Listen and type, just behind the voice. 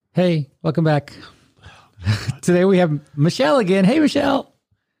Hey, welcome back. Today we have Michelle again. Hey, Michelle.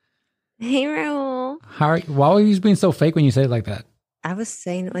 Hey, Raul. Why were you being so fake when you say it like that? I was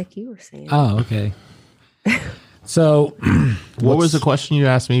saying it like you were saying. Oh, okay. So, what was the question you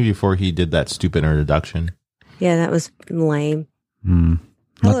asked me before he did that stupid introduction? Yeah, that was lame.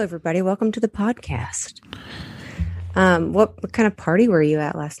 Hello, everybody. Welcome to the podcast. What kind of party were you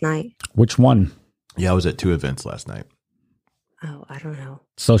at last night? Which one? Yeah, I was at 2 events last night. Oh, I don't know.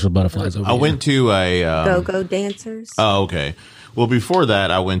 Social butterflies. I went to a Go-go dancers. Oh, okay. Well, before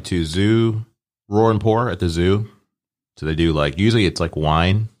that, I went to Zoo Roar and Pour at the zoo. So they do usually it's like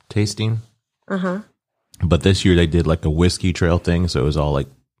wine tasting. Uh-huh. But this year they did like a whiskey trail thing, so it was all like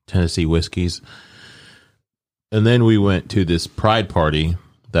Tennessee whiskeys. And then we went to this pride party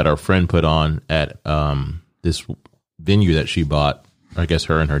that our friend put on at this venue that she bought. I guess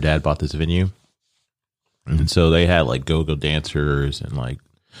her and her dad bought this venue. And so they had like go-go dancers and like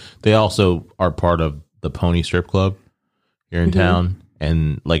they also are part of the Pony Strip Club here in town.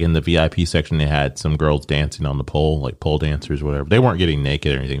 And like in the VIP section, they had some girls dancing on the pole, like pole dancers, whatever. They weren't getting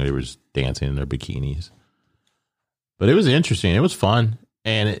naked or anything. They were just dancing in their bikinis. But it was interesting. It was fun.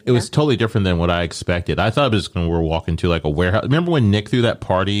 And it was totally different than what I expected. I thought it was going to walk into like a warehouse. Remember when Nick threw that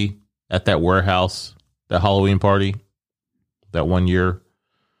party at that warehouse, that Halloween party that one year?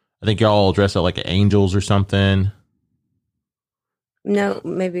 I think y'all all dressed up like angels or something. No,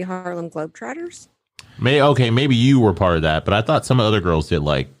 maybe Harlem Globetrotters? Maybe you were part of that, but I thought some other girls did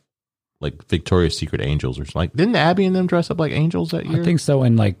like Victoria's Secret angels or something. Like, didn't Abby and them dress up like angels that year? I think so.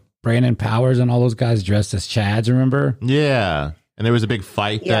 And like Brandon Powers and all those guys dressed as Chads, remember? Yeah. And there was a big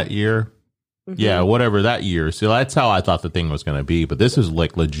fight that year. Mm-hmm. Yeah, whatever that year. So that's how I thought the thing was going to be. But this is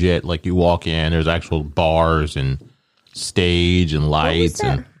like legit. Like you walk in, there's actual bars and stage and lights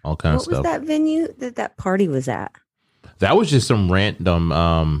and all kinds of stuff. What was that venue that party was at? That was just some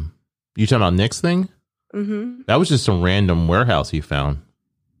random. You talking about Nick's thing? Mm-hmm. That was just some random warehouse he found.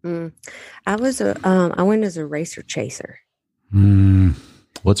 I went as a racer chaser.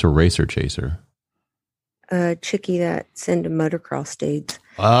 What's a racer chaser? A chickie that's into motocross dudes.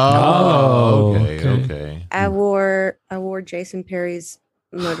 Oh, okay. I wore Jason Perry's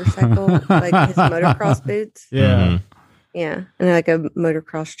motorcycle, like his motocross boots. Yeah. Mm-hmm. Yeah. And like a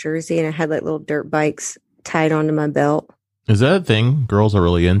motocross jersey, and I had like little dirt bikes tied onto my belt. Is that a thing? Girls are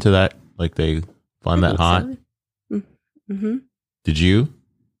really into that? Like they find that hot? So. Mm-hmm. Did you?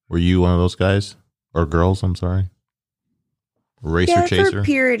 Were you one of those guys? Or girls, I'm sorry. Racer chaser? For a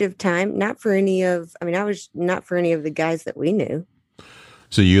period of time. I was not for any of the guys that we knew.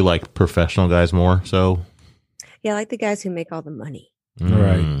 So you like professional guys more so? Yeah, I like the guys who make all the money.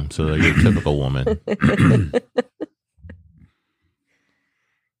 Right. So you're a typical woman.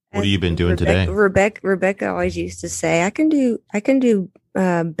 What have you been doing today? Rebecca always used to say, I can do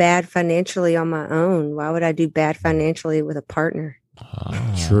bad financially on my own. Why would I do bad financially with a partner?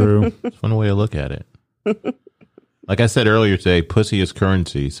 True. It's one way to look at it. Like I said earlier today, pussy is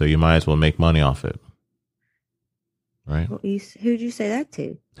currency, so you might as well make money off it. Right? Well, who'd you say that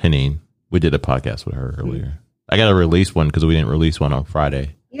to? Henine. We did a podcast with her earlier. I got to release one because we didn't release one on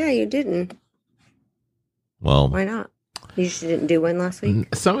Friday. Yeah, you didn't. Well, why not? You just didn't do one last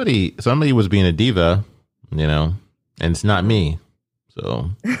week? Somebody was being a diva, and it's not me.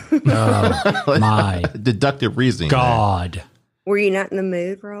 So, my deductive reasoning. God. Were you not in the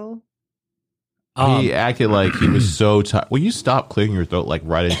mood, Roll? He acted like he was so tired. Will you stop clearing your throat like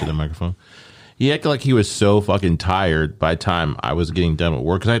right into the microphone? He acted like he was so fucking tired by the time I was getting done with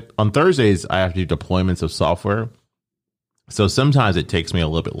work. Because on Thursdays, I have to do deployments of software. So sometimes it takes me a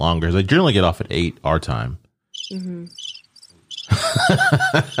little bit longer. I generally get off at 8 our time. Mm-hmm.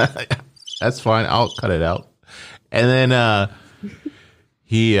 That's fine. I'll cut it out. And then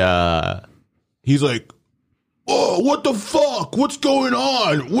he's like, "Oh, what the fuck? What's going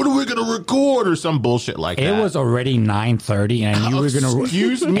on? When are we gonna record?" or some bullshit like that. It was already 9:30, and I knew we were gonna.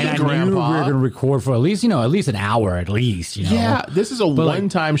 Excuse me, and Grandpa. I knew we were gonna record for at least an hour at least. Yeah, this is a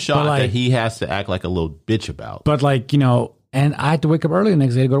one-time shot that he has to act like a little bitch about. But and I had to wake up early the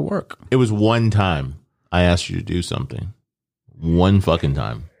next day to go to work. It was one time I asked you to do something. One fucking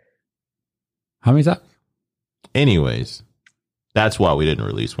time. How many times? Anyways, that's why we didn't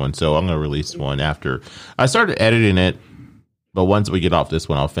release one. So I'm going to release one after. I started editing it, but once we get off this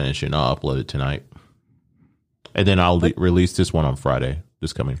one, I'll finish it and I'll upload it tonight. And then I'll release this one on Friday,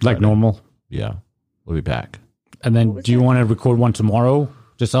 this coming Friday. Like normal? Yeah. We'll be back. And then do you want to record one tomorrow?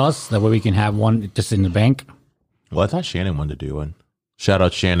 Just us? That way we can have one just in the bank? Well, I thought Shannon wanted to do one. Shout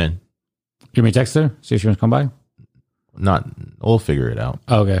out Shannon. Give me a text her? See if she wants to come by? We'll figure it out.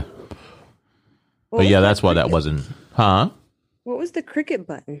 Oh, okay. But yeah, that's why that wasn't. Huh? What What was the cricket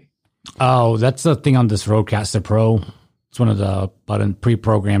button? Oh, that's the thing on this Rodecaster Pro. It's one of the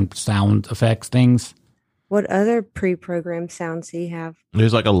pre-programmed sound effects things. What other pre-programmed sounds do you have?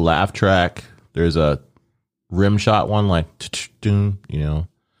 There's like a laugh track. There's a rim shot one, like, you know.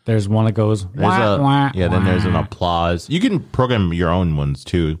 There's one that goes, then there's an applause. You can program your own ones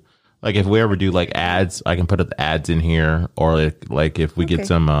too. Like if we ever do like ads, I can put the ads in here. Or like if we get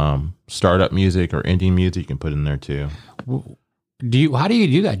some startup music or indie music, you can put in there too. How do you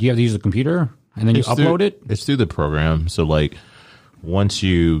do that? Do you have to use a computer and then you upload it? It's through the program. So like once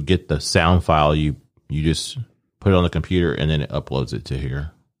you get the sound file, you just put it on the computer and then it uploads it to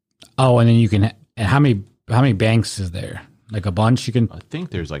here. Oh, and then you can. And how many banks is there? Like a bunch? You can. I think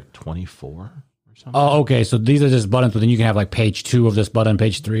there's like 24 or something. Oh, okay. So these are just buttons, but then you can have like page 2 of this button,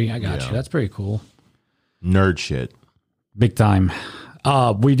 page 3. I got you. That's pretty cool. Nerd shit. Big time.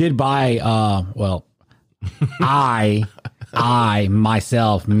 We did buy. Well, I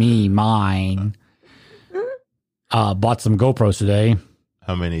myself, mine. Bought some GoPros today.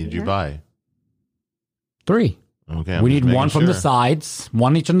 How many did you buy? 3. Okay. We need one from the sides,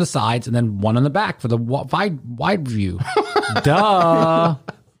 one each on the sides, and then one on the back for the wide view. Duh.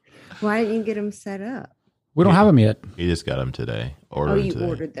 Why didn't you get them set up? We don't have them yet. You just got them today.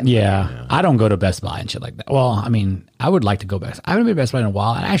 Ordered them. Yeah. I don't go to Best Buy and shit like that. Well, I mean, I would like to go Best. I haven't been to Best Buy in a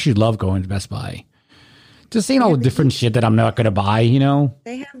while. I actually love going to Best Buy. Just seeing all the different shit that I'm not going to buy, you know?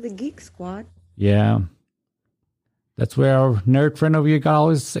 They have the Geek Squad. Yeah. That's where our nerd friend over here got all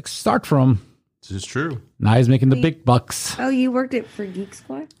his start from. This is true. Now he's making the big bucks. Oh, you worked it for Geek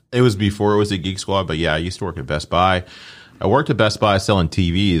Squad? It was before it was a Geek Squad, but yeah, I used to work at Best Buy. I worked at Best Buy selling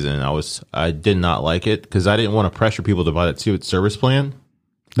TVs, and I did not like it because I didn't want to pressure people to buy that service plan.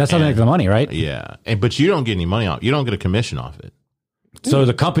 That's how they make the money, right? Yeah, but you don't get any money off. You don't get a commission off it. So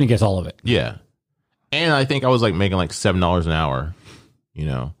the company gets all of it. Yeah, and I think I was like making like $7 an hour. You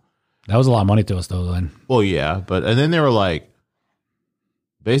know, that was a lot of money to us, though. Then, well, yeah, and then they were like,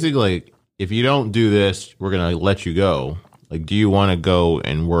 basically, like, if you don't do this, we're gonna let you go. Like, do you want to go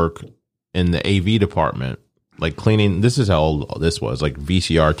and work in the AV department? Like cleaning, this is how old this was, like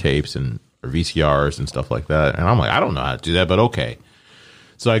VCR tapes or VCRs and stuff like that. And I'm like, I don't know how to do that, but okay.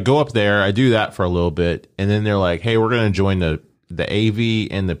 So I go up there, I do that for a little bit, and then they're like, hey, we're going to join the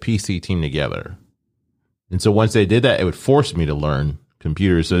AV and the PC team together. And so once they did that, it would force me to learn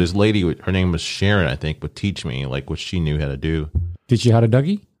computers. So this lady, her name was Sharon, I think, would teach me like what she knew how to do. Teach you how to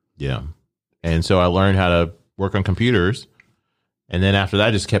Dougie? Yeah. And so I learned how to work on computers. And then after that,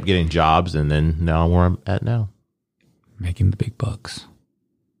 I just kept getting jobs, and then now I'm where I'm at now. Making the big bucks.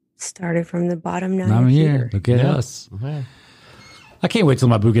 Started from the bottom, now I'm you're here. here. Look at us. Okay. I can't wait till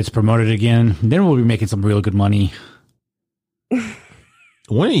my boo gets promoted again. Then we'll be making some real good money.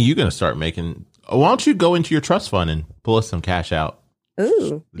 When are you going to start making? Why don't you go into your trust fund and pull us some cash out?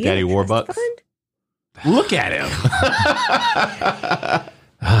 Ooh. Daddy Warbucks. Look at him.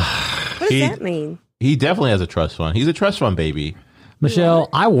 What does that mean? He definitely has a trust fund. He's a trust fund baby. Michelle,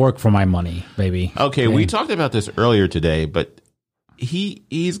 I work for my money, baby. Okay, we talked about this earlier today, but he's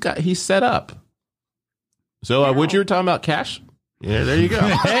set up. So what you were talking about, cash? Yeah, there you go.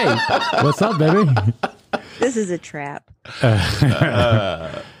 Hey, what's up, baby? This is a trap. You're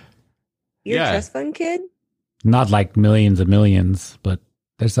a trust fund kid? Not like millions and millions, but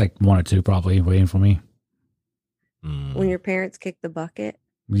there's like 1 or 2 probably waiting for me. When your parents kick the bucket?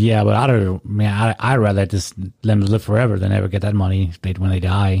 Yeah, but I'd rather just let them live forever than ever get that money when they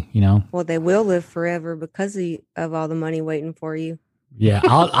die, you know? Well, they will live forever because of all the money waiting for you. Yeah,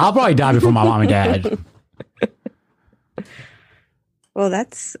 I'll probably die before my mom and dad. Well,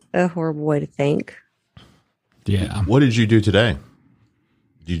 that's a horrible way to think. Yeah. What did you do today?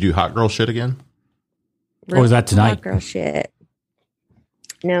 Did you do hot girl shit again? Or was that tonight? Hot girl shit.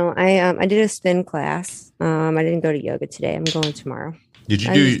 No, I did a spin class. I didn't go to yoga today. I'm going tomorrow. Did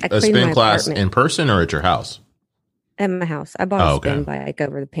you do a spin class in person or at your house? At my house. I bought a spin bike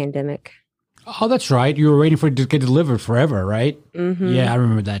over the pandemic. Oh, that's right. You were waiting for it to get delivered forever, right? Mm-hmm. Yeah, I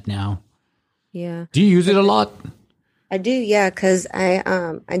remember that now. Yeah. Do you use it a lot? I do, yeah, because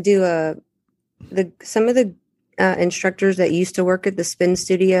I do some of the instructors that used to work at the spin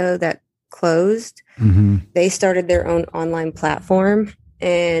studio that closed. Mm-hmm. They started their own online platform,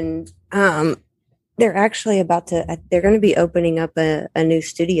 and they're actually they're going to be opening up a new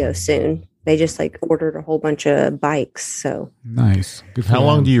studio soon. They just like ordered a whole bunch of bikes. So nice. How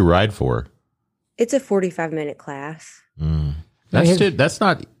long do you ride for? It's a 45-minute class.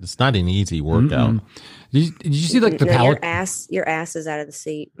 It's not an easy workout. Did you see like the your ass is out of the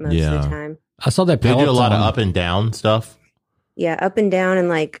seat most of the time. I saw that They do a lot of up and down stuff. Yeah, up and down, and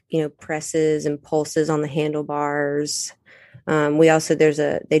like, presses and pulses on the handlebars. We also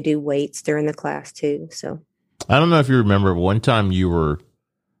they do weights during the class too. So I don't know if you remember, one time you were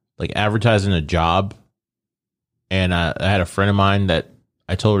like advertising a job, and I had a friend of mine that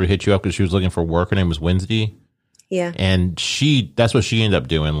I told her to hit you up because she was looking for work. Her name was Wednesday. yeah. And that's what she ended up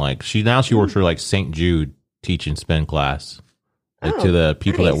doing. Like she works for like St. Jude teaching spin class, like to the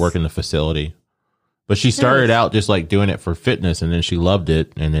people that work in the facility. But she started out just like doing it for fitness, and then she loved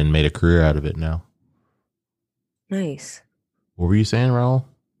it and then made a career out of it now. Nice. What were you saying, Raul?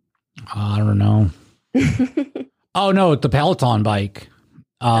 I don't know. Oh no, the Peloton bike.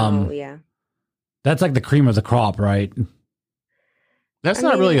 Yeah. That's like the cream of the crop, right? That's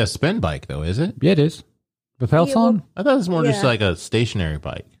not really a spin bike, though, is it? Yeah, it is. The Peloton? I thought it was more just like a stationary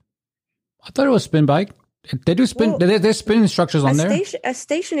bike. I thought it was a spin bike. They do spin. There's spin instructors on there. A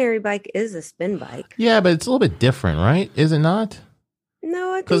stationary bike is a spin bike. Yeah, but it's a little bit different, right? Is it not?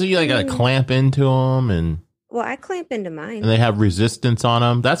 No, I because you like got to clamp into them, and I clamp into mine, and they have resistance on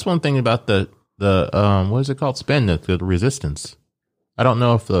them. That's one thing about the what is it called? Spin, the resistance. I don't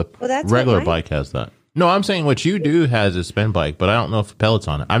know if the regular bike has that. No, I'm saying what you do has a spin bike, but I don't know if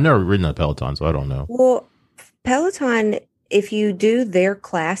Peloton. I've never ridden a Peloton, so I don't know. Well, Peloton, if you do their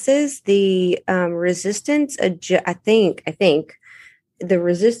classes, the resistance I think the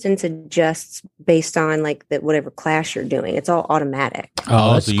resistance adjusts based on like whatever class you're doing. It's all automatic.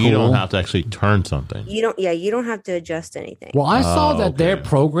 Oh, so you don't have to actually turn something. You don't have to adjust anything. Well, I saw that their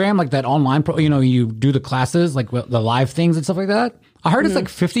program, like that online you do the classes, like the live things and stuff like that. I heard it's like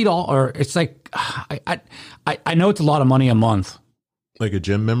 $50, or it's like I know it's a lot of money a month. Like a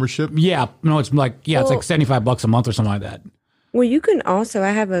gym membership? Yeah, no, it's like it's like $75 a month or something like that. Well, you can also. I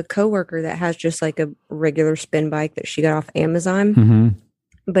have a coworker that has just like a regular spin bike that she got off Amazon,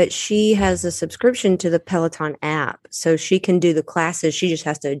 but she has a subscription to the Peloton app, so she can do the classes. She just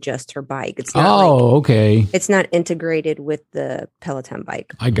has to adjust her bike. It's not okay. It's not integrated with the Peloton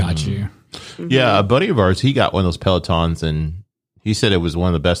bike. I got you. Yeah, a buddy of ours, he got one of those Pelotons, and he said it was one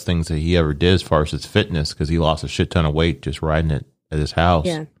of the best things that he ever did as far as his fitness, because he lost a shit ton of weight just riding it at his house.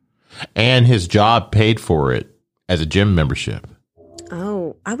 Yeah, and his job paid for it as a gym membership.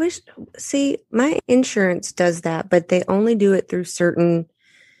 Oh, I wish. See, my insurance does that, but they only do it through certain.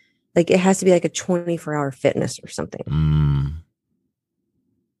 Like it has to be like a 24-hour fitness or something.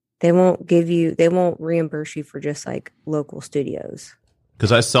 They won't reimburse you for just like local studios.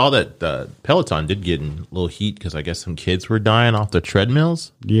 Because I saw that Peloton did get in a little heat because I guess some kids were dying off the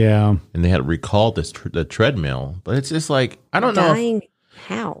treadmills. Yeah, and they had to recall the treadmill. But it's just like I don't know. Dying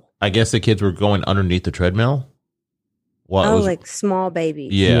how? I guess the kids were going underneath the treadmill. Well, like small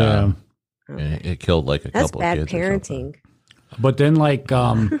babies. Yeah. And it killed like a couple of kids. That's bad parenting. But then like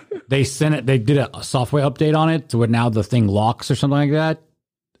they did a software update on it to where now the thing locks or something like that.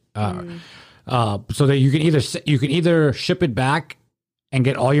 So that you can either ship it back and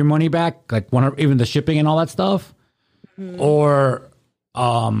get all your money back, like even the shipping and all that stuff, or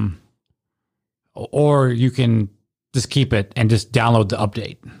you can just keep it and just download the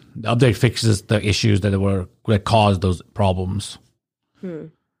update. The update fixes the issues that caused those problems.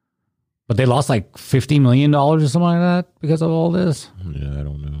 But they lost like $50 million or something like that because of all this. Yeah, I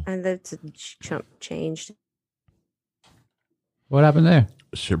don't know. And that's a chump changed. What happened there?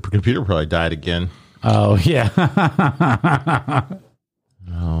 Your computer probably died again. Oh, yeah.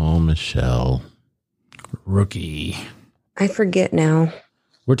 Oh, Michelle. Rookie. I forget now.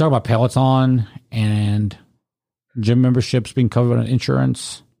 We're talking about Peloton and gym memberships being covered on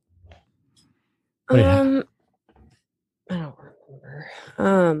insurance. I don't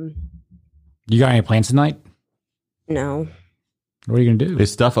remember. You got any plans tonight? No. What are you going to do? Is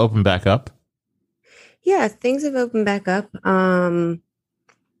stuff open back up? Yeah, things have opened back up.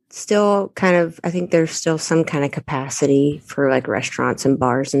 Still kind of, I think there's still some kind of capacity for like restaurants and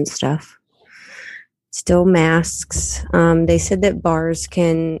bars and stuff. Still masks. They said that bars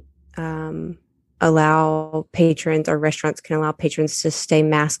can allow patrons, or restaurants can allow patrons to stay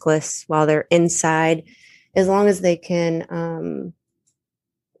maskless while they're inside, as long as they can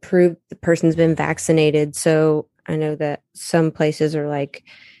prove the person's been vaccinated. So I know that some places are like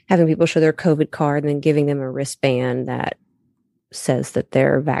having people show their COVID card and then giving them a wristband that says that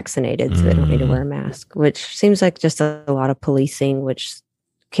they're vaccinated, so they don't need to wear a mask, which seems like just a lot of policing, which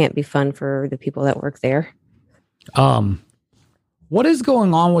can't be fun for the people that work there. What is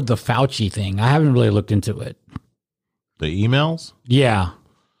going on with the Fauci thing? I haven't really looked into it. The emails? Yeah.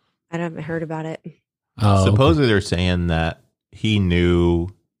 I haven't heard about it. Oh, supposedly they're saying that he knew,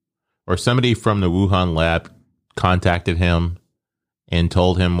 or somebody from the Wuhan lab contacted him and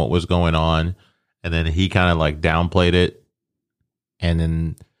told him what was going on, and then he kind of like downplayed it. And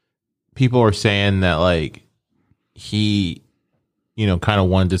then people are saying that like he kind of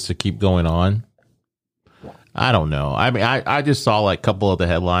wanted this to keep going on. I don't know. I mean, I just saw like a couple of the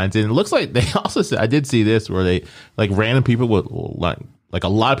headlines, and it looks like they also said, I did see this where they like random people would like a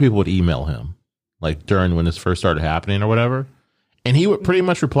lot of people would email him like during when this first started happening or whatever, and he would pretty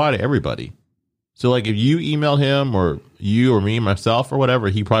much reply to everybody. So like if you emailed him or you or me, myself or whatever,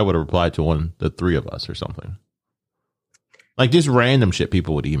 he probably would have replied to the three of us or something. Like just random shit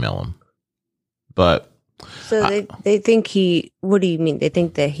people would email him. But so they think what do you mean? They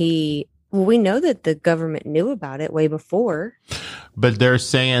think that well, we know that the government knew about it way before. But they're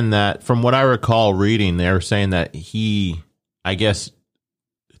saying that, from what I recall reading, they're saying that he, I guess,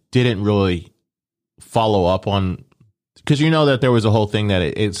 didn't really follow up on, because that there was a whole thing that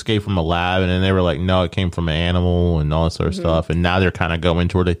it escaped from a lab, and then they were like, no, it came from an animal and all that sort of stuff. And now they're kind of going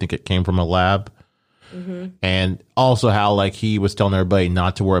to where they think it came from a lab. And also how like he was telling everybody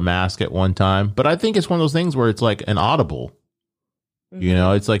not to wear a mask at one time. But I think it's one of those things where it's like an audible.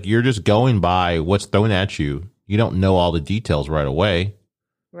 It's like you're just going by what's thrown at you. You don't know all the details right away.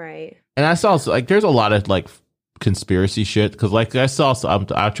 Right. And I saw like there's a lot of like conspiracy shit because like I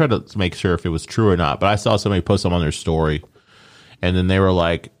tried to make sure if it was true or not, but I saw somebody post them on their story, and then they were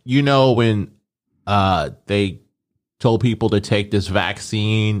like, when they told people to take this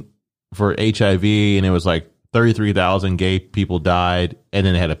vaccine for HIV, and it was like 33,000 gay people died, and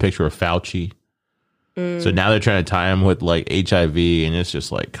then they had a picture of Fauci. So now they're trying to tie him with like HIV, and it's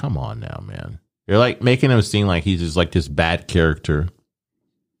just like, come on now, man. You're like making him seem like he's just like this bad character.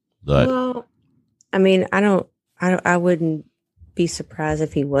 But well, I mean, I wouldn't be surprised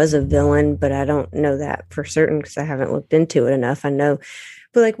if he was a villain, but I don't know that for certain because I haven't looked into it enough. I know,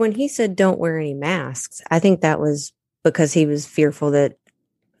 but like when he said don't wear any masks, I think that was because he was fearful that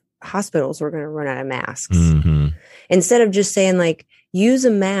hospitals were going to run out of masks. Instead of just saying like, use a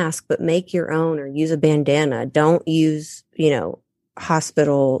mask, but make your own, or use a bandana. Don't use,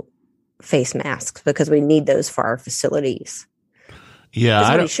 hospital face masks because we need those for our facilities. Yeah.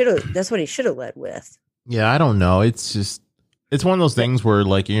 That's what he should have led with. Yeah. I don't know. It's just, it's one of those things where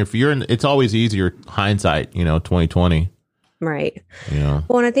like, if you're in, it's always easier hindsight, 2020. Right. Yeah.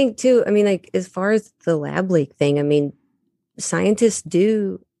 Well, and I think too, I mean, like as far as the lab leak thing, I mean, scientists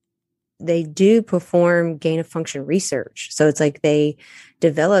do perform gain of function research. So it's like they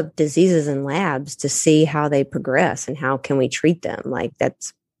develop diseases in labs to see how they progress and how can we treat them. Like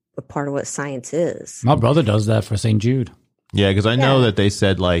that's a part of what science is. My brother does that for St. Jude. Yeah, because I know that they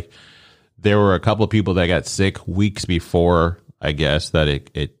said like there were a couple of people that got sick weeks before, I guess, that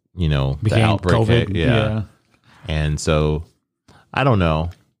it Became the outbreak COVID. hit. Yeah. And so I don't know.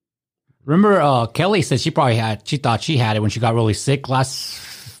 Remember Kelly said she thought she had it when she got really sick last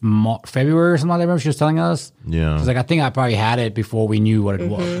February or something like that. Remember she was telling us? Yeah. She's like, I think I probably had it before we knew what it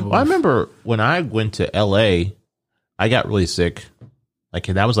was. Well, I remember when I went to LA, I got really sick. Like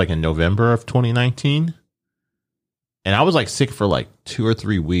that was like in November of 2019. And I was like sick for like 2 or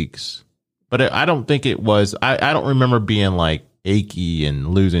 3 weeks. But I don't think it was, I don't remember being like achy and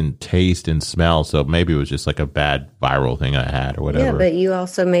losing taste and smell. So maybe it was just like a bad viral thing I had or whatever. Yeah, but you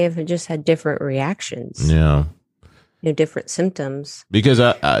also may have just had different reactions. Yeah. Different symptoms. Because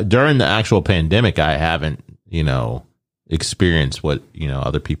during the actual pandemic, I haven't, experienced what,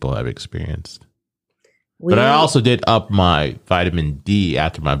 other people have experienced. But I also did up my vitamin D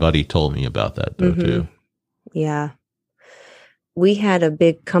after my buddy told me about that, though, too. Yeah. We had a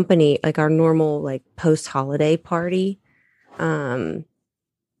big company, like our normal, like post-holiday party in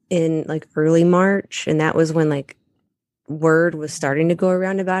like early March. And that was when like word was starting to go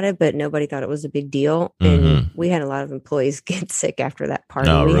around about it, but nobody thought it was a big deal. And we had a lot of employees get sick after that party.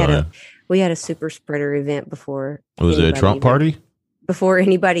 Oh, we had a super spreader event before. Was it a Trump party? Before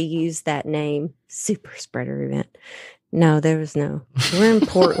anybody used that name, super spreader event. No, there was no. We're in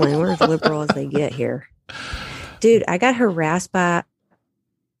Portland. We're as liberal as they get here. Dude, I got harassed by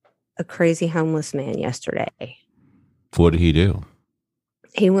a crazy homeless man yesterday. What did he do?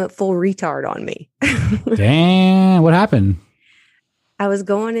 He went full retard on me. Damn, what happened? I was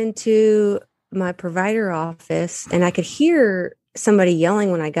going into my provider office and I could hear somebody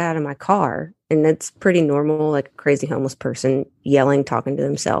yelling when I got out of my car. And that's pretty normal, like a crazy homeless person yelling, talking to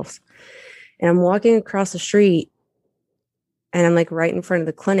themselves. And I'm walking across the street and I'm like right in front of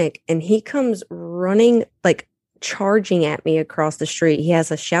the clinic. And he comes running, like charging at me across the street. He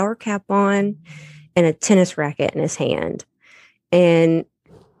has a shower cap on and a tennis racket in his hand. And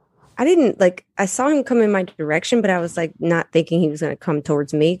I saw him come in my direction, but I was like not thinking he was going to come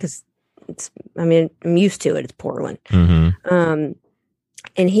towards me because I'm used to it. It's Portland.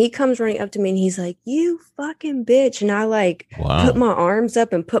 And he comes running up to me and he's like, you fucking bitch. And I put my arms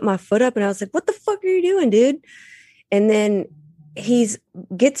up and put my foot up and I was like, what the fuck are you doing, dude? And then he's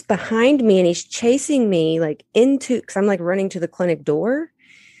gets behind me and he's chasing me like into, because I'm like running to the clinic door.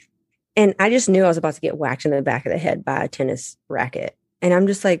 And I just knew I was about to get whacked in the back of the head by a tennis racket. And I'm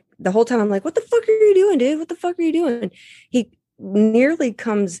just like, the whole time I'm like, what the fuck are you doing, dude? What the fuck are you doing? He nearly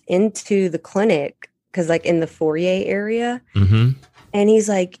comes into the clinic because like in the foyer area. Mm-hmm. And he's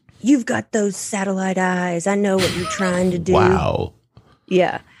like, you've got those satellite eyes. I know what you're trying to do. Wow.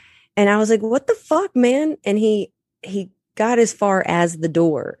 Yeah. And I was like, what the fuck, man? And he got as far as the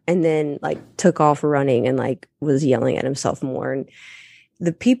door and then like took off running and like was yelling at himself more. And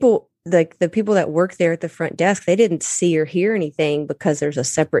the people that work there at the front desk, they didn't see or hear anything because there's a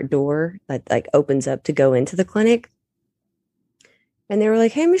separate door that like opens up to go into the clinic. And they were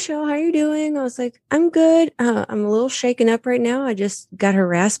like, hey, Michelle, how are you doing? I was like, I'm good. I'm a little shaken up right now. I just got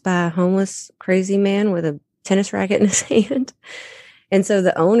harassed by a homeless, crazy man with a tennis racket in his hand. And so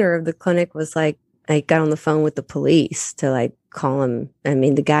the owner of the clinic was like, I got on the phone with the police to like call him. I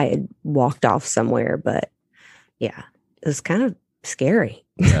mean, the guy had walked off somewhere, but yeah, it was kind of scary.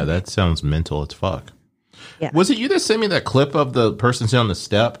 Yeah, that sounds mental as fuck. Yeah. Was it you that sent me that clip of the person sitting on the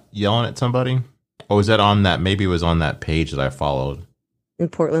step yelling at somebody? Or was that on that? Maybe it was on that page that I followed.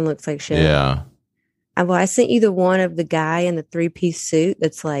 And Portland looks like shit. Yeah. Well, I sent you the one of the guy in the 3-piece suit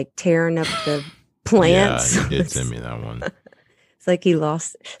that's like tearing up the plants. Yeah, you did send me that one. It's like he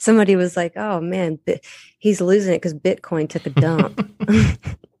lost. Somebody was like, oh man, he's losing it because Bitcoin took a dump.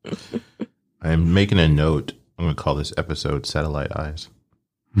 I'm making a note. I'm going to call this episode Satellite Eyes.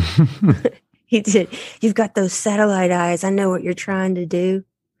 He did. You've got those satellite eyes. I know what you're trying to do.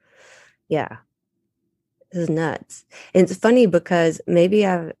 Yeah. It was nuts. And it's funny because maybe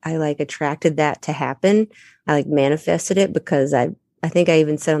I like attracted that to happen. I like manifested it because I think I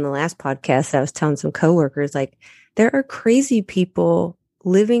even said on the last podcast that I was telling some coworkers, like, there are crazy people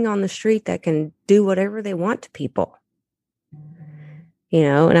living on the street that can do whatever they want to people. You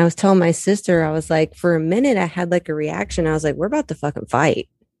know, and I was telling my sister, I was like, for a minute, I had like a reaction. I was like, we're about to fucking fight.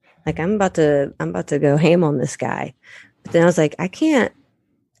 Like, I'm about to go ham on this guy. But then I was like, I can't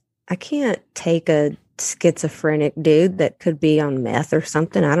take a schizophrenic dude that could be on meth or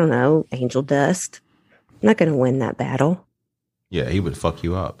something. I don't know, angel dust. I'm not going to win that battle. Yeah, he would fuck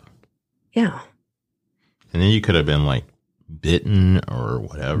you up. Yeah. And then you could have been like bitten or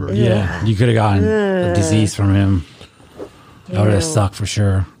whatever. Yeah, you could have gotten a disease from him. That would have sucked for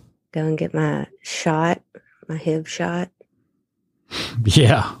sure. Go and get my shot, my HIV shot.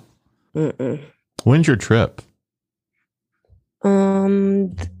 Yeah. Mm-mm. When's your trip? The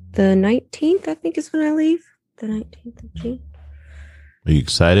 19th, I think, is when I leave. The 19th of June. Are you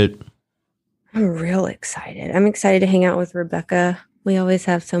excited? I'm real excited. I'm excited to hang out with Rebecca. We always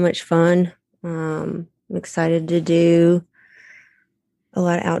have so much fun. I'm excited to do a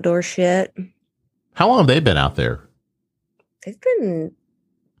lot of outdoor shit. How long have they been out there? They've been,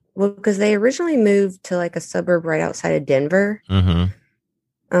 well, because they originally moved to like a suburb right outside of Denver. Mm-hmm.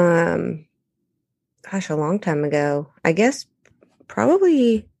 Gosh, a long time ago. I guess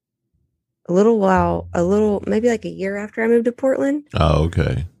probably maybe like a year after I moved to Portland. Oh,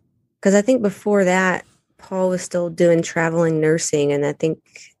 okay. Because I think before that, Paul was still doing traveling nursing, and I think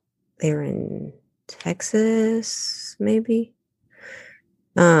they were in Texas, maybe.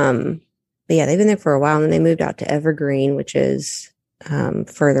 But yeah, they've been there for a while, and then they moved out to Evergreen, which is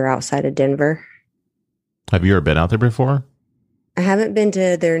further outside of Denver. Have you ever been out there before? I haven't been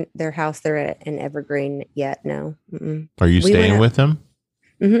to their house there in Evergreen yet. No. Mm-mm. Are you staying with them?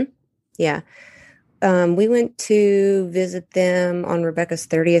 Mm-hmm. Yeah. We went to visit them on Rebecca's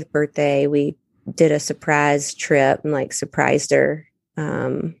 30th birthday. We did a surprise trip and like surprised her.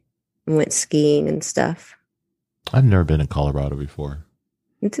 Went skiing and stuff. I've never been in Colorado before.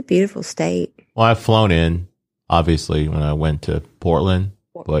 It's a beautiful state. Well, I've flown in, obviously, when I went to Portland,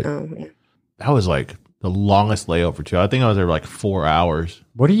 but Yeah. that was like the longest layover too. I think I was there like 4 hours.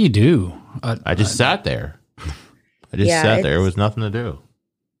 What do you do? I just sat there. I just sat there. It was nothing to do.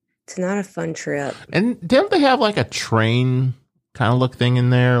 It's not a fun trip. And don't they have like a train kind of look thing in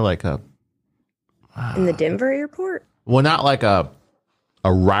there? Like a In the Denver airport? well, not like a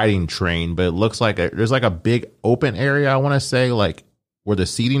riding train, but it looks like there's like a big open area. I want to say like where the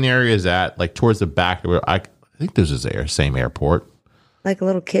seating area is at, like towards the back. Where I think this is the same airport. Like a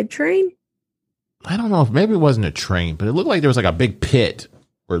little kid train? I don't know if maybe it wasn't a train, but it looked like there was like a big pit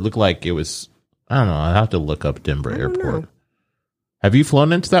where it looked like it was. I don't know. I have to look up Denver Airport. Know. Have you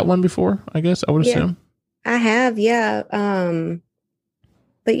flown into that one before? I guess I would assume. I have, yeah.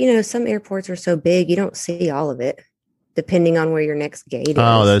 But you know, some airports are so big you don't see all of it, depending on where your next gate is.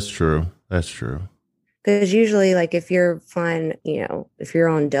 Oh, that's true. That's true. Because usually, like if you're flying, if you're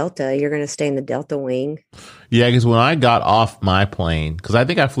on Delta, you're going to stay in the Delta wing. Yeah, because when I got off my plane, because I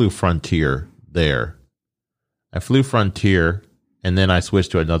think I flew Frontier there. I flew Frontier, and then I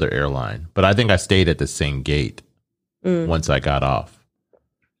switched to another airline. But I think I stayed at the same gate once I got off.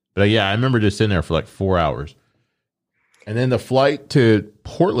 But yeah, I remember just sitting there for like 4 hours. And then the flight to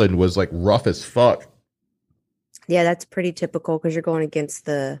Portland was like rough as fuck. Yeah, that's pretty typical because you're going against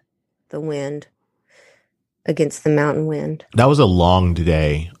the wind, against the mountain wind. That was a long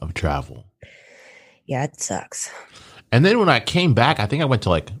day of travel. Yeah, it sucks. And then when I came back, I think I went to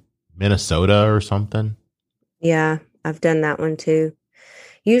like Minnesota or something. Yeah, I've done that one too.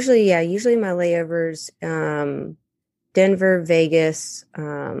 Usually my layovers, Denver, Vegas,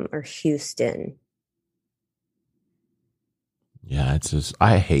 or Houston. Yeah, it's just,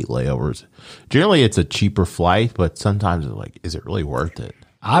 I hate layovers. Generally, it's a cheaper flight, but sometimes it's like, is it really worth it?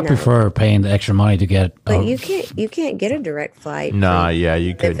 I prefer paying the extra money to get. But you can't get a direct flight. Nah, yeah,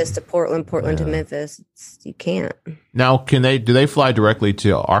 you could. Memphis to Portland, Portland to Memphis. You can't. Now, do they fly directly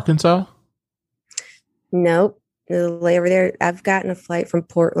to Arkansas? Nope. The layover there. I've gotten a flight from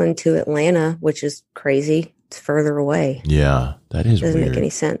Portland to Atlanta, which is crazy. It's further away. Yeah, that is Doesn't weird. make any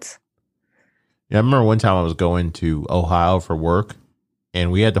sense. Yeah, I remember one time I was going to Ohio for work, and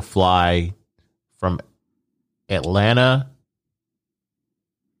we had to fly from Atlanta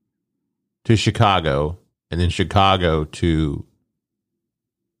to Chicago, and then Chicago to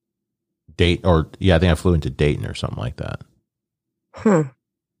Dayton, I think I flew into Dayton or something like that. Huh.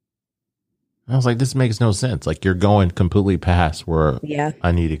 I was like, this makes no sense. Like, you're going completely past where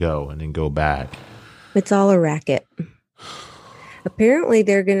I need to go and then go back. It's all a racket. Apparently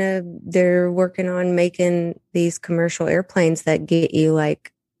they're working on making these commercial airplanes that get you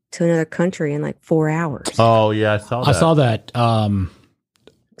like to another country in like 4 hours. Oh yeah, I saw that.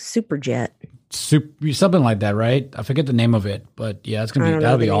 Superjet. Something like that, right? I forget the name of it, but yeah, it's gonna be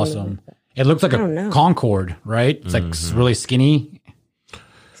that'll be awesome. It looks like a Concorde, right? It's like really skinny.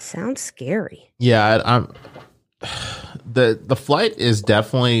 Sounds scary. Yeah, the flight is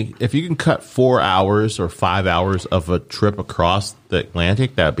definitely, if you can cut 4 hours or 5 hours of a trip across the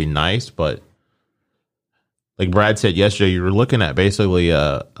Atlantic, that'd be nice. But like Brad said yesterday, you were looking at basically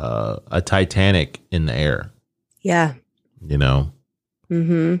a Titanic in the air. Yeah.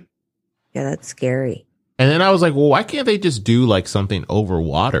 Mm-hmm. Yeah, that's scary. And then I was like, well, why can't they just do like something over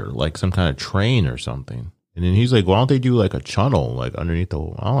water, like some kind of train or something? And then he's like, why don't they do like a tunnel, like underneath the?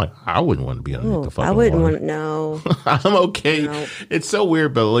 I'm like, I wouldn't want to be underneath the fucking I wouldn't water. want to know. I'm okay. No. It's so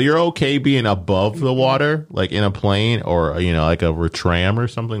weird, but you're okay being above the water, like in a plane or like a tram or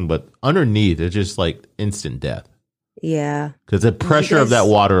something. But underneath, it's just like instant death. Yeah, because the pressure of that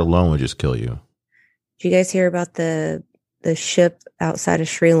water alone would just kill you. Did you guys hear about the ship outside of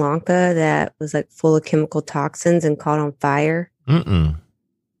Sri Lanka that was like full of chemical toxins and caught on fire? When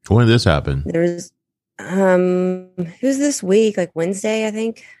did this happen? There was. It was this week, like Wednesday, I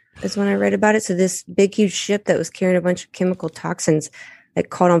think is when I read about it. So this big, huge ship that was carrying a bunch of chemical toxins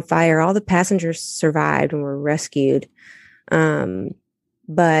that caught on fire. All the passengers survived and were rescued.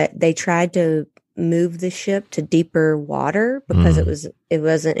 But they tried to move the ship to deeper water because it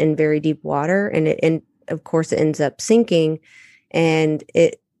wasn't in very deep water. And of course it ends up sinking, and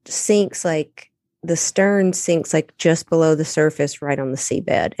it sinks like, the stern sinks like just below the surface right on the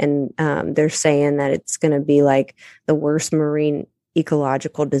seabed. And they're saying that it's going to be like the worst marine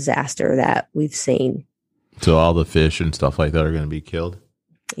ecological disaster that we've seen. So all the fish and stuff like that are going to be killed?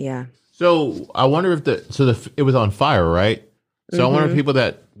 Yeah. So I wonder if it was on fire, right? So I wonder if people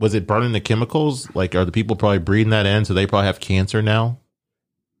was it burning the chemicals? Like, are the people probably breathing that in? So they probably have cancer now?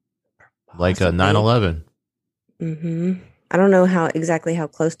 Like a 9/11. I don't know exactly how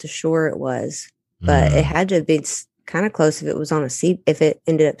close to shore it was. But it had to have been kind of close if it was if it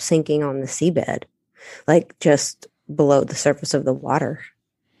ended up sinking on the seabed, like just below the surface of the water.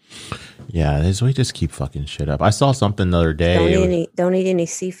 Yeah, we just keep fucking shit up. I saw something the other day. Don't eat any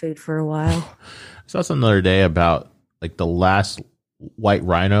seafood for a while. I saw something the other day about like the last white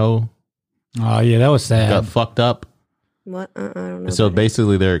rhino. Oh yeah, that was sad. Got fucked up. What? I don't know. So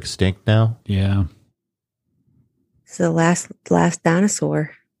basically, they're extinct now. Yeah. It's the last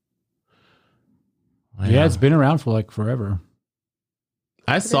dinosaur. Yeah, it's been around for like forever.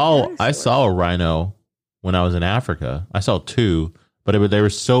 I saw a rhino when I was in Africa. I saw two, but they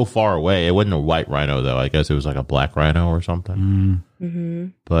were so far away. It wasn't a white rhino though. I guess it was like a black rhino or something.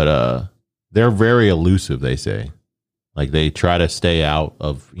 But they're very elusive. They say, like they try to stay out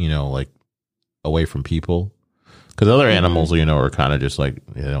of like away from people, because other animals are kind of just like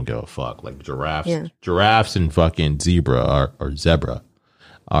they don't give a fuck. Like giraffes and fucking zebra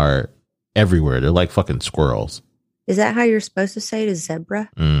are everywhere. They're like fucking squirrels. Is that how you're supposed to say it? Is zebra?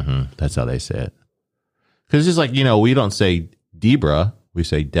 That's how they say it. Because it's just like, we don't say Debra, we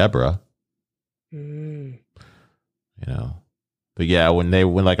say Deborah. But yeah,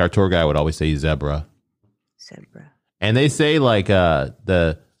 when like our tour guide would always say zebra. And they say like I'm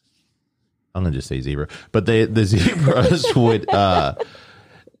gonna just say zebra, but the zebras would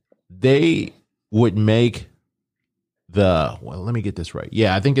they would make let me get this right.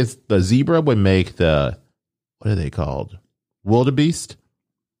 Yeah, I think it's the zebra would make what are they called? Wildebeest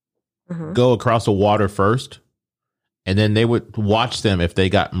go across the water first, and then they would watch them if they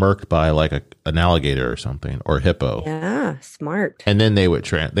got murked by like an alligator or something, or hippo. Yeah, smart. And then they would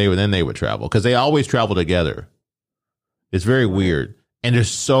travel, because they always travel together. It's very weird. And there's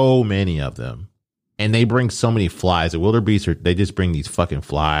so many of them. And they bring so many flies. The wildebeest they just bring these fucking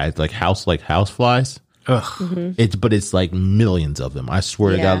flies, like house flies. Ugh. But it's like millions of them. I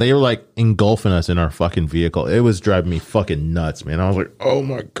swear to God. They were like engulfing us in our fucking vehicle. It was driving me fucking nuts, man. I was like, oh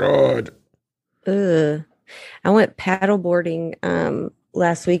my God. Ugh. I went paddleboarding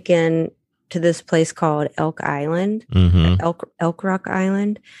last weekend to this place called Elk Island, Elk Rock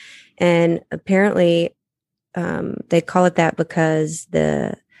Island. And apparently they call it that because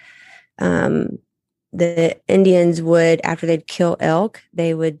the Indians would, after they'd kill elk,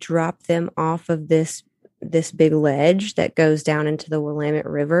 they would drop them off of this big ledge that goes down into the Willamette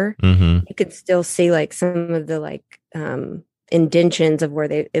River. You could still see like some of the like indentions of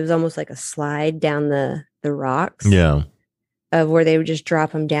where it was almost like a slide down the rocks. Yeah. Of where they would just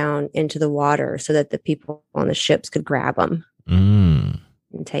drop them down into the water so that the people on the ships could grab them and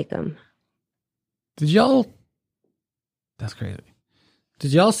take them. That's crazy.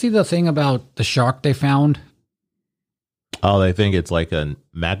 Did y'all see the thing about the shark they found? Oh, they think it's like a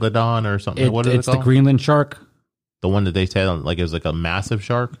megalodon or something. What is it called? It's the Greenland shark. The one that they said like it was like a massive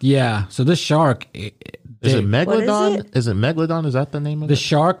shark. Yeah. So this shark is it megalodon? Is it megalodon? Is that the name of the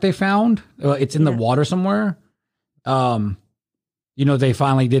shark they found? It's in the water somewhere. They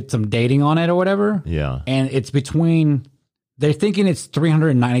finally did some dating on it or whatever. Yeah. And it's they're thinking it's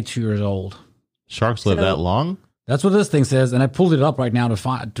 392 years old. Sharks live that long? That's what this thing says, and I pulled it up right now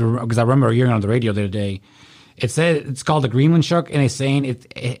because I remember hearing on the radio the other day. It said it's called the Greenland shark, and it's saying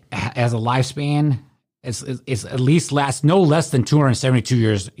it has a lifespan. It's at least no less than 272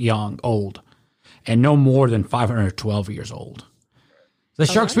 years old, and no more than 512 years old. The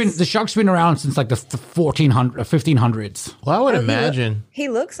shark's been around since like the 1500s. Well, I would imagine he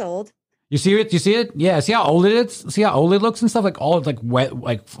looks old. You see it? You see it? Yeah. See how old it is? See how old it looks and stuff? Like all like wet,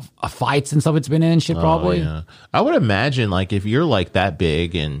 like fights and stuff it's been in and shit, probably. Yeah. I would imagine like if you're like that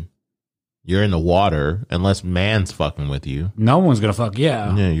big and you're in the water, unless man's fucking with you, no one's gonna fuck.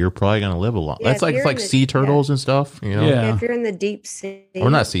 Yeah. Yeah, you're probably gonna live a lot. Yeah, that's like sea turtles and stuff. Yeah. If you're in the deep sea, or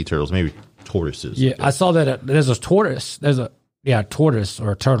not sea turtles, maybe tortoises. Yeah, I saw that there's a tortoise. There's a tortoise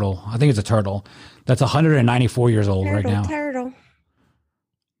or a turtle. I think it's a turtle that's 194 years old right now. Turtle.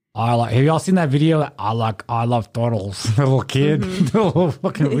 Have y'all seen that video? I love turtles. The little kid, the little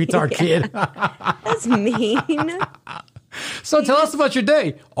fucking retard kid. That's mean. So tell us about your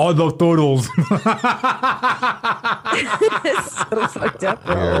day. I love turtles. It's so fucked up,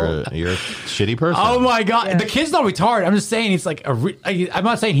 bro. You're a shitty person. Oh my God. Yeah. The kid's not retarded. I'm just saying it's like I'm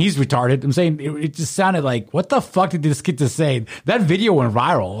not saying he's retarded. I'm saying it just sounded like, what the fuck did this kid just say? That video went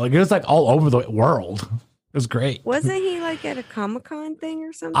viral. Like it was like all over the world. It was great. Wasn't he like at a Comic-Con thing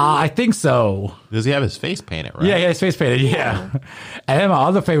or something? I think so. Does he have his face painted, right? Yeah, his face painted, yeah. And then my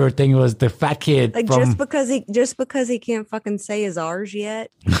other favorite thing was the fat kid. Like just because he can't fucking say his R's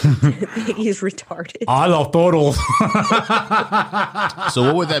yet, he's retarded. I love turtles. So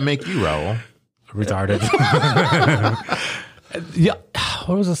what would that make you, Raul? Retarded. Yeah.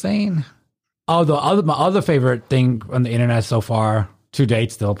 What was I saying? Oh, my other favorite thing on the internet so far, to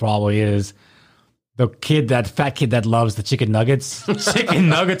date still probably, is that fat kid that loves the chicken nuggets. Chicken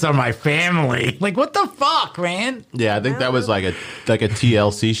nuggets are my family. Like, what the fuck, man? Yeah, I think that was like a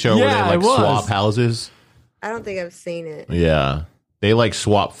TLC show where they like swap houses. I don't think I've seen it. Yeah. They like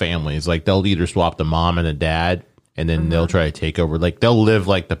swap families. Like they'll either swap the mom and the dad, and then they'll try to take over. Like they'll live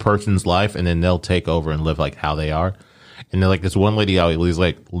like the person's life, and then they'll take over and live like how they are. And then like this one lady always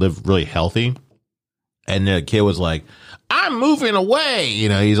like lived really healthy, and the kid was like, I'm moving away.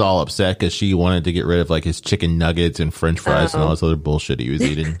 He's all upset because she wanted to get rid of like his chicken nuggets and French fries and all this other bullshit he was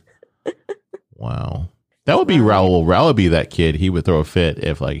eating. Wow. That would be Raul. Raul would be that kid. He would throw a fit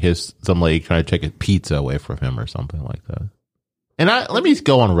if like some lady tried to take a pizza away from him or something like that. And let me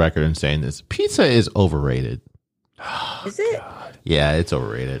go on record in saying this. Pizza is overrated. Is it? God. Yeah, it's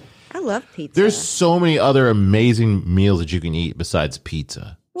overrated. I love pizza. There's so many other amazing meals that you can eat besides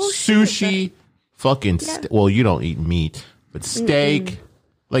pizza. sushi, fucking. Well, you don't eat meat, but steak.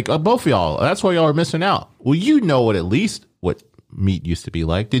 Like both of y'all. That's why y'all are missing out. Well, you know at least what meat used to be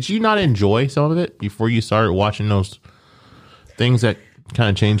like. Did you not enjoy some of it before you started watching those things that kind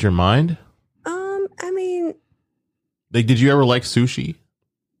of changed your mind? I mean, like, did you ever like sushi?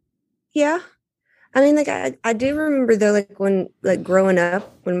 yeah. I mean, like I do remember though, like when like growing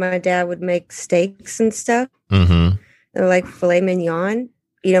up, when my dad would make steaks and stuff, Mm-hmm. they're like filet mignon.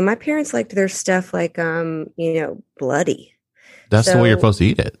 You know, my parents liked their stuff like bloody. That's the way you're So- supposed to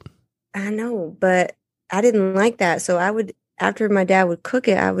eat it. I know, but I didn't like that. So I would, after my dad would cook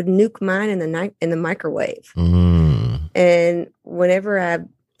it, I would nuke mine in the microwave. Mm. And whenever I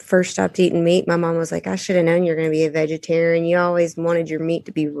first stopped eating meat, my mom was like, "I should have known you're going to be a vegetarian. You always wanted your meat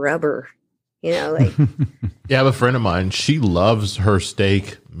to be rubber." You know, like Yeah, I have a friend of mine. She loves her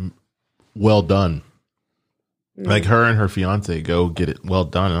steak well done. Like her and her fiance go get it well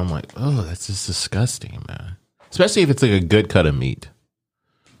done, and I'm like, oh, that's just disgusting, man. Especially if it's like a good cut of meat.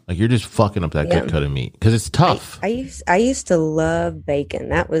 Like you're just fucking up that Yeah. good cut of meat because it's tough. I used to love bacon.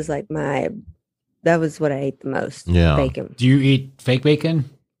 That was like that was what I ate the most. Yeah. Bacon. Do you eat fake bacon?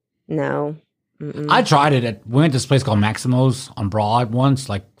 No. Mm-mm. I tried it. We went to this place called Maximo's on Broad once,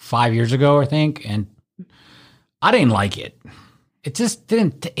 like 5 years ago, I think, and I didn't like it. It just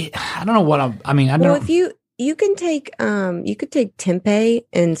didn't. I don't know what I mean, I Well, don't. if you can take you could take tempeh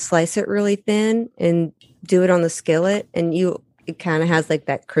and slice it really thin and do it on the skillet, and it kind of has like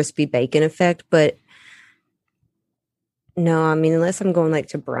that crispy bacon effect. But no, I mean, unless I'm going like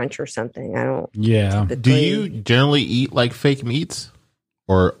to brunch or something, I don't. Yeah. Do typically- you generally eat like fake meats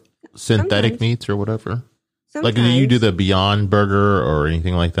or synthetic Sometimes. meats or whatever? Like, do you do Sometimes. the Beyond Burger or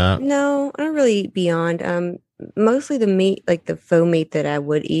anything like that? No, I don't really eat Beyond. Mostly the meat, like the faux meat that I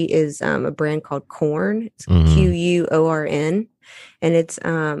would eat, is a brand called Corn. It's Mhm. Quorn, and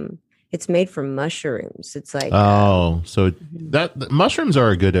it's made from mushrooms. It's like Oh, so mushrooms are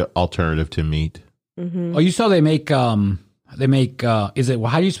a good alternative to meat. mhm. Oh, you saw they make is it,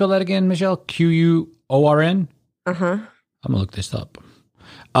 how do you spell that again, Michelle? Quorn? Uh-huh. I'm gonna look this up.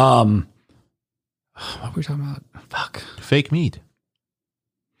 What were we talking about? Fuck. Fake meat.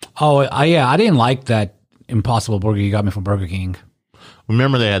 Oh, yeah, I didn't like that Impossible Burger you got me from Burger King.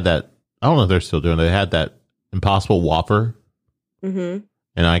 Remember they had that, I don't know if they're still doing it. They had that Impossible Whopper, Mm-hmm.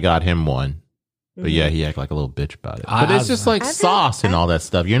 and I got him one. But yeah, he acted like a little bitch about it. I- But it's just like I've had- sauce and all that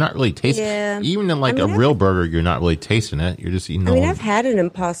stuff. You're not really tasting Yeah. even in like I mean, a I've- real burger, you're not really tasting it. You're just eating I mean, all- I've had an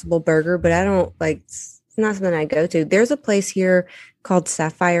Impossible Burger, but I don't like. It's not something I go to. There's a place here called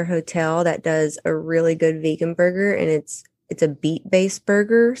Sapphire Hotel that does a really good vegan burger, and it's a beet-based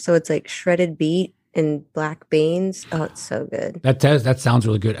burger, so it's like shredded beet and black beans. Oh, it's so good. That sounds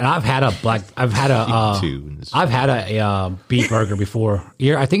really good. And I've had a too. beef burger before.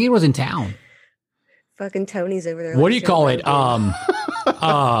 Here, I think it was in town. Fucking Tony's over there. What like do you call it? Joe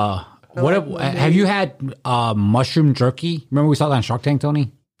Rogan. What have you had mushroom jerky? Remember we saw that on Shark Tank,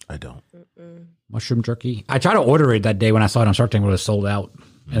 Tony? I don't. Mushroom jerky. I tried to order it that day when I saw it on Shark Tank, but it was sold out,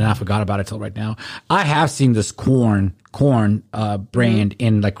 and I forgot about it till right now. I have seen this corn brand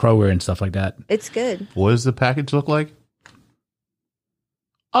in like Kroger and stuff like that. It's good. What does the package look like?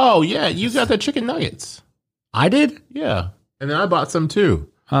 Oh yeah, you got the chicken nuggets. I did. Yeah, and then I bought some too.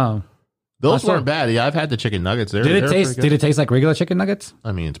 Oh, Those I saw- weren't bad. Yeah, I've had the chicken nuggets. They're, did it they're taste? pretty Did good. it taste like regular chicken nuggets?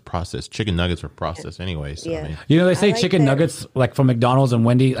 I mean, it's processed. Chicken nuggets are processed anyway. So, Yeah. I mean, You know, they say like chicken their- nuggets like from McDonald's and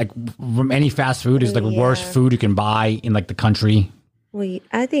Wendy, like from any fast food, is like the worst Yeah. food you can buy in like the country. Well,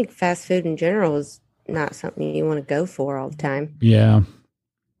 I think fast food in general is not something you want to go for all the time. Yeah.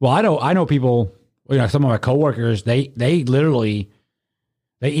 Well, I know people. You know, some of my coworkers, they literally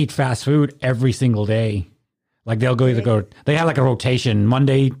they eat fast food every single day. Like they'll go. They have like a rotation.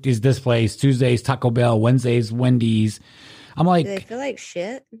 Monday is this place. Tuesdays Taco Bell. Wednesdays Wendy's. I'm Do they like, feel like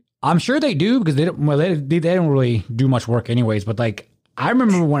shit? I'm sure they do because they don't really do much work anyways. But like, I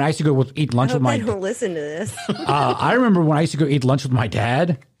remember when I used to go eat I lunch hope with they my. don't listen to this. I remember when I used to go eat lunch with my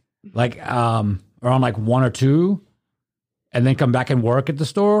dad, like around like 1 or 2, and then come back and work at the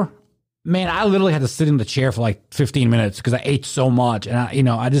store. Man, I literally had to sit in the chair for like 15 minutes because I ate so much, and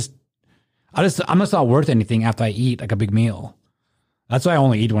I'm just not worth anything after I eat like a big meal. That's why I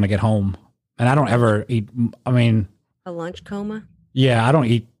only eat when I get home, and I don't ever eat. I mean, A lunch coma? yeah, I don't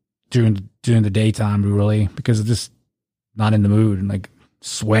eat during the daytime really because I'm just not in the mood and like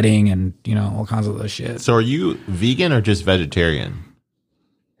sweating and all kinds of other shit. so are you vegan or just vegetarian?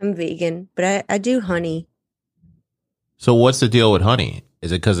 I'm vegan, but I do honey. So what's the deal with honey?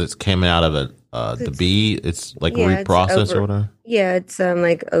 Is it because it's came out of the It's- bee? It's like Yeah, it's reprocessed or over- whatever. Yeah, it's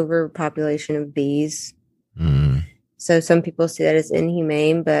like overpopulation of bees. Mm. So some people see that as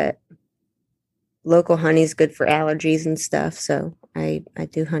inhumane, but local honey is good for allergies and stuff. So I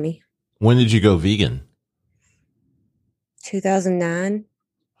do honey. When did you go vegan? 2009.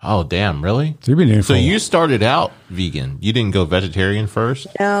 Oh, damn. Really? So you've been doing So you started out vegan. You didn't go vegetarian first?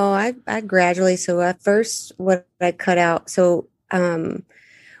 No, I gradually. So at first, what I cut out. So I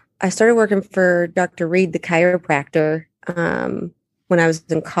started working for Dr. Reed, the chiropractor, when I was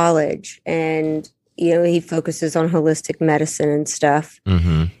in college, and he focuses on holistic medicine and stuff.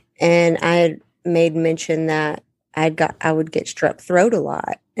 Mm-hmm. And I had made mention that I would get strep throat a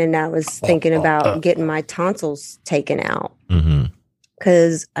lot, and I was thinking about getting my tonsils taken out. Mm-hmm.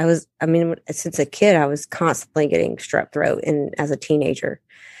 Because since a kid, I was constantly getting strep throat, and as a teenager,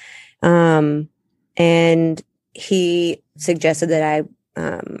 and he suggested that I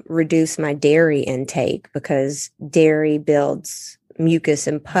reduce my dairy intake because dairy builds mucus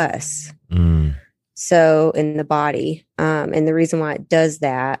and pus, so in the body, and the reason why it does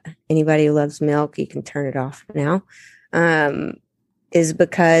that, anybody who loves milk, you can turn it off now, is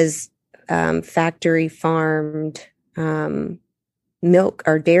because factory farmed milk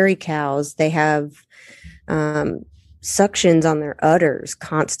or dairy cows, they have suctions on their udders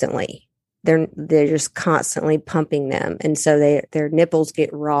constantly. They're just constantly pumping them, and so their nipples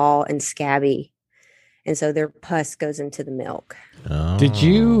get raw and scabby, and so their pus goes into the milk.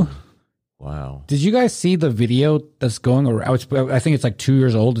 Oh. Wow. Did you guys see the video that's going around? I think it's like 2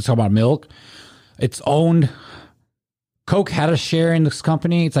 years old. It's talking about milk. It's owned. Coke had a share in this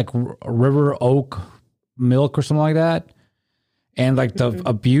company. It's like River Oak Milk or something like that. And like the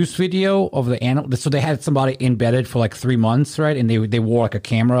abuse video of the animal. So they had somebody embedded for like 3 months, right? And they wore like a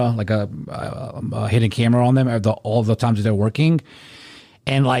camera, like a hidden camera on them all the times that they're working.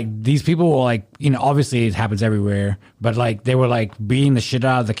 And like these people were like, obviously it happens everywhere, but like they were like beating the shit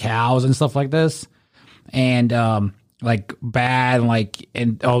out of the cows and stuff like this, and like bad, and like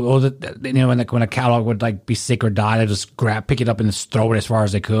when a cow dog would like be sick or die, they just pick it up and just throw it as far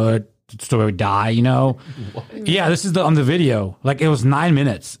as they could so it would die. What? Yeah, this is on the video. Like it was 9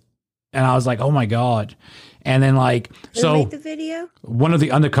 minutes, and I was like, oh my god. And then Who made the video? One of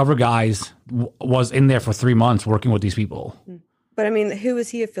the undercover guys was in there for 3 months working with these people. But I mean, who was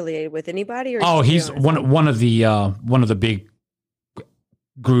he affiliated with? Anybody? Or he's one of the big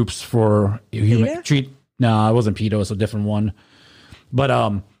groups for human treat. No, it wasn't PETA. It's a different one.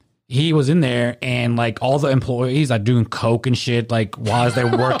 But he was in there, and like all the employees are doing coke and shit, like while they're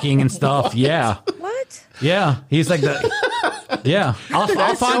working and stuff. Yeah. What? Yeah, he's like the. Yeah, I'll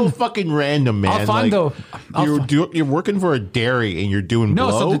That's find. so fucking random, man. I'll find you're working for a dairy and you're doing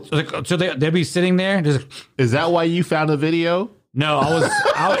blow. So they'll be sitting there. Is that why you found a video? No,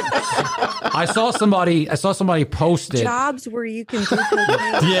 I saw somebody post it. Jobs where you can do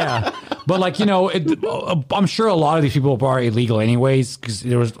cocaine. Yeah, but I'm sure a lot of these people are illegal anyways, because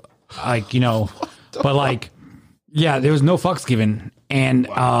there was there was no fucks given, and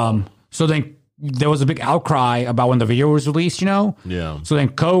so then there was a big outcry about when the video was released, Yeah. So then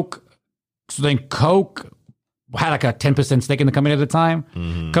Coke had like a 10% stake in the company at the time.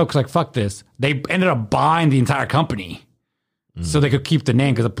 Mm-hmm. Coke's like, fuck this. They ended up buying the entire company. So they could keep the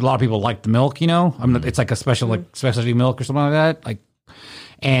name because a lot of people like the milk, it's like a specialty milk or something like that.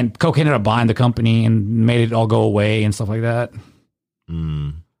 And Coke ended up buying the company and made it all go away and stuff like that.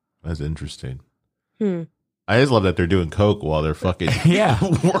 That's interesting. I just love that they're doing coke while they're fucking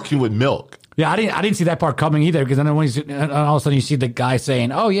working with milk. Yeah, I didn't see that part coming either, because then all of a sudden you see the guy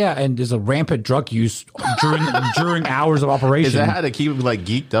saying, "Oh yeah," and there's a rampant drug use during hours of operation. Is that how to keep them like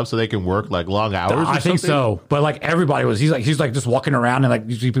geeked up so they can work like long hours? I think so, but like everybody was, he's like just walking around and like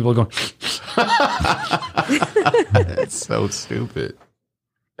you see people going. That's so stupid.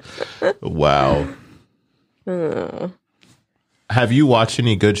 Wow. Have you watched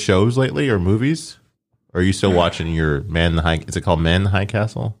any good shows lately or movies? Or are you still watching your Man in the High? Is it called Man in the High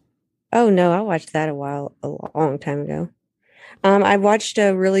Castle? Oh no, I watched that a long time ago. I watched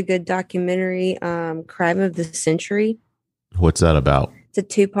a really good documentary, Crime of the Century. What's that about? It's a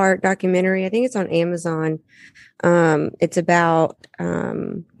 2-part documentary. I think it's on Amazon. It's about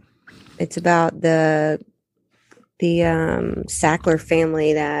the Sackler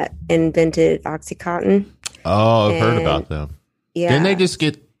family that invented OxyContin. Oh, I've heard about them. Yeah. Didn't they just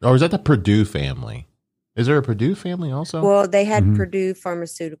get, or is that the Purdue family? Is there a Purdue family also? Well, they had Purdue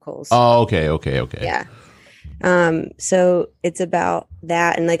Pharmaceuticals. Oh, okay. Yeah. So it's about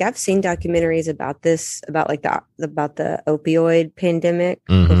that, and like I've seen documentaries about this, about the opioid pandemic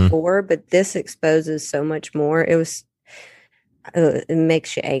before, but this exposes so much more. It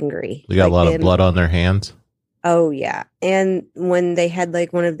makes you angry. They got a lot of blood on their hands. Oh yeah, and when they had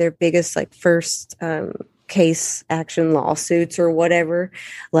like one of their biggest first case action lawsuits or whatever,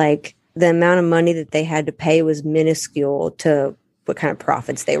 like the amount of money that they had to pay was minuscule to what kind of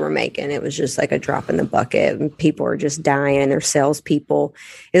profits they were making. It was just like a drop in the bucket, and people were just dying, and they're salespeople.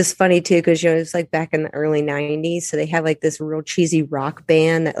 It was funny too, because it's like back in the early 90s. So they have like this real cheesy rock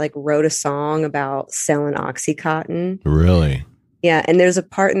band that like wrote a song about selling Oxycontin. Really? Yeah. And there's a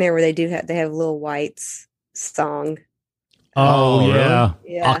part in there where they have Lil White's song. Oh, yeah.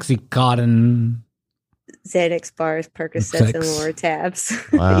 Yeah. Oxycontin. Xanax bars, Percocets, and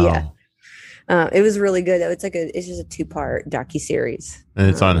Lortabs. Wow. Yeah. It was really good though. It's just a 2-part docuseries. And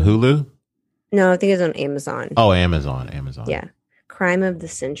it's on Hulu? No, I think it's on Amazon. Oh, Amazon. Yeah. Crime of the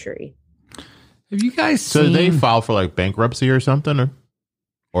Century. Have you guys So seen... did they file for like bankruptcy or something?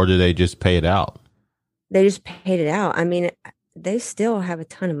 Or did they just pay it out? They just paid it out. I mean, they still have a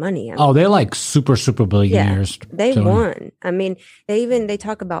ton of money. they're like super billionaires. Yeah, they won. I mean, they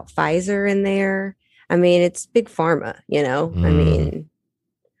talk about Pfizer in there. I mean, it's big pharma, I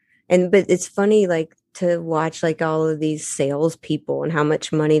mean, but it's funny, like, to watch like all of these salespeople and how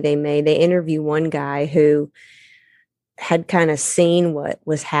much money they made. They interview one guy who had kind of seen what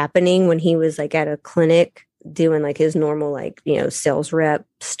was happening when he was like at a clinic doing like his normal, like, sales rep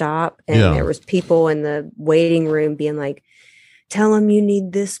stop. And there was people in the waiting room being like, tell him you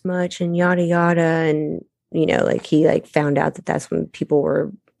need this much and yada, yada. And, like he like found out that that's when people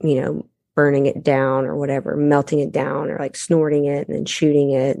were, burning it down or whatever, melting it down or like snorting it and then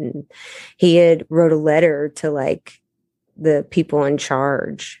shooting it. And he had wrote a letter to like the people in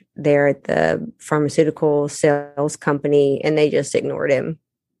charge there at the pharmaceutical sales company, and they just ignored him.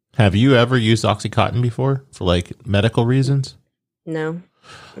 Have you ever used Oxycontin before for like medical reasons? No.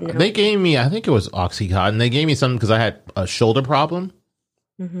 They gave me, I think it was Oxycontin. They gave me something because I had a shoulder problem,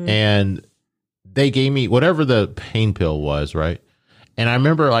 and they gave me whatever the pain pill was, right? And I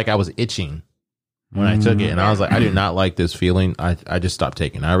remember like I was itching when I took it, and I was like, I do not like this feeling. I just stopped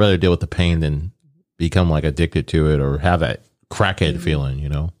taking it. I'd rather deal with the pain than become like addicted to it or have that crackhead feeling,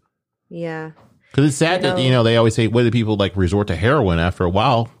 Yeah. Because it's sad that, they always say, what do people like resort to heroin after a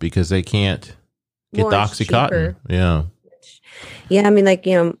while because they can't get the Oxycontin? Cheaper. Yeah. Yeah. I mean, like,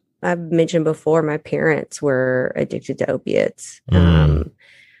 I've mentioned before, my parents were addicted to opiates.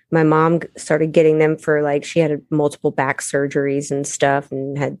 My mom started getting them for like, she had multiple back surgeries and stuff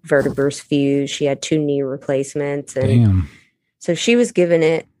and had vertebrae fused. She had 2 knee replacements. And so she was given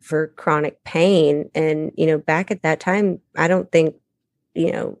it for chronic pain. And, back at that time, I don't think,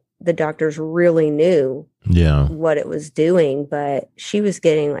 the doctors really knew what it was doing, but she was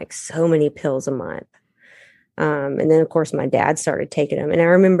getting like so many pills a month. And then of course my dad started taking them. And I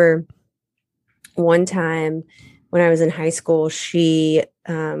remember one time when I was in high school,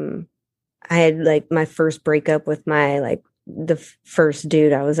 I had like my first breakup with my, like the first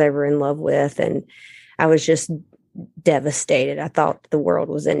dude I was ever in love with. And I was just devastated. I thought the world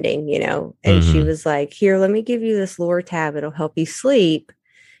was ending, and she was like, here, let me give you this Lortab. It'll help you sleep.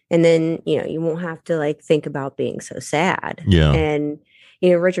 And then, you won't have to like think about being so sad. Yeah. And,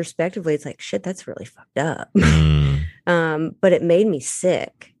 retrospectively, it's like, shit, that's really fucked up. But it made me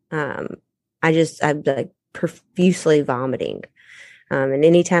sick. I'm like profusely vomiting. And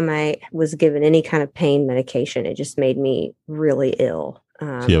anytime I was given any kind of pain medication, it just made me really ill.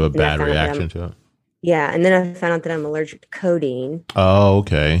 So you have a bad reaction to it? Yeah. And then I found out that I'm allergic to codeine. Oh,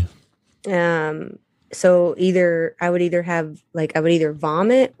 okay. So I would either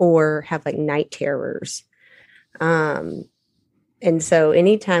vomit or have like night terrors. And so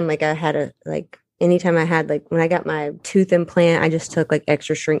anytime when I got my tooth implant, I just took like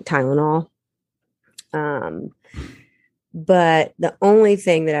extra strength Tylenol. But the only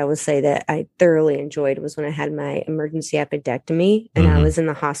thing that I would say that I thoroughly enjoyed was when I had my emergency appendectomy and I was in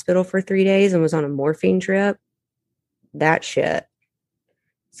the hospital for 3 days and was on a morphine drip. That shit.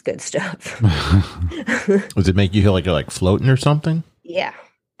 It's good stuff. Does it make you feel like you're like floating or something? Yeah.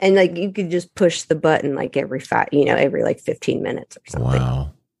 And like you could just push the button like every 15 minutes or something.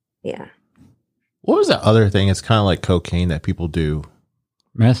 Wow. Yeah. What was that other thing? It's kind of like cocaine that people do.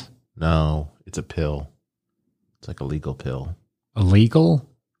 Meth? No, it's a pill. It's like a legal pill. Illegal?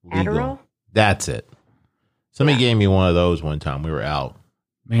 Adderall? That's it. Somebody gave me one of those one time. We were out.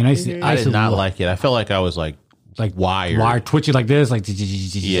 Man, I did not like it. I felt like I was like wired, twitchy like this, like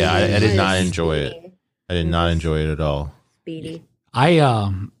yeah. I did not enjoy it. I did not enjoy it at all. Speedy.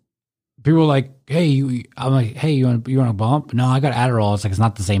 People were like, hey, I'm like, hey, you want a bump? No, I got Adderall. It's like it's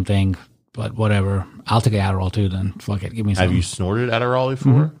not the same thing, but whatever. I'll take an Adderall too. Then fuck it, give me some. Have you snorted Adderall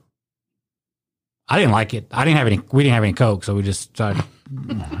before? I didn't like it. We didn't have any Coke, so we just started.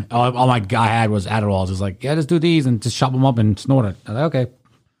 all my guy had was Adderall. Just like, yeah, just do these and just chop them up and snort it. I was like, okay.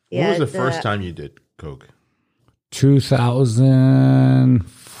 Yeah, When was the first time you did Coke?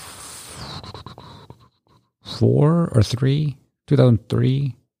 2004 or 3,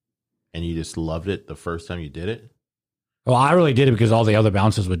 2003. And you just loved it the first time you did it? Well, I really did it because all the other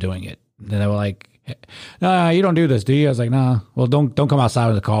bouncers were doing it. And they were like, "No, you don't do this, do you?" I was like, "No." Well, don't come outside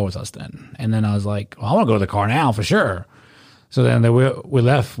of the car with us then. And then I was like, "Well, I want to go to the car now for sure." So then we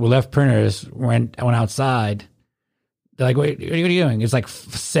left printers, went outside. They're like, "Wait, what are you doing?" It's like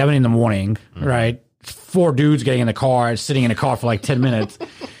 7 a.m, right? 4 dudes getting in the car, sitting in the car for like 10 minutes.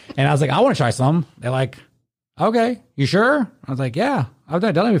 And I was like, "I want to try some." They're like, "Okay, you sure?" I was like, "Yeah, I've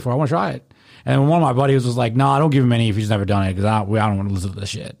done it before. I want to try it." And then one of my buddies was like, "No, I don't give him any if he's never done it because I don't want to listen to this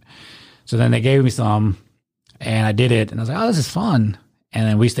shit." So then they gave me some, and I did it, and I was like, "Oh, this is fun." And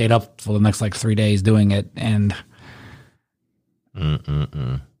then we stayed up for the next like 3 days doing it, and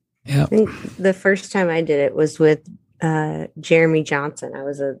yeah. I think the first time I did it was with Jeremy Johnson. I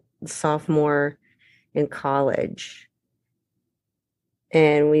was a sophomore in college,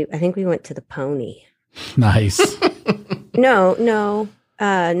 and I think we went to the Pony. Nice. No,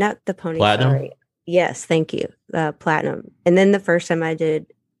 not the Pony. Platinum? Sorry. Yes, thank you. Platinum. And then the first time I did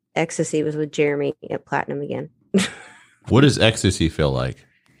Ecstasy was with Jeremy at Platinum again. What does Ecstasy feel like?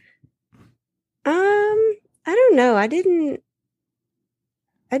 I don't know. I did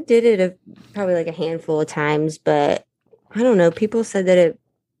it probably like a handful of times, but I don't know. People said that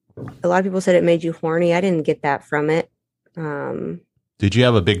a lot of people said it made you horny. I didn't get that from it. Did you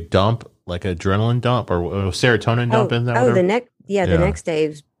have a big dump, like adrenaline dump or serotonin dump in that? The next day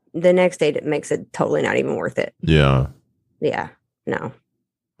it makes it totally not even worth it. Yeah. Yeah. No.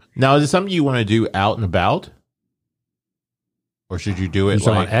 Now, is it something you want to do out and about? Or should you do it You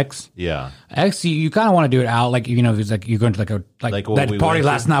talking like about X? Yeah. X, you kind of want to do it out, like, you know, if it's like you're going to like what that we party went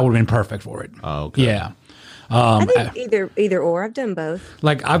last to? night would have been perfect for it. Oh, okay. Yeah. I think either or. I've done both.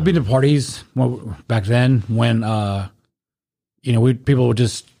 Like I've been to parties back then when you know, people would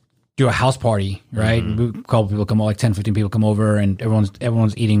just do a house party, right? Mm-hmm. A couple people come over, like 10, 15 people come over, and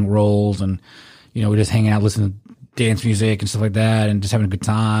everyone's eating rolls, and you know, we're just hanging out, listening to dance music and stuff like that, and just having a good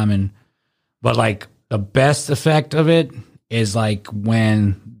time. But like the best effect of it is like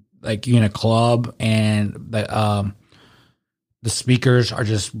when like you're in a club and the speakers are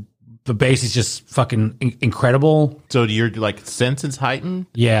just, the bass is just fucking incredible. So your like senses heightened?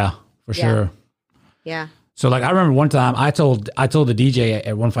 Yeah, for sure. Yeah. So like I remember one time I told the DJ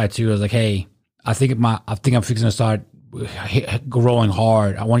at 152, I was like, "Hey, I think I'm fixing to start rolling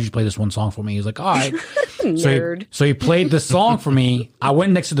hard. I want you to play this one song for me." He's like, "All right." Nerd. So he played the song for me. I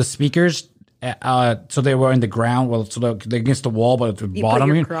went next to the speakers, so they were in the ground. Well, so they're against the wall, but at the bottom.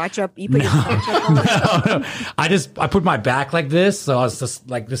 Put your crotch up. You put your crotch up. On No. I put my back like this, so I was just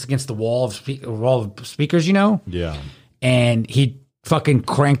like this against the wall of speakers, you know. Yeah. And he fucking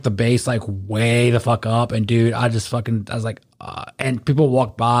cranked the bass like way the fuck up, and dude, I was like, and people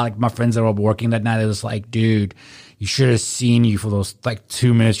walked by, like my friends that were working that night. It was like, dude, you should have seen you for those like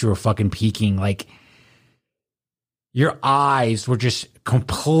 2 minutes you were fucking peaking, like. Your eyes were just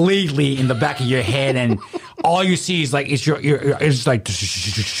completely in the back of your head, and all you see is like it's like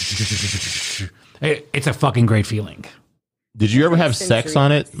it's a fucking great feeling. Did you ever have sex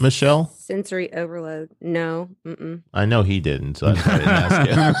on it, Michelle? Sensory overload. No. Mm-mm. I know he didn't, so I didn't ask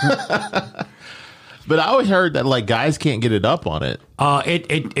him. But I always heard that like guys can't get it up on it.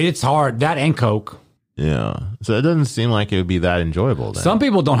 It's hard, that and coke. Yeah, so it doesn't seem like it would be that enjoyable. Then. Some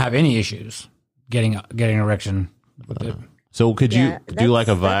people don't have any issues getting erection. So could you do like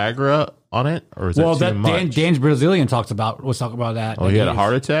a Viagra on it, or is that too much? Dan's Brazilian was talking about that. Oh, he had a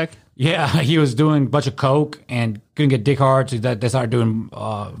heart attack? Yeah, he was doing a bunch of coke and couldn't get dick hard, so they started doing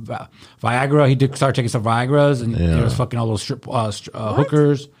Viagra. He started taking some Viagras, and he was fucking all those strip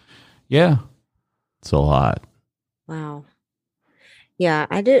hookers. Yeah, so hot. Wow. Yeah,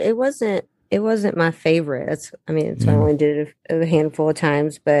 I did. It wasn't my favorite. It's I only did it a handful of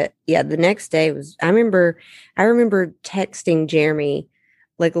times, but yeah, the next day I remember texting Jeremy,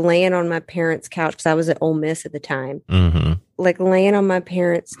 like laying on my parents' couch, because I was at Ole Miss at the time, like laying on my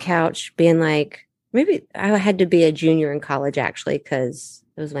parents' couch, being like, maybe I had to be a junior in college actually, because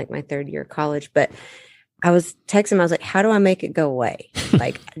it was like my 3rd year of college, but I was texting him, I was like, how do I make it go away?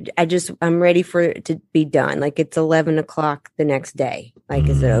 Like, I'm ready for it to be done. Like, it's 11 o'clock the next day. Like,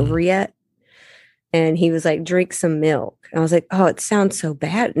 is it over yet? And he was like, drink some milk. And I was like, oh, it sounds so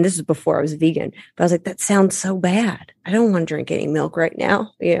bad. And this is before I was vegan. But I was like, that sounds so bad. I don't want to drink any milk right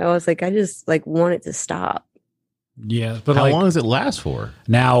now. You know, I was like, I just like want it to stop. Yeah. But how long does it last for?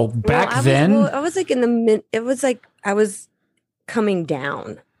 Now, back then. I was like it was like I was coming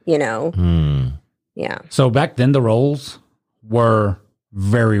down, you know? Yeah. So back then the rolls were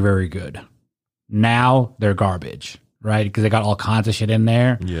very, very good. Now they're garbage, right? Because they got all kinds of shit in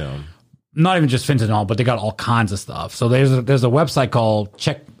there. Yeah. Not even just fentanyl, but they got all kinds of stuff. So there's a website called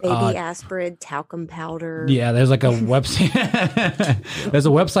Baby aspirin, talcum powder. Yeah, there's like a website. There's a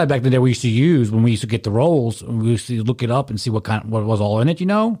website back in the day we used to use when we used to get the rolls. We used to look it up and see what was all in it.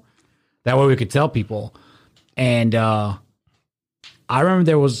 That way we could tell people. And I remember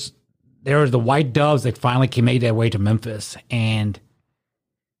there was the White Doves that finally made their way to Memphis, and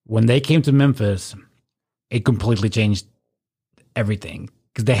when they came to Memphis, it completely changed everything.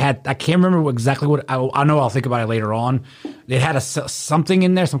 Because they had, I can't remember exactly what, I know I'll think about it later on. They had something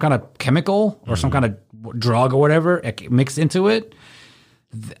in there, some kind of chemical or some kind of drug or whatever mixed into it.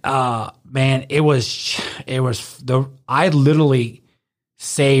 Man, I literally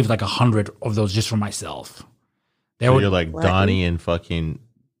saved like 100 of those just for myself. You're like Donnie and fucking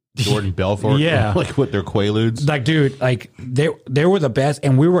Jordan Belfort, yeah, like with their Quaaludes. Like, dude, like they were the best,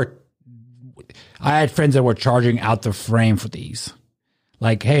 and I had friends that were charging out the frame for these.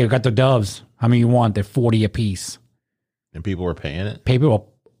 Like, hey, we got the Doves. How many you want? They're $40 a piece. And people were paying it?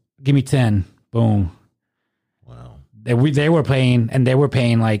 People, give me 10. Boom. Wow. They were paying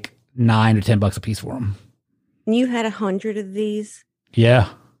like $9 to $10 a piece for them. You had 100 of these? Yeah.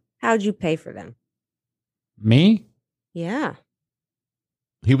 How'd you pay for them? Me? Yeah.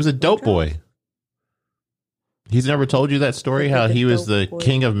 He was a dope boy. He's never told you that story, how he was the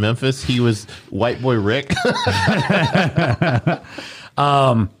king of Memphis. He was white boy Rick.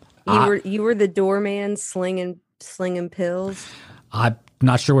 You were the doorman slinging pills. I'm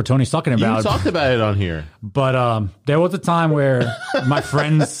not sure what Tony's talking about. You talked about it on here, but there was a time where my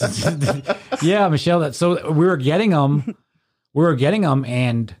friends, yeah, Michelle. So we were getting them,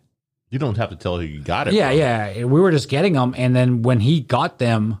 and you don't have to tell who you got it. Yeah, from. yeah, we were just getting them, and then when he got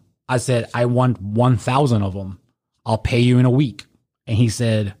them, I said, I want 1,000 of them. I'll pay you in a week, and he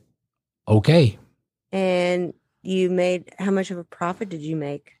said, okay. And you made, how much of a profit did you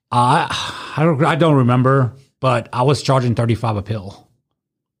make? I don't remember, but I was charging $35 a pill.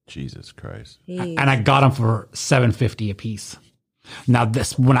 Jesus Christ! Jeez. And I got them for $7.50 a piece. Now,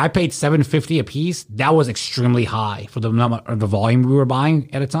 when I paid $7.50 a piece, that was extremely high for the number or the volume we were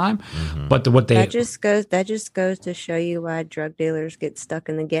buying at a time. Mm-hmm. But that just goes to show you why drug dealers get stuck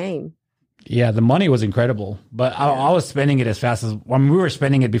in the game. Yeah, the money was incredible, but I was spending it as fast as we were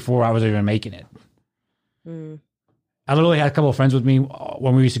spending it before I was even making it. Mm. I literally had a couple of friends with me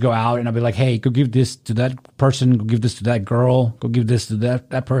when we used to go out, and I'd be like, hey, go give this to that person, go give this to that girl, go give this to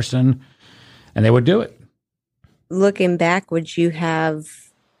that person, and they would do it. Looking back, would you have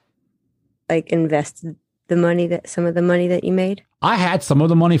like invested some of the money that you made? I had some of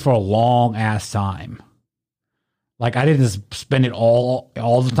the money for a long ass time. Like, I didn't spend it all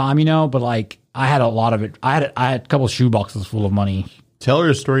the time, but like I had a lot of it. I had a couple of shoe boxes full of money. Tell her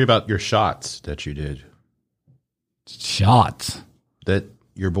a story about your shots that you did. Shots? That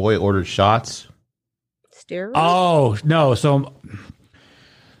your boy ordered shots? Steroids? Oh, no. So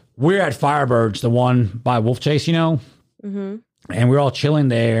we're at Firebirds, the one by Wolf Chase, Mm-hmm. And we're all chilling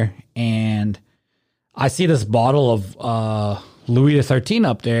there, and I see this bottle of Louis XIII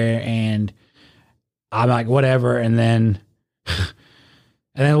up there, and I'm like, whatever. And then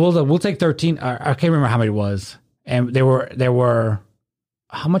we'll take 13. I can't remember how many it was. And there were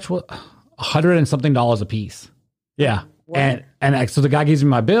how much was $100 and something a piece. Yeah. What? And so the guy gives me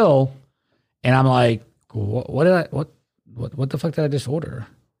my bill, and I'm like, what the fuck did I just order?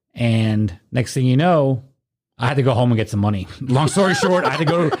 And next thing you know, I had to go home and get some money. Long story short, I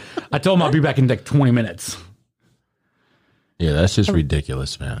told him I'll be back in like 20 minutes. Yeah, that's just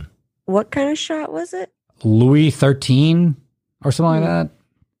ridiculous, man. What kind of shot was it? Louis XIII or something like that.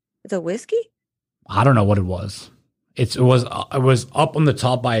 It's a whiskey? I don't know what it was. It was up on the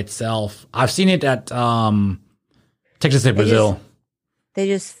top by itself. I've seen it at Texas State, Brazil. They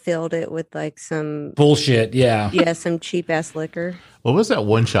just filled it with like some bullshit. Yeah. Yeah, some cheap ass liquor. What was that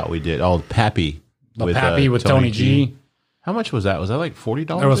one shot we did? Oh, Pappy. The Pappy with Tony G. How much was that? Was that like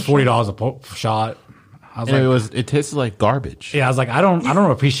 $40? It was $40 a shot. I was it tasted like garbage. Yeah, I was like, I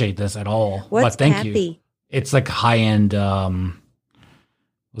don't appreciate this at all. What's but thank Pappy? You. It's like high end.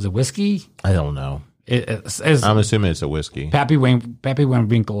 Was it whiskey? I don't know. I'm assuming it's a whiskey. Pappy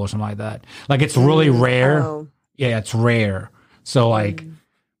Winkle or something like that. Like, it's really rare. Oh. Yeah, it's rare. So like,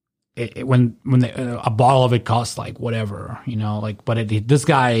 when a bottle of it costs like whatever, like. But this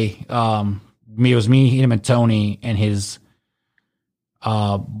guy, it was me, him, and Tony, and his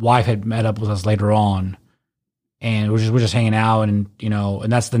wife had met up with us later on, and we're just hanging out, and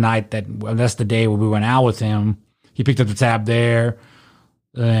and that's the day where we went out with him. He picked up the tab there,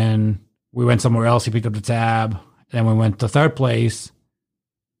 then we went somewhere else. He picked up the tab, and then we went to third place.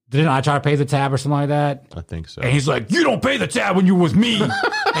 Didn't I try to pay the tab or something like that? I think so. And he's like, "You don't pay the tab when you with me,"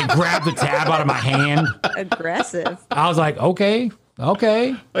 and grabbed the tab out of my hand. Aggressive. I was like, "Okay."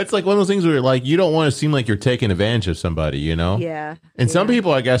 It's like one of those things where like you don't want to seem like you're taking advantage of somebody, you know? Yeah. And some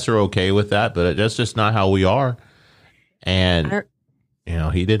people, I guess, are okay with that, but that's just not how we are. And you know,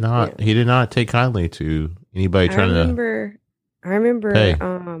 he did not take kindly to anybody trying to. I remember. Hey.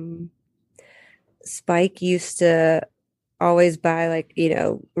 Spike used to always buy like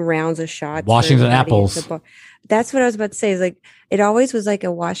rounds of shots. Washington apples. That's what I was about to say. Is like it always was like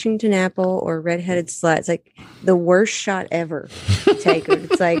a Washington apple or redheaded slut. It's like the worst shot ever. Take it.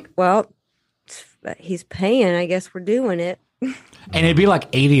 It's like, well, he's paying. I guess we're doing it. And it'd be like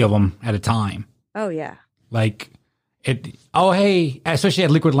 80 of them at a time. Oh yeah. Like it. Oh hey, especially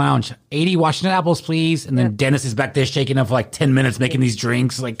at Liquid Lounge, 80 Washington apples, please. And then Dennis is back there shaking up for like 10 minutes making these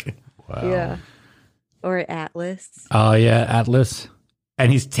drinks. Like, wow. Yeah. Or Atlas. Oh yeah, Atlas.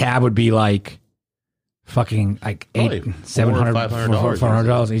 And his tab would be like fucking like $700,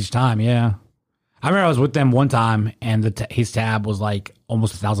 $400 each time. Yeah. I remember I was with them one time and his tab was like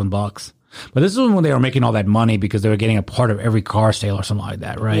almost $1,000. But this is when they were making all that money because they were getting a part of every car sale or something like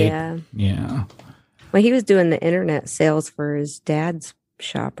that, right? Yeah. Yeah. Well, he was doing the internet sales for his dad's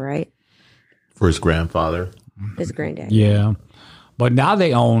shop, right? For his grandfather. His granddad. Yeah. But now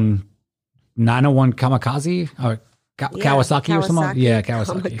they own 901 Kamikaze or Kawasaki or something. Yeah,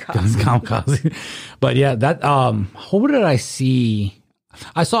 Kawasaki. Kamikaze. But yeah, that who did I see?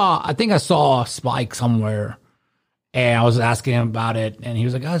 I think I saw Spike somewhere and I was asking him about it and he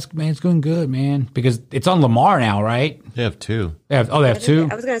was like, "Oh, it's going good, man." Because it's on Lamar now, right? They have two. They have two?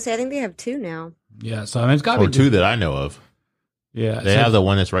 I was going to say I think they have two now. Yeah, so I mean, it's got to be two that I know of. Yeah. They have the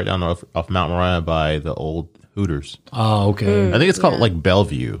one that's right down off Mount Moriah by the old Hooters. Oh, okay. I think it's called like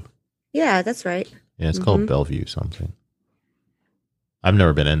Bellevue. Yeah, that's right. Yeah, it's called Bellevue something. I've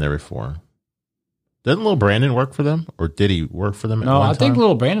never been in there before. Doesn't little Brandon work for them? Or did he work for them at one time? I think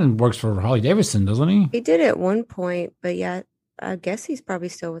little Brandon works for Harley Davidson, doesn't he? He did at one point, but yeah, I guess he's probably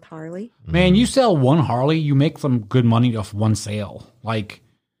still with Harley. Man, you sell one Harley, you make some good money off one sale. Like,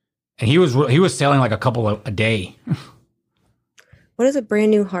 and he was selling like a couple a day. What does a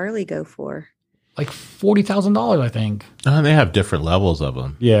brand new Harley go for? Like $40,000, I think. They have different levels of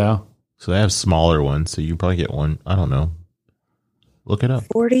them. Yeah. So they have smaller ones. So you probably get one. I don't know. Look it up.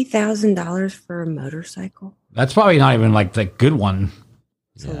 $40,000 for a motorcycle? That's probably not even like the good one.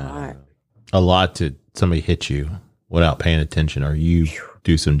 It's a lot. A lot to somebody hit you without paying attention or you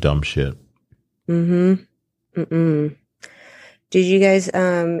do some dumb shit. Did you guys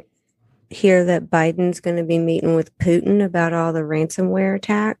hear that Biden's going to be meeting with Putin about all the ransomware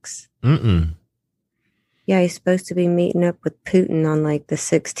attacks? Yeah, he's supposed to be meeting up with Putin on like the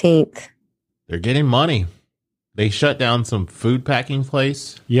 16th. They're getting money. They shut down some food packing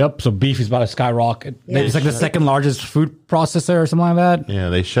place. Yep. So beef is about to skyrocket. Yeah. It's like the second largest food processor or something like that. Yeah,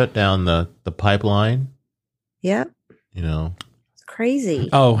 they shut down the pipeline. Yep. You know. It's crazy.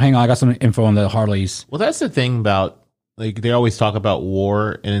 Oh, hang on. I got some info on the Harleys. Well, that's the thing about, like, they always talk about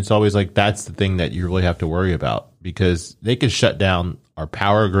war, and it's always like that's the thing that you really have to worry about because they could shut down our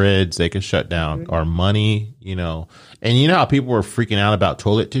power grids. They could shut down our money, you know. And you know how people were freaking out about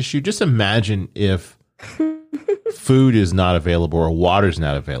toilet tissue? Just imagine if food is not available or water's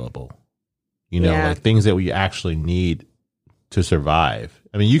not available. You know, like things that we actually need to survive.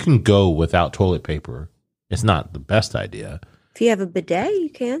 I mean, you can go without toilet paper. It's not the best idea. If you have a bidet, you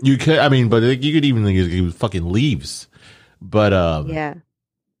can. You could, I mean, but you could even use fucking leaves. But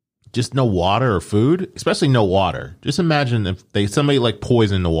just no water or food, especially no water. Just imagine if somebody like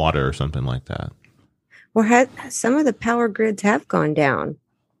poisoned the water or something like that. Or some of the power grids have gone down.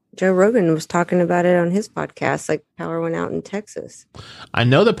 Joe Rogan was talking about it on his podcast, like power went out in Texas. I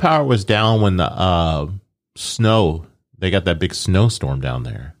know the power was down when the they got that big snowstorm down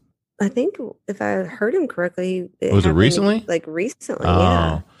there. I think if I heard him correctly, was it recently? Like recently,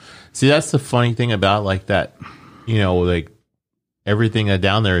 yeah. See, that's the funny thing about like that, you know, like everything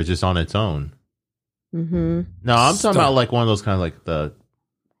down there is just on its own. No, I'm talking about like one of those kind of like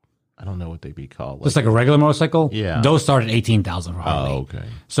I don't know what they'd be called. Just like a regular motorcycle? Yeah. Those start at $18,000 for Harley. Oh, okay.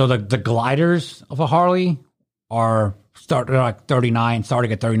 So the gliders of a Harley starting at 39.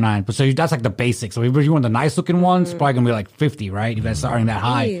 But so that's like the basics. So if you want the nice looking ones, it's probably gonna be like 50, right? If that's starting that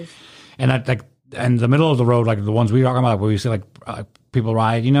high. Jeez. And that like and the middle of the road, like the ones we talking about, where you see like people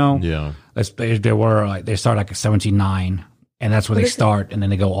ride, you know? Yeah. They start like at 17.9, and that's where they start, and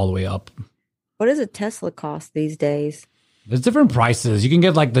then they go all the way up. What does a Tesla cost these days? There's different prices. You can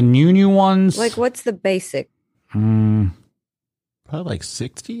get like the new ones. Like, what's the basic? Probably like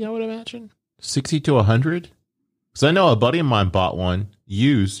 60, I would imagine. 60 to 100. Because I know a buddy of mine bought one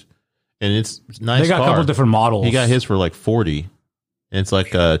used, and it's a nice. They got car. a couple different models. He got his for like 40, and it's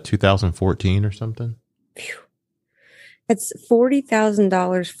like 2014 or something. It's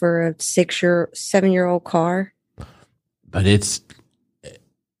 $40,000 for a 7-year-old car. But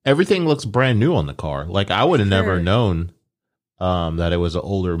everything looks brand new on the car. Like I would have never known that it was an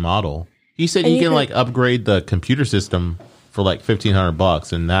older model. He said you can like upgrade the computer system for like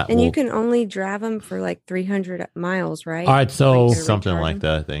 $1,500, and that you can only drive them for like 300 miles, right? All right, so something like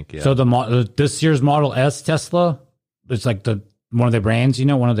that. I think. Yeah. So this year's Model S Tesla, it's like one of their brands. You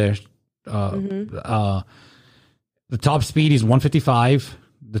know, one of their the top speed is 155.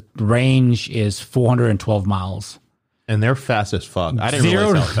 The range is 412 miles. And they're fast as fuck. I didn't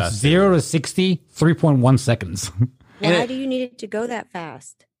realize how fast. 0 to 60, 3.1 seconds. Why do you need it to go that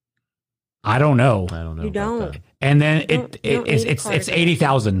fast? I don't know. You don't. And then it's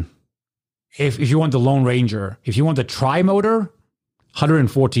 80,000. If you want the Lone Ranger, if you want the tri-motor,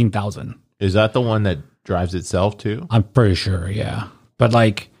 114,000. Is that the one that drives itself too? I'm pretty sure, yeah. But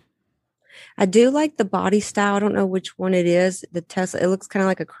like, I do like the body style. I don't know which one it is. The Tesla, it looks kind of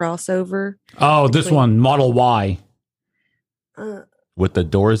like a crossover. Oh, this one, Model Y. With the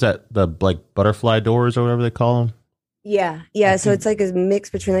doors the like butterfly doors or whatever they call them. Yeah. So it's like a mix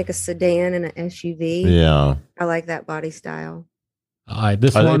between like a sedan and an SUV. Yeah, I like that body style. Are they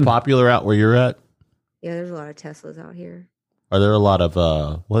popular out where you're at? Yeah, there's a lot of Teslas out here. Are there a lot of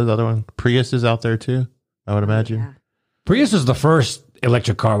what is the other one? Priuses out there too? I would imagine. Yeah. Prius was the first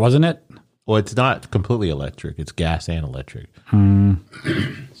electric car, wasn't it? Well, it's not completely electric. It's gas and electric.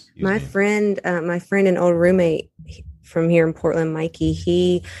 My friend and old roommate from here in Portland, Mikey,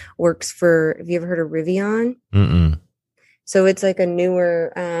 he works for, have you ever heard of Rivian? Mm-mm. So it's like a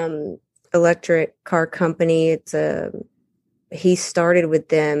newer electric car company. He started with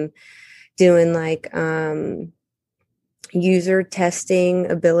them doing like user testing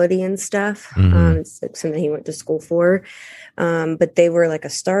ability and stuff. Mm-hmm. It's like something he went to school for. But they were like a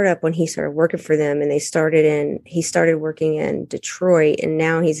startup when he started working for them, and he started working in Detroit, and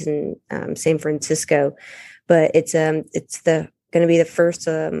now he's in San Francisco. But it's going to be the first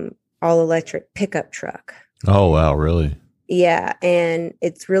all electric pickup truck. Oh wow, really? Yeah, and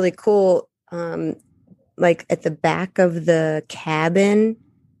it's really cool. Like at the back of the cabin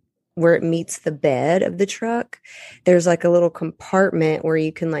where it meets the bed of the truck, there's like a little compartment where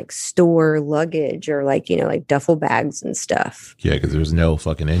you can like store luggage or like, like duffel bags and stuff. Yeah, because there's no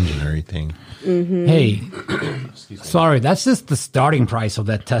fucking engine or anything. Mm-hmm. Hey, sorry, that's just the starting price of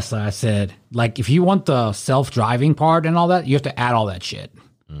that Tesla. I said, like, if you want the self-driving part and all that, you have to add all that shit.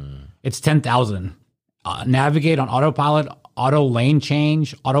 It's 10,000. Navigate on autopilot, auto lane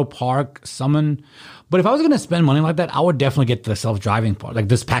change, auto park, summon. But if I was going to spend money like that, I would definitely get the self-driving part, like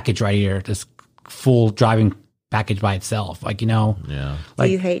this package right here, this full driving package by itself. Like, Yeah. Do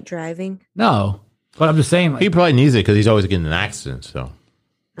you hate driving? No, but I'm just saying. Like, He probably needs it because he's always getting in accidents. So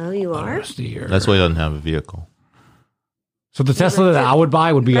Oh, you are? that's why he doesn't have a vehicle. So the Tesla that I would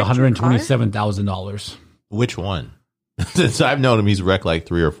buy would be wrecked your car? $127,000. Which one? Since I've known him, he's wrecked like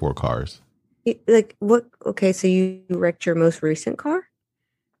 3 or 4 cars. Like what? Okay, so you wrecked your most recent car?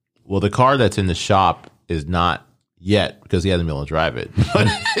 Well, the car that's in the shop is not yet because he hasn't been able to drive it. But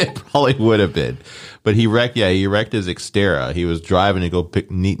it probably would have been. But he wrecked his Xterra. He was driving to go pick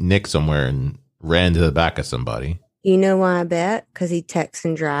Nick somewhere and ran into the back of somebody. You know why I bet? Because he texts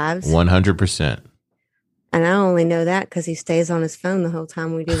and drives. 100%. And I only know that because he stays on his phone the whole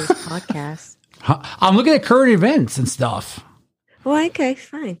time we do this podcast. I'm looking at current events and stuff. Well, okay,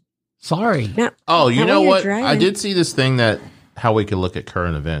 fine. Sorry. Now, Oh, you now know when you're what? driving- I did see this thing that how we could look at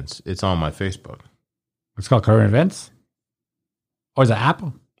current events. It's on my Facebook. It's called current events? Or is it an app?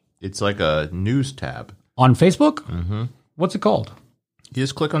 It's like a news tab. On Facebook? Mm-hmm. What's it called? You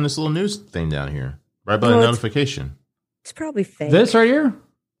just click on this little news thing down here, right by Oh, the it's- notification. It's probably fake. This right here?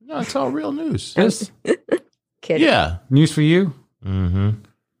 No, it's all real news. This? Kidding. Yeah. News for you? Mm-hmm.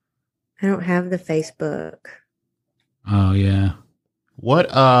 I don't have the Facebook. Oh, yeah. What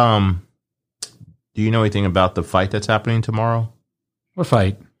do you know anything about the fight that's happening tomorrow? What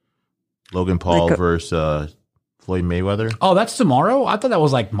fight? Logan Paul Like versus Floyd Mayweather. Oh, that's tomorrow? I thought that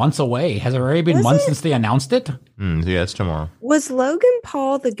was like months away. Has it already been Was months it? since they announced it? Yeah, it's tomorrow. Was Logan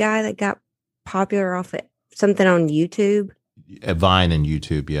Paul the guy that got popular off of something on YouTube? At Vine and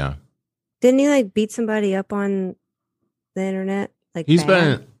YouTube, yeah. Didn't he like beat somebody up on the internet? Like He's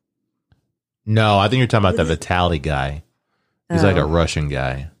bad? been. No, I think you're talking about the Vitaly guy. He's like a Russian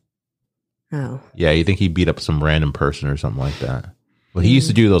guy. Oh. Yeah, you think he beat up some random person or something like that. Well, he used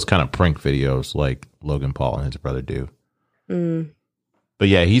to do those kind of prank videos like Logan Paul and his brother do. Mm. But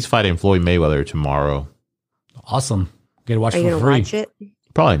yeah, he's fighting Floyd Mayweather tomorrow. Awesome. Get to watch Are you for gonna free. watch it?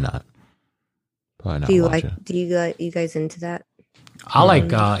 Probably not. Probably not. Do you watch like? it. Do you guys into that? I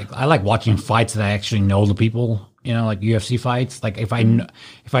like watching fights that I actually know the people. You know, like UFC fights. Like if I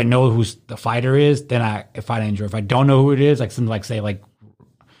know who the fighter is, then I enjoy. If I don't know who it is, like something like say like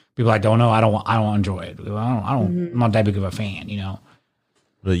people I don't know, I don't enjoy it. I'm not that big of a fan. You know.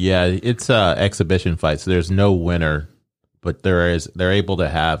 But yeah, it's exhibition fights. There's no winner, but they're able to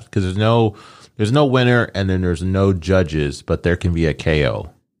have, because there's no winner, and then there's no judges, but there can be a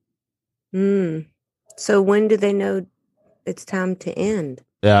KO. So when do they know it's time to end?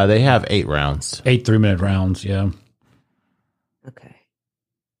 Yeah, they have 8 rounds. 8 3-minute rounds. Yeah. Okay.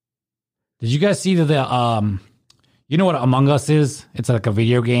 Did you guys see the you know what Among Us is? It's like a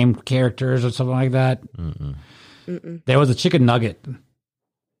video game characters or something like that. Mm-mm. There was a chicken nugget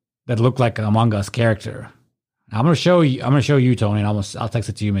that looked like an Among Us character. I'm gonna show you, Tony, and I'll text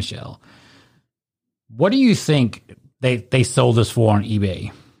it to you, Michelle. What do you think they sold this for on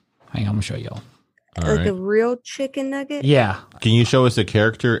eBay? Hang on, I'm gonna show y'all. Like a real chicken nugget? Yeah. Can you show us the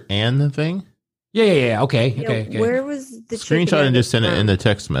character and the thing? Yeah. Okay. Yeah, Okay. Where was the chicken Screenshot and nugget just send it from? in the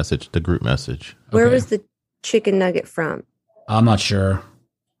text message, the group message. Where Okay. was the chicken nugget from? I'm not sure.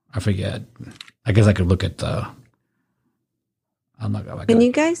 I forget. I guess I could look at the. I'm not. Can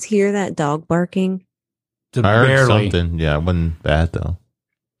you guys hear that dog barking? I heard Barely. something. Yeah, it wasn't bad though.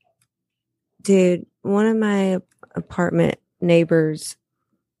 Dude, one of my apartment neighbors,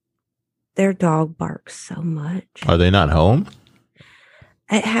 their dog barks so much. Are they not home?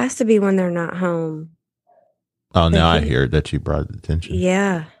 It has to be when they're not home. Oh, now I he- hear that you brought it attention.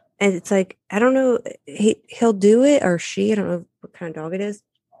 Yeah. And it's like, I don't know, he'll do it, or she, I don't know what kind of dog it is.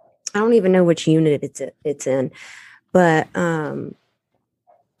 I don't even know which unit it's in. But the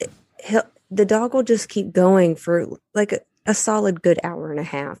dog will just keep going for like a solid good hour and a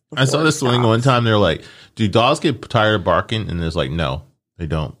half. I saw before this it thing stops. one time. They're like, "Do dogs get tired of barking?" And it's like, "No, they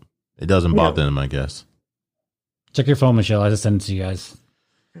don't. It doesn't bother them, I guess." Check your phone, Michelle. I just sent it to you guys.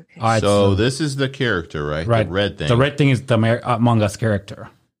 Okay. All right. So this is the character, right? Right. The red thing. The red thing is the Among Us character.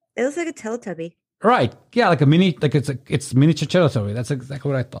 It looks like a Teletubby. Right. Yeah, like a mini, like it's miniature Teletubby. That's exactly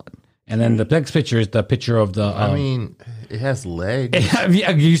what I thought. And then the next picture is the picture of the. I mean, it has legs. yeah,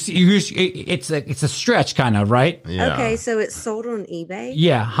 it's a stretch, kind of, right? Yeah. Okay, so it's sold on eBay.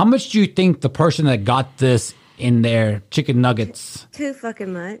 Yeah. How much do you think the person that got this in their chicken nuggets? Too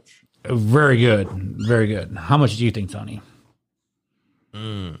fucking much. Very good, very good. How much do you think, Tony?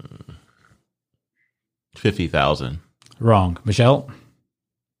 50,000. Wrong, Michelle.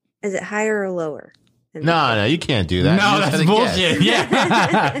 Is it higher or lower? than No, you can't do that. No, You just that's gotta guess. bullshit.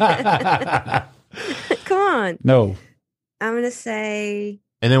 Yeah. Come on. No, I'm going to say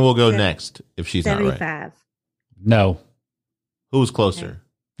And then we'll go next if she's not right. 75. no, Who's closer?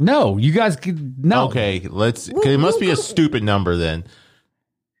 no. You guys could no. Okay, let's. 'Cause it must be a stupid number then.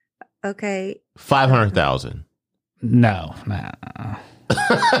 Okay. 500,000. No, no.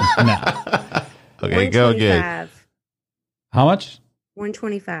 Okay, go again. 125. How much?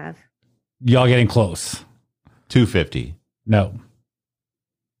 125. Y'all getting close? 250. No.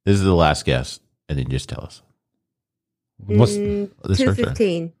 This is the last guess, and then just tell us. What's This first one.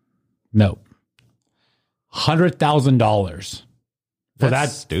 215. no? $100,000 for That's that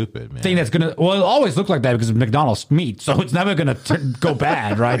stupid, man. thing that's gonna. Well, it always look like that because of McDonald's meat, so it's never gonna go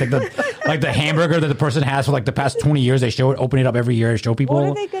bad, right? Like the hamburger that the person has for like the past 20 years. They show it, open it up every year, and show people.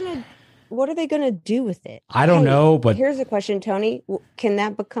 What are they gonna do with it? I don't know, but Here's a question, Tony. Can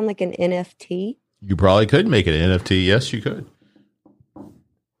that become like an NFT? You probably could make it an NFT. Yes, you could.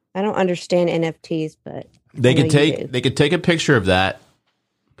 I don't understand NFTs, but They I know could you do. take a picture of that,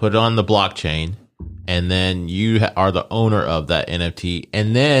 put it on the blockchain, and then you are the owner of that NFT,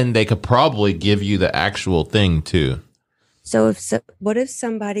 and then they could probably give you the actual thing too, So what if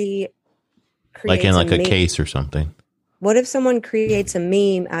somebody creates like in like a meme? case or something. What if someone creates a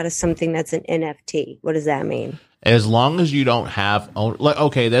meme out of something that's an NFT? What does that mean? As long as you don't have like,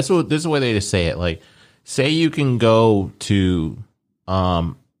 okay, this is the way they just say it. Like, say you can go to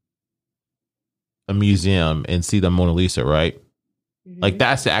a museum and see the Mona Lisa, right? Like,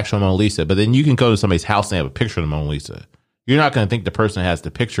 that's the actual Mona Lisa. But then you can go to somebody's house and they have a picture of the Mona Lisa. You're not going to think the person that has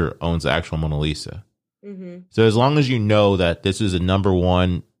the picture owns the actual Mona Lisa. Mm-hmm. So as long as you know that this is a number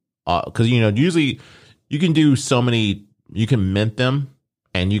one, because usually you can do so many, you can mint them,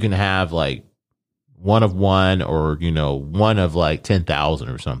 and you can have like one of one, or one of like 10,000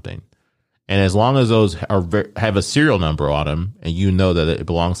 or something. And as long as those have a serial number on them, and you know that it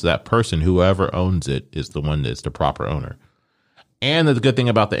belongs to that person, whoever owns it is the one that's the proper owner. And the good thing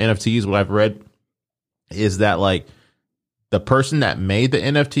about the NFTs, what I've read, is that like the person that made the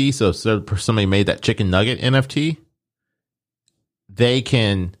NFT, so somebody made that chicken nugget NFT, they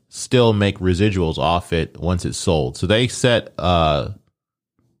can still make residuals off it once it's sold. So they set a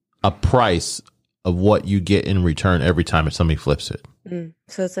price of what you get in return every time if somebody flips it.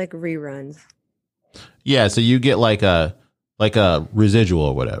 So it's like reruns. Yeah, so you get like a residual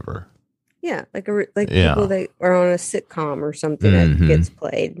or whatever. Yeah, people that are on a sitcom or something that gets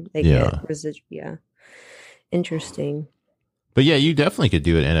played, they get residual. Yeah, interesting. But yeah, you definitely could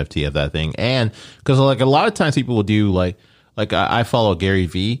do an NFT of that thing, and because like a lot of times people will do like I follow Gary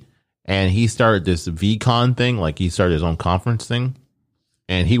V, and he started this VCon thing, like he started his own conference thing,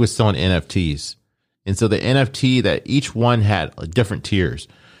 and he was selling NFTs, and so the NFT that each one had different tiers.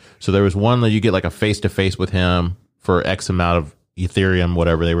 So there was one that you get like a face to face with him for X amount of Ethereum,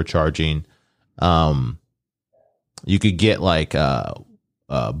 whatever they were charging. You could get like you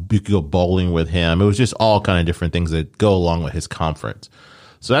could go bowling with him. It was just all kind of different things that go along with his conference.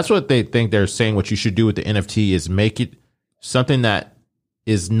 So that's what they think they're saying. What you should do with the NFT is make it something that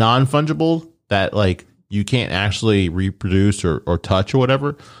is non-fungible, that like you can't actually reproduce or touch or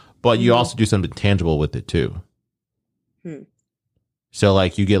whatever, but you also do something tangible with it too. So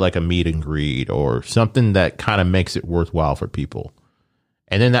like you get like a meet and greet or something that kind of makes it worthwhile for people.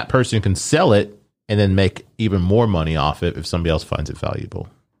 And then that person can sell it and then make even more money off it if somebody else finds it valuable.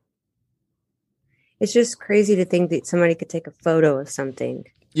 It's just crazy to think that somebody could take a photo of something.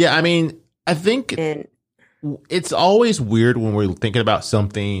 Yeah, I mean, I think it's always weird when we're thinking about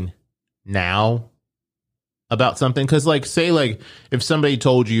something now, about something. Because like, say like if somebody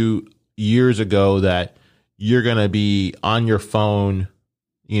told you years ago that you're going to be on your phone,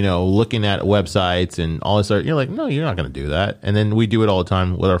 you know, looking at websites and all this stuff, you're like, no, you're not going to do that. And then we do it all the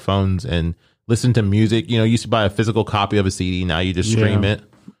time with our phones and listen to music. You know, you used to buy a physical copy of a CD. Now you just stream it,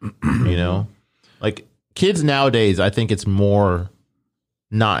 you know, like kids nowadays, I think it's more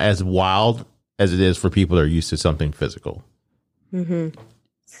not as wild as it is for people that are used to something physical. The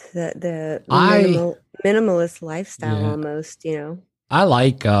minimalist lifestyle almost, you know.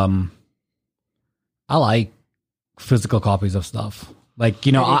 I like physical copies of stuff. Like,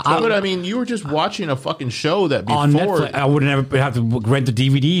 you know, but I mean, you were just watching a fucking show that before on Netflix, I would never have to rent the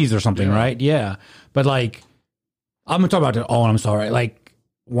DVDs or something, right? Yeah, but like, I'm gonna talk about it. Oh, I'm sorry. Like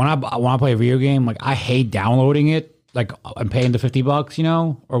when I play a video game, like I hate downloading it. Like I'm paying the $50, you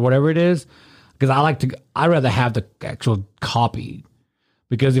know, or whatever it is, because I'd rather have the actual copy.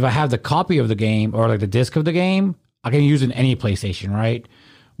 Because if I have the copy of the game or like the disc of the game, I can use it in any PlayStation, right?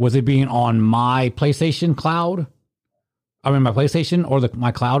 With it being on my PlayStation cloud, I mean my PlayStation or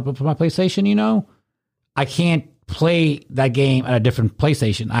my cloud for my PlayStation, you know, I can't play that game at a different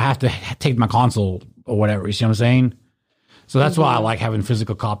PlayStation. I have to take my console or whatever. You see what I'm saying? So that's why I like having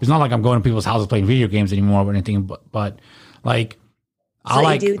physical copies. Not like I'm going to people's houses playing video games anymore or anything, but like I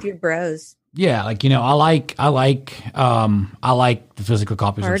like you do with your bros. Yeah, like, you know, I like the physical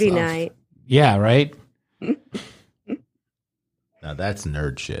copies. Party and stuff. night. Yeah, right. Now that's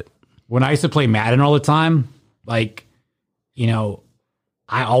nerd shit. When I used to play Madden all the time, like, you know,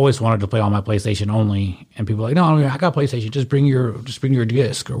 I always wanted to play on my PlayStation only, and people were like, no, I got PlayStation. Just bring your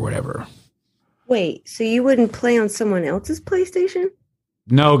disc or whatever. Wait, so you wouldn't play on someone else's PlayStation?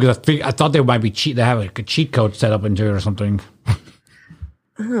 No, because I thought they might be cheat. They have like a cheat code set up into it or something.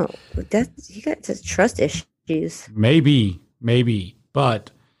 Oh, you got trust issues. Maybe,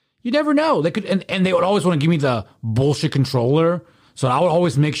 but you never know. They could, and they would always want to give me the bullshit controller. So I would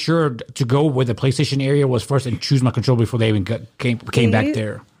always make sure to go where the PlayStation area was first and choose my controller before they even came back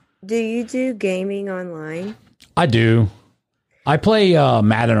there. Do you do gaming online? I do. I play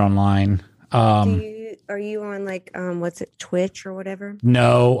Madden online. Are you on like what's it, Twitch or whatever?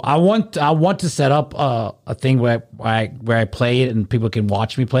 No, I want to set up a thing where I play it and people can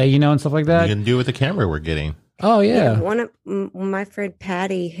watch me play, you know, and stuff like that. You can do with the camera we're getting. Oh yeah. One of my friend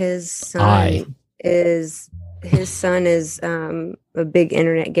Patty, his son is a big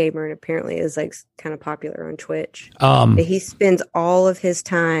internet gamer and apparently is like kind of popular on Twitch. He spends all of his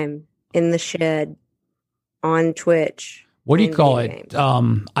time in the shed on Twitch. What do you call it?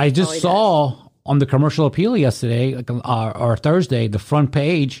 I just saw on the commercial appeal yesterday, like or Thursday, the front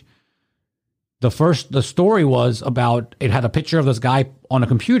page. The story was about, it had a picture of this guy on a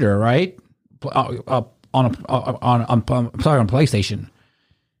computer, right? On PlayStation.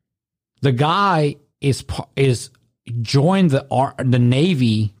 The guy is joined the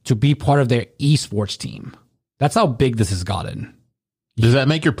Navy to be part of their esports team. That's how big this has gotten. Does that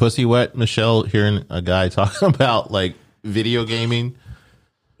make your pussy wet, Michelle, hearing a guy talk about like video gaming?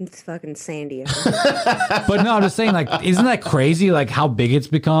 It's fucking sandy. But no, I'm just saying, like, isn't that crazy? Like how big it's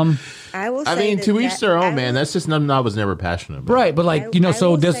become, I will. I say mean, that to each their I own, man. will- That's just something I was never passionate about. right? But like, you know, I so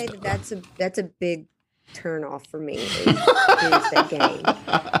will this. say that's a big turn off for me. Is that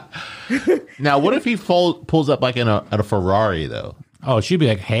game. Now, what if he pulls up like in a Ferrari though? Oh, she'd be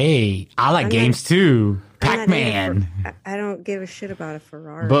like, "Hey, I like I'm games too, I'm not Pac-Man." I don't give a shit about a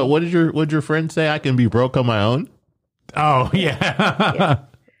Ferrari. But what did your friend say? I can be broke on my own. Oh yeah. Yeah.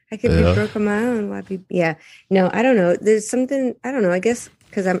 I could be broke on my own. Why be? Yeah. No, I don't know. There's something. I don't know. I guess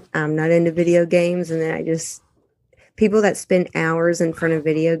because I'm not into video games, and then I just people that spend hours in front of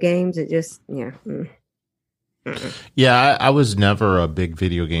video games. It just yeah. Yeah, I was never a big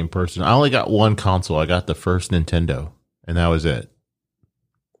video game person. I only got one console. I got the first Nintendo, and that was it.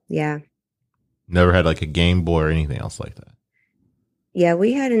 Yeah. Never had like a Game Boy or anything else like that. Yeah,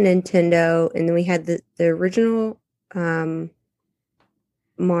 we had a Nintendo, and then we had the original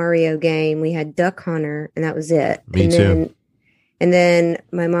Mario game. We had Duck Hunter, and that was it. Me too. And then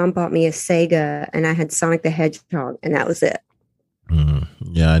my mom bought me a Sega, and I had Sonic the Hedgehog, and that was it.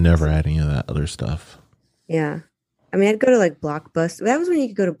 Yeah, I never had any of that other stuff. Yeah. I mean, I'd go to like Blockbuster. That was when you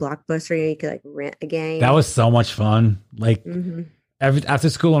could go to Blockbuster and you could like rent a game. That was so much fun. Like after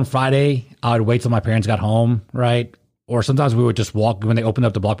school on Friday, I would wait till my parents got home, right? Or sometimes we would just walk when they opened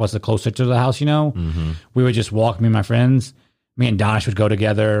up the Blockbuster closer to the house, you know? We would just walk, me and my friends. Me and Donish would go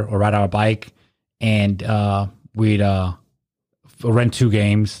together or ride our bike, and we'd rent 2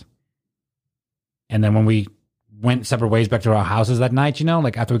 games. And then when we went separate ways back to our houses that night, you know,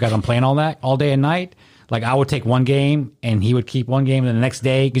 like after we got done playing all day and night, like I would take one game and he would keep one game, and then the next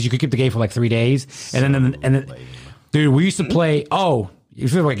day, because you could keep the game for like 3 days, and then dude, we used to play. Oh, you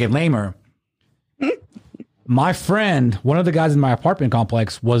feel like get lamer. My friend, one of the guys in my apartment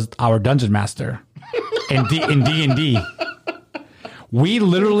complex, was our dungeon master in D&D. We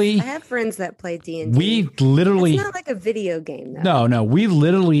literally. I have friends that play D&D. We literally. It's not like a video game, though. No. We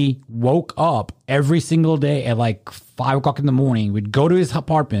literally woke up every single day at like 5 o'clock in the morning. We'd go to his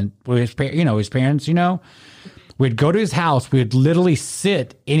apartment with his parents. You know, we'd go to his house. We'd literally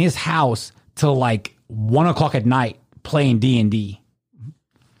sit in his house till like 1 o'clock at night playing D&D.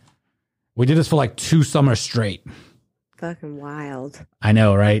 We did this for like 2 summers straight. Fucking wild. I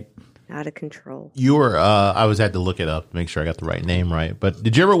know, right? Out of control. You were, I had to look it up, make sure I got the right name right. But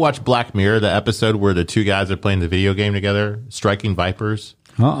did you ever watch Black Mirror, the episode where the 2 guys are playing the video game together, Striking Vipers?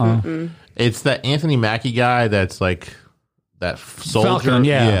 It's that Anthony Mackie guy that's like that soldier. Falcon,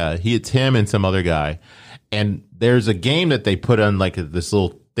 yeah. It's him and some other guy. And there's a game that they put on like this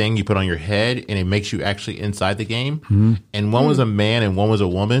little thing you put on your head, and it makes you actually inside the game. And one was a man and one was a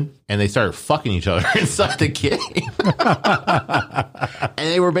woman, and they started fucking each other inside the game. And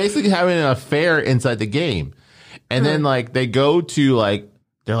they were basically having an affair inside the game. And then like they go to like,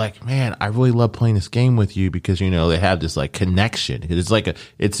 they're like, man, I really love playing this game with you because, you know, they have this like connection. It's like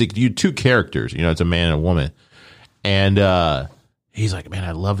you 2 characters, you know, it's a man and a woman. And he's like, man,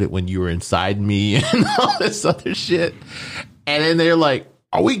 I loved it when you were inside me and all this other shit. And then they're like,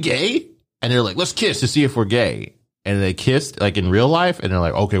 are we gay? And they're like, let's kiss to see if we're gay. And they kissed like in real life, and they're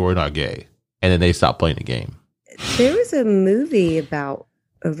like, okay, we're not gay. And then they stopped playing the game. There was a movie about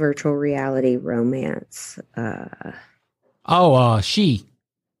a virtual reality romance. She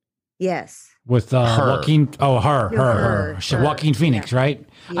Yes. with Joaquin. Oh, her. Joaquin Phoenix, right?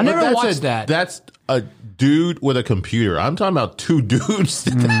 I never watched that. That's a dude with a computer. I'm talking about 2 dudes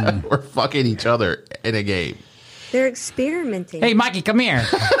that were fucking each other in a game. They're experimenting. Hey, Mikey, come here.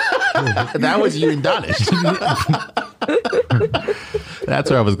 That was you and Donish. That's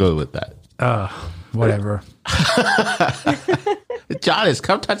where I was going with that. Whatever. Jonas,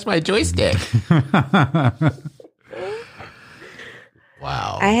 come touch my joystick.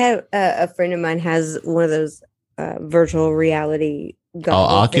 Wow. I have a friend of mine has one of those virtual reality goggle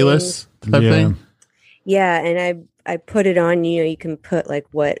Oculus type thing? Yeah, and I put it on, you know, you can put like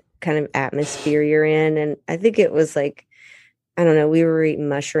what kind of atmosphere you're in, and I think it was like, I don't know, we were eating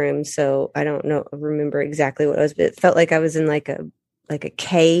mushrooms, so I don't remember exactly what it was, but it felt like I was in like a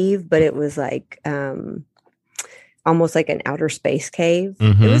cave, but it was like almost like an outer space cave.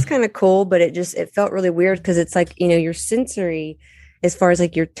 It was kind of cool, but it felt really weird because it's like, you know, your sensory, as far as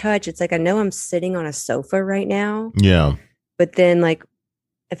like your touch, it's like I know I'm sitting on a sofa right now. Yeah. But then like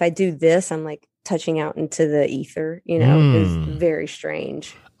if I do this, I'm like touching out into the ether, you know. It's very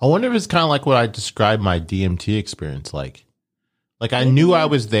strange. I wonder if it's kind of like what I described my DMT experience like. Like I knew I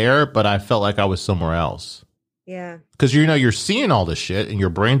was there, but I felt like I was somewhere else. Yeah. Because, you know, you're seeing all this shit and your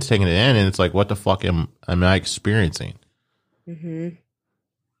brain's taking it in, and it's like, what the fuck am I experiencing?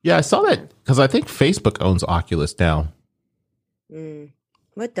 Yeah, I saw that because I think Facebook owns Oculus now.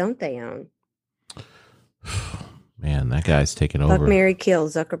 What don't they own? Man, that guy's taking Fuck, over. Mary, kill.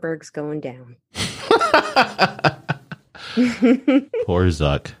 Zuckerberg's going down. Poor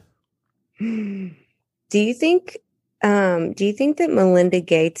Zuck. Do you think that Melinda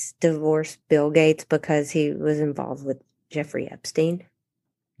Gates divorced Bill Gates because he was involved with Jeffrey Epstein?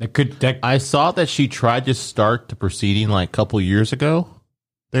 I saw that she tried to start the proceeding like a couple years ago.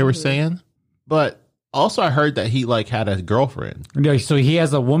 They were saying, but also I heard that he like had a girlfriend. Yeah, so he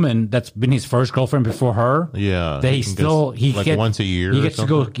has a woman that's been his first girlfriend before her. Yeah, That he still once a year. He gets to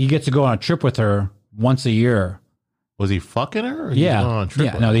go. He gets to go on a trip with her once a year. Was he fucking her? Or he was going on a trip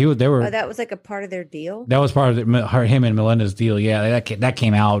yeah. with No, her? they were. Oh, that was like a part of their deal. That was part of him and Melinda's deal. Yeah, that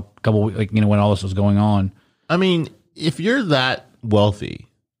came out a couple when all this was going on. I mean, if you're that wealthy,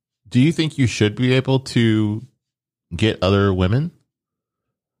 do you think you should be able to get other women?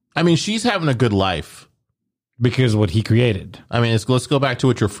 I mean, she's having a good life. Because of what he created. I mean, let's go back to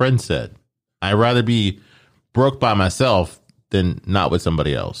what your friend said. I'd rather be broke by myself than not with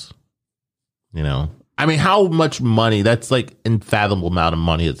somebody else. You know? I mean, how much money? That's like unfathomable amount of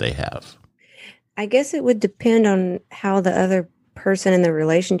money that they have. I guess it would depend on how the other person in the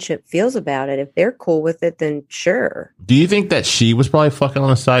relationship feels about it. If they're cool with it, then sure. Do you think that she was probably fucking on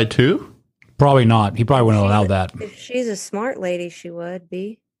the side too? Probably not. He probably wouldn't allow that. If she's a smart lady, she would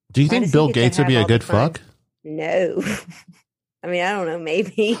be. Do you Why think does he Bill get to Gates would be have a all the good fun? fuck? No. I mean, I don't know.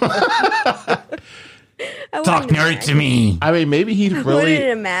 Maybe. Talk nerd to me. I mean, maybe he's I really,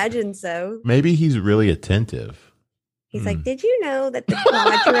 wouldn't imagine so. maybe he's really attentive. He's like, did you know that the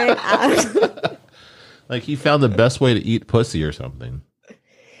quadrant? Like he found the best way to eat pussy or something.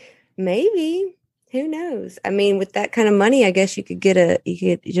 Maybe. Who knows? I mean, with that kind of money, I guess you could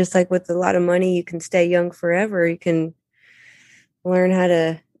just like with a lot of money, you can stay young forever. You can learn how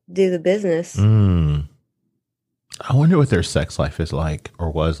to do the business. I wonder what their sex life is like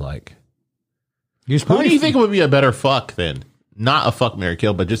or was like. Who do you think would be a better fuck then? Not a fuck, marry,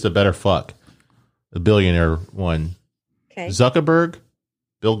 kill, but just a better fuck. The billionaire one. Okay. Zuckerberg,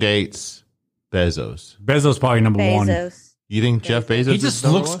 Bill Gates, Bezos. Bezos probably number one. Bezos. You think Jeff Bezos? He is just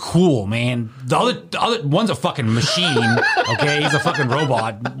number looks one? cool, man. The other one's a fucking machine. Okay, he's a fucking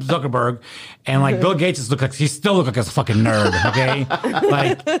robot, Zuckerberg, and like Bill Gates he still looks like a fucking nerd. Okay,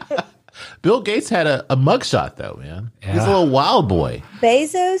 like Bill Gates had a mugshot though, man. He's Yeah. a little wild boy.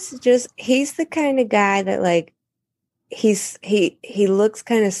 Bezos he's the kind of guy that like he looks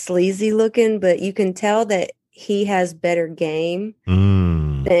kind of sleazy looking, but you can tell that he has better game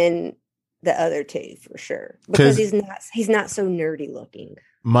than the other two for sure. Because he's not so nerdy looking.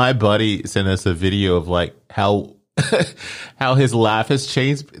 My buddy sent us a video of like how how his laugh has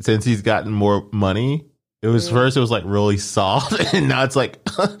changed since he's gotten more money. It was first it was like really soft, and now it's like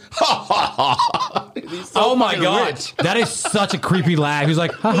He's so oh my fucking god, rich. that is such a creepy laugh. He's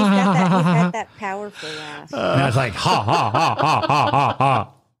like, ha He's ha ha got ha ha. that, that powerful laugh. And it's like ha ha ha ha ha ha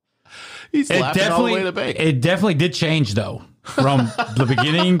ha. He's laughing all the way to the bank. It definitely did change though from the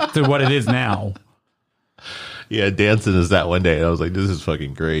beginning to what it is now. Yeah, dancing is that one day. And I was like, this is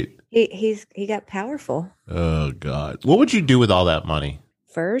fucking great. He got powerful. Oh God. What would you do with all that money?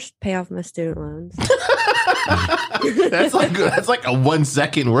 First, pay off my student loans. That's like a 1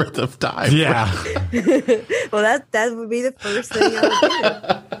 second worth of time. Yeah. Well, that would be the first thing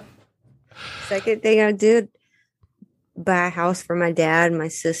I would do. Second thing I would do, buy a house for my dad and my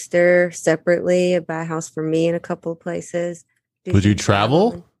sister separately. I'd buy a house for me in a couple of places. Would you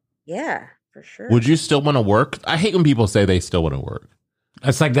travel? Yeah, for sure. Would you still want to work? I hate when people say they still want to work.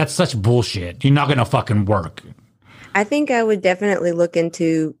 It's like, that's such bullshit. You're not going to fucking work. I think I would definitely look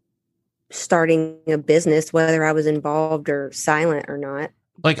into starting a business, whether I was involved or silent or not.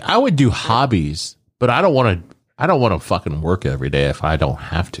 Like I would do hobbies, but I don't want to fucking work every day if I don't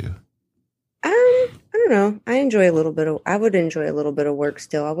have to. I don't know. I would enjoy a little bit of work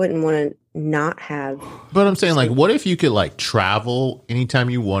still. I wouldn't want to not have. But I'm saying, like, what if you could like travel anytime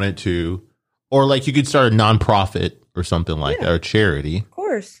you wanted to, or like you could start a nonprofit or something like that, or a charity, Of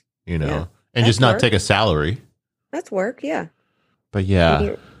course. you know, Yeah. and just That's not work. take a salary. That's work, yeah. But yeah,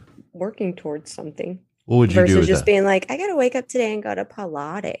 You're working towards something. what would you do Versus with just that? being like, I got to wake up today and go to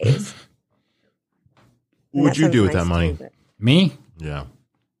Pilates. What would you sounds do with nice that money? too, but- Me? Yeah.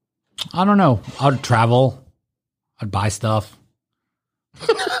 I don't know. I'd travel. I'd buy stuff.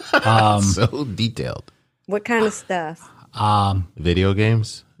 So detailed. What kind of stuff? Video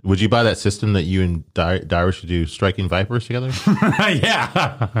games. Would you buy that system that you and Dyrus should do Striking Vipers together?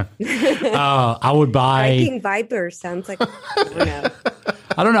 Yeah. I would buy, Striking Viper sounds like, I don't know.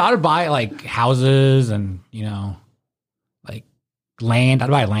 I don't know. I'd buy like houses and, like land.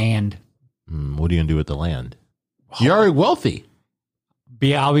 I'd buy land. What are you going to do with the land? You're already wealthy.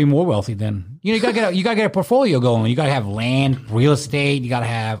 I'll be more wealthy then. You gotta get a portfolio going. You gotta have land, real estate. You gotta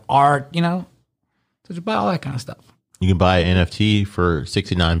have art. So just buy all that kind of stuff. You can buy an NFT for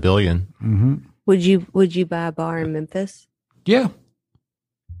 $69 billion. Mm-hmm. Would you buy a bar in Memphis? Yeah.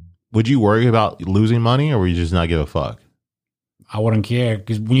 Would you worry about losing money, or would you just not give a fuck? I wouldn't care,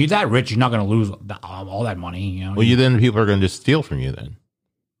 because when you're that rich, you're not going to lose all that money. Well, then people are going to just steal from you then.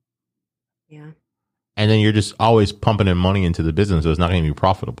 Yeah. And then you're just always pumping in money into the business, so it's not going to be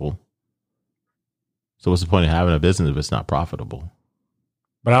profitable. So what's the point of having a business if it's not profitable?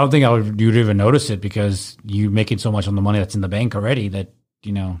 But I don't think you'd even notice it, because you're making so much on the money that's in the bank already that,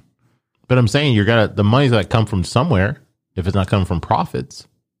 But I'm saying the money's got to come from somewhere if it's not coming from profits.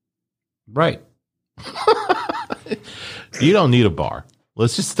 Right. You don't need a bar.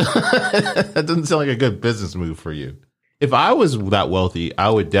 Let's just that doesn't sound like a good business move for you. If I was that wealthy, I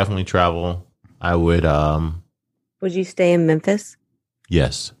would definitely travel. I would Would you stay in Memphis?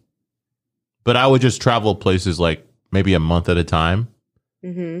 Yes. But I would just travel places like maybe a month at a time.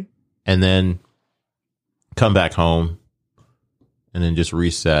 Mm-hmm. And then come back home and then just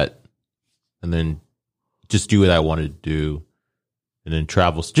reset and then just do what I wanted to do and then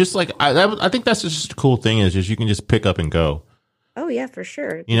travel. Just like I think that's just a cool thing, is just you can just pick up and go. Oh yeah, for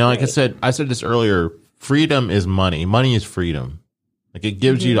sure. Like I said this earlier, freedom is money. Money is freedom. Like it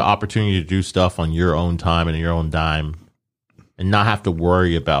gives you the opportunity to do stuff on your own time and your own dime and not have to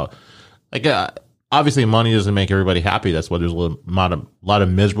worry about obviously money doesn't make everybody happy. That's why there's a lot of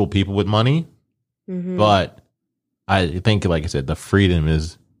miserable people with money. Mm-hmm. But I think, like I said, the freedom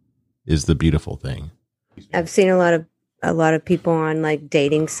is the beautiful thing. I've seen a lot of people on like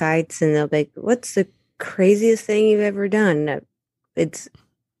dating sites, and they'll be like, "What's the craziest thing you've ever done?" It's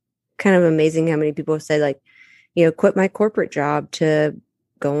kind of amazing how many people say like, quit my corporate job to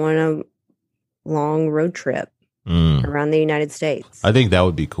go on a long road trip around the United States. I think that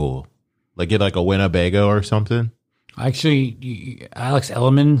would be cool. Like get like a Winnebago or something. Actually, Alex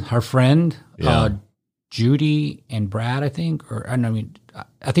Elliman, her friend, Judy and Brad, I think,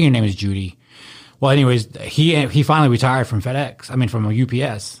 I think her name is Judy. Well, anyways, he finally retired from from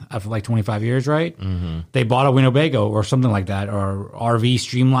UPS after like 25 years, right? Mm-hmm. They bought a Winnebago or something like that, or RV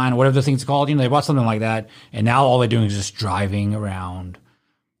Streamline, or whatever the thing's called. They bought something like that, and now all they're doing is just driving around.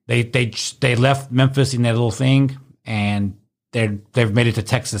 They left Memphis in their little thing, and they've made it to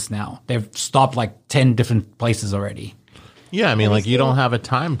Texas now. They've stopped like 10 different places already. Yeah, you don't have a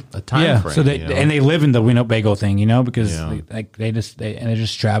time frame. So and they live in the Winnebago thing, because they're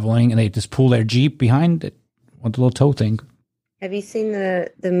just traveling, and they just pull their Jeep behind it with the little tow thing. Have you seen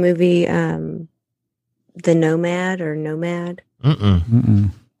the movie The Nomad or Nomad?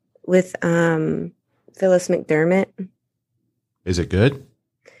 Mm-mm. With Phyllis McDermott? Is it good?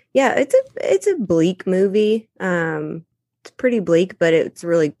 Yeah, it's a bleak movie. It's pretty bleak, but it's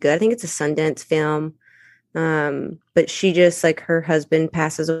really good. I think it's a Sundance film. But she just her husband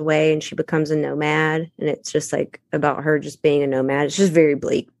passes away and she becomes a nomad, and it's just about her just being a nomad. It's just very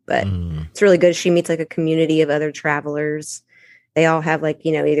bleak, but it's really good. She meets a community of other travelers. They all have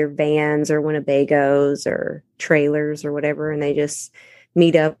either vans or Winnebagos or trailers or whatever, and they just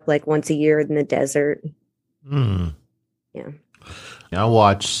meet up once a year in the desert. Yeah. I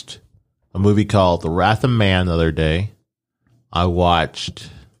watched a movie called The Wrath of Man the other day. I watched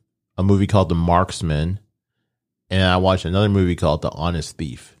a movie called The Marksman. And I watched another movie called The Honest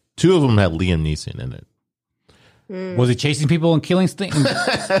Thief. Two of them had Liam Neeson in it. Was he chasing people and killing things?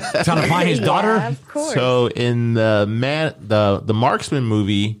 Trying to find his daughter? Yeah, of course. So in the Marksman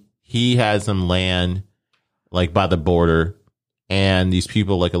movie, he had some land by the border, and these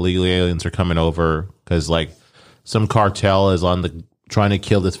people illegal aliens are coming over because some cartel is trying to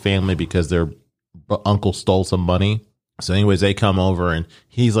kill this family because their uncle stole some money. So anyways, they come over, and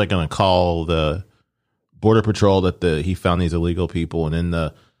he's going to call the Border Patrol that he found these illegal people, and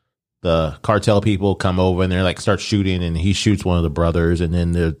then the cartel people come over and they're start shooting, and he shoots one of the brothers, and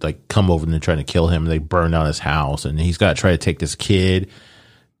then they're come over and they're trying to kill him, and they burn down his house, and he's got to try to take this kid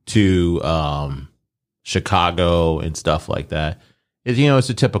to Chicago and stuff like that. It's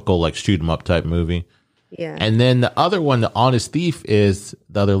a typical shoot 'em up type movie. Yeah. And then the other one, The Honest Thief, is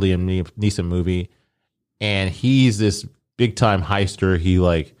the other Liam Neeson movie, and he's this big time heister. He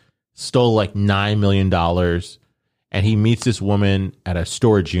stole $9 million, and he meets this woman at a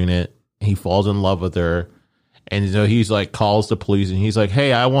storage unit. He falls in love with her, and he's calls the police, and he's like,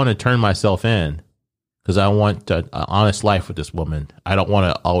 "Hey, I want to turn myself in because I want an honest life with this woman. I don't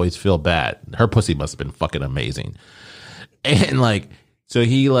want to always feel bad. Her pussy must have been fucking amazing." And so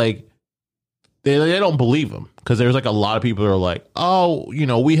he they don't believe him because there's a lot of people who are "Oh,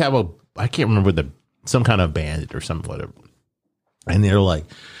 we have I can't remember some kind of bandit or something, whatever." And they're like,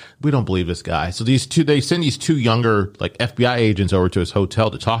 we don't believe this guy. So they send these two younger like FBI agents over to his hotel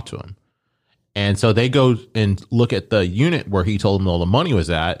to talk to him. And so they go and look at the unit where he told them all the money was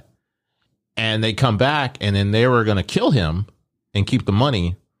at. And they come back, and then they were going to kill him and keep the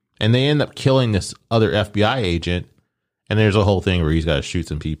money. And they end up killing this other FBI agent. And there's a whole thing where he's got to shoot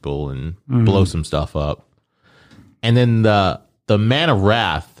some people and blow some stuff up. And then the Man of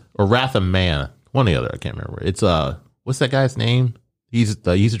Wrath, or Wrath of Man, one or the other, I can't remember. It's what's that guy's name? He used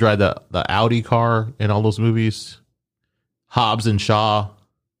to drive the Audi car in all those movies. Hobbs and Shaw.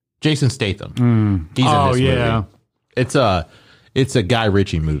 Jason Statham. He's in this movie. It's a Guy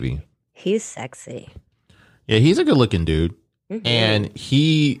Ritchie movie. He's sexy. Yeah, he's a good looking dude. Mm-hmm. And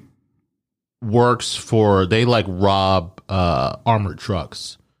he works for, they like rob armored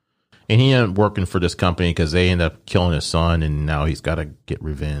trucks. And he ended up working for this company because they end up killing his son, and now he's got to get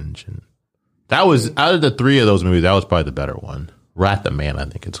revenge. And that was, out of the three of those movies, that was probably the better one. Wrath of Man, I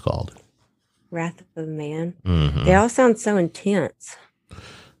think it's called. Wrath of Man. Mm-hmm. They all sound so intense.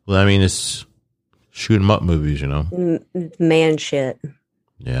 Well, I mean, it's shoot 'em up movies, you know. Man shit.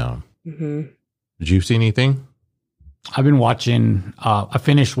 Yeah. Mm-hmm. Did you see anything? I've been watching. I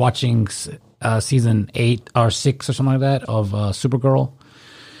finished watching season 8 or 6 or something like that of Supergirl.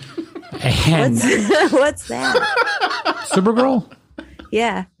 And what's that? Supergirl?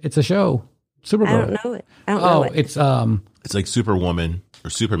 Yeah, it's a show. Supergirl. I don't know it. I don't know it. It's like Superwoman or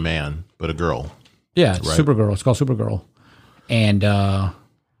Superman, but a girl. Yeah, right? Supergirl. It's called Supergirl, and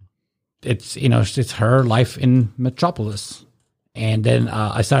it's it's her life in Metropolis. And then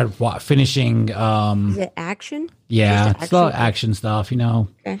I started finishing. Is it action? Yeah, it's a lot of action stuff,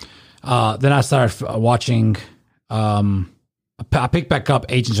 Okay. Then I started watching. I picked back up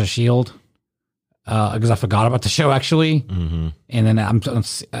Agents of S.H.I.E.L.D. Because I forgot about the show, actually. Mm-hmm. And then I'm on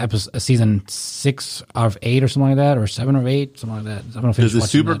season 6 of 8 or something like that, or 7 or 8, something like that. I'm gonna finish.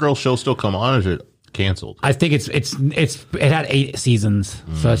 Does the Supergirl show still come on, or is it canceled? I think it had 8 seasons,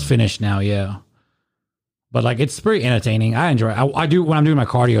 so it's finished now. Yeah. But like, it's pretty entertaining. I enjoy it. I do when I'm doing my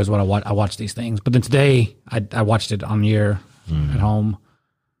cardio is what I watch these things. But then today I watched it on here at home.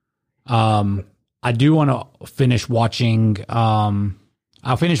 I do want to finish watching.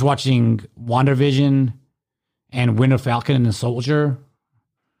 I'll finish watching WandaVision and Winter Soldier.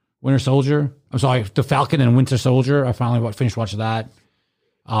 I'm sorry, The Falcon and Winter Soldier. I finally finished watching that.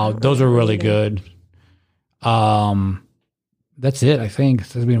 Those are really good. That's it. I think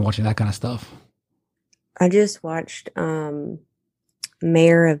I've been watching that kind of stuff. I just watched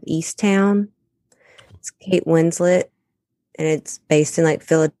Mayor of Easttown. It's Kate Winslet, and it's based in like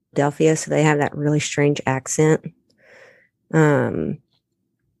Philadelphia, so they have that really strange accent. But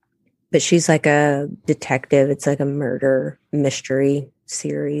she's like a detective. It's like a murder mystery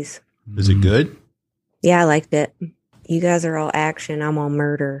series. Is it good? Yeah, I liked it. You guys are all action. I'm all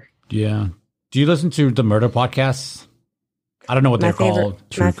murder. Yeah. Do you listen to the murder podcasts? I don't know what they're called.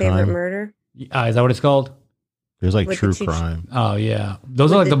 My favorite murder. Is that what it's called? There's like True Crime. Oh yeah,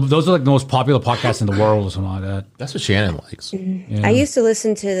 those are like the most popular podcasts in the world, or something like that. That's what Shannon likes. Mm-hmm. Yeah. I used to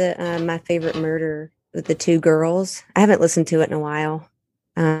listen to the My Favorite Murder with the 2 girls. I haven't listened to it in a while.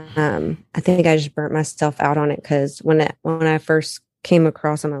 I think I just burnt myself out on it because when I first came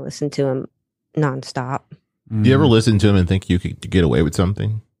across them, I listened to them nonstop. Do you ever listen to them and think you could get away with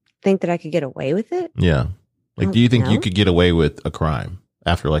something? Think that I could get away with it? Yeah. Like, do you think you could get away with a crime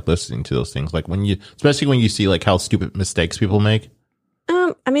after like listening to those things? Like especially when you see like how stupid mistakes people make.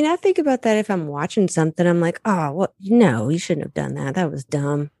 I mean, I think about that if I'm watching something. I'm like, oh, well, no, you shouldn't have done that. That was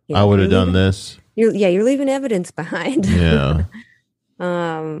dumb. I would have done this. You're leaving evidence behind. Yeah.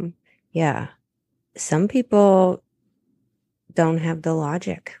 Yeah. Some people don't have the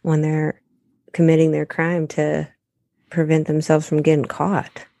logic when they're committing their crime to prevent themselves from getting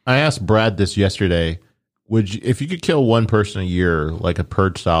caught. I asked Brad this yesterday. If you could kill one person a year, like a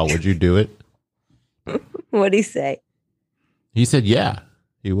purge style, would you do it? What'd he say? He said, yeah,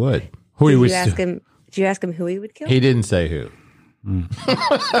 he would. Did you ask him who he would kill? He didn't say who.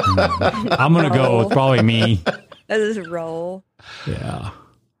 I'm going to go with probably me. That's his role. Yeah.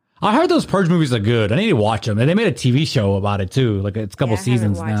 I heard those Purge movies are good. I need to watch them. And they made a TV show about it too. Like it's a couple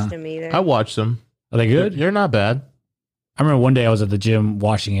seasons now. I haven't watched them either. I watched them. Are they good? They're not bad. I remember one day I was at the gym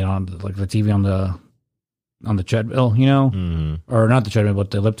watching it on like the TV on the treadmill, or not the treadmill,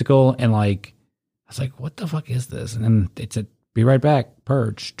 but the elliptical. And like, I was like, what the fuck is this? And then it said, be right back.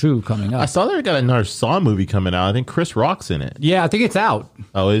 Purge 2 coming up. I saw they got another Saw movie coming out. I think Chris Rock's in it. Yeah, I think it's out.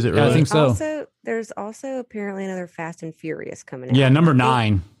 Oh, is it really? Yeah, I think so. There's also apparently another Fast and Furious coming out. Yeah, number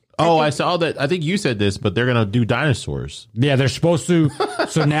 9. Oh, I saw that. I think you said this, but they're gonna do dinosaurs. Yeah, they're supposed to.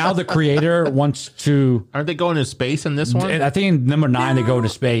 So now the creator wants to. Aren't they going to space in this one? I think in number 9 they go into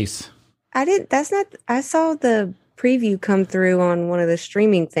space. I didn't. That's not. I saw the preview come through on one of the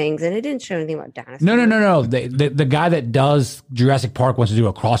streaming things, and it didn't show anything about dinosaurs. No. The guy that does Jurassic Park wants to do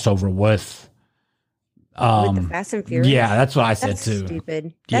a crossover with. With the Fast and Furious. Yeah, that's what I said That's too.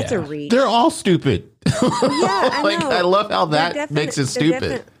 stupid. That's a reach. They're all stupid. Yeah, I know. I love how that makes it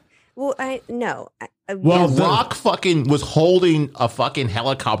stupid. Well, I know. Well, The Rock fucking was holding a fucking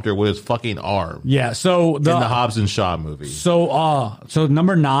helicopter with his fucking arm Yeah, so in the Hobbs and Shaw movie. So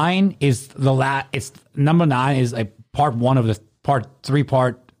number 9 is it's number 9 is a part 1 of the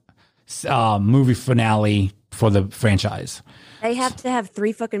 3-part movie finale for the franchise. They have to have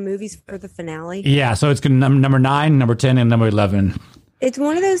 3 fucking movies for the finale. Yeah, so it's gonna number 9, number 10, and number 11. It's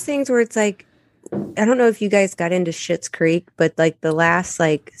one of those things where it's like, I don't know if you guys got into Schitt's Creek, but like the last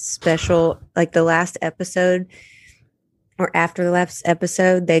special, like the last episode or after the last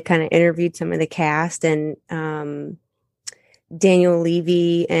episode, they kind of interviewed some of the cast, and Daniel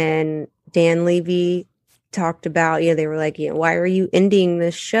Levy and Dan Levy talked about, they were like, why are you ending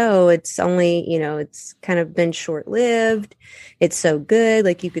this show? It's only, it's kind of been short lived. It's so good.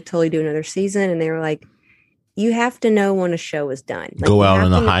 Like, you could totally do another season. And they were like, you have to know when a show is done. Like, go out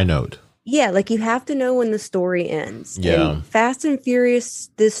on a high note. Yeah. Like, you have to know when the story ends. Yeah. And Fast and Furious,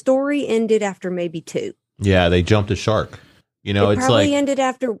 the story ended after maybe 2. Yeah. They jumped a shark. It it's probably like ended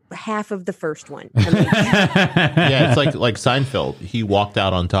after half of the first one. I mean, yeah, it's like Seinfeld. He walked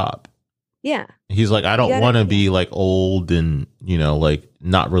out on top. yeah. He's like, I don't want to be like old and like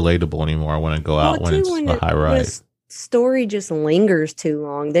not relatable anymore. I want to go out when it's a high ride. Story just lingers too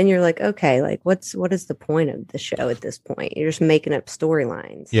long, then you're like, okay, like what is the point of the show at this point? You're just making up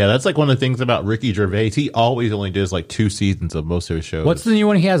storylines. Yeah, that's like one of the things about Ricky Gervais. He always only does like 2 seasons of most of his shows. What's the new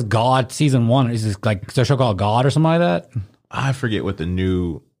one? He has God season 1. Is this like a show called God or something like that? I forget what the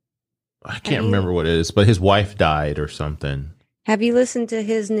new. I can't remember what it is, but his wife died or something. Have you listened to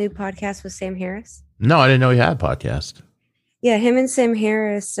his new podcast with Sam Harris? No, I didn't know he had a podcast. Yeah, him and Sam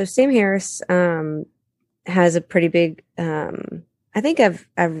Harris. So Sam Harris has a pretty big. I think I've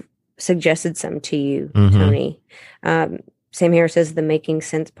suggested some to you, Tony. Sam Harris has the Making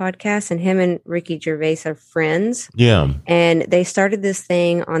Sense podcast, and him and Ricky Gervais are friends. Yeah. And they started this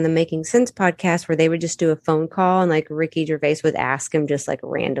thing on the Making Sense podcast where they would just do a phone call, and like Ricky Gervais would ask him just like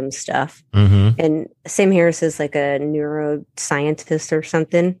random stuff. And Sam Harris is like a neuroscientist or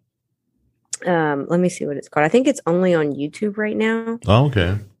something. Let me see what it's called. I think it's only on YouTube right now. Oh,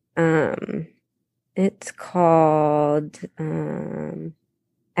 okay. It's called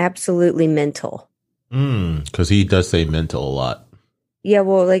Absolutely Mental. Because he does say mental a lot. Yeah,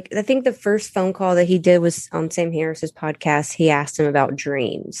 well, like I think the first phone call that he did was on Sam Harris's podcast. He asked him about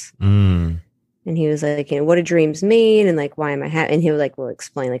dreams, and he was like, what do dreams mean, and like why am I having? And he was like, will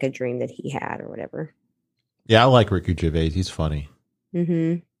explain like a dream that he had or whatever. Yeah, I like Ricky Gervais. He's funny.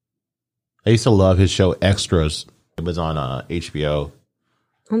 I used to love his show Extras. It was on HBO.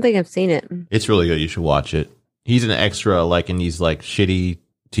 I don't think I've seen it. It's really good. You should watch it. He's an extra like in these like shitty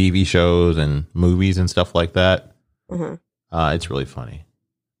TV shows and movies and stuff like that. It's really funny.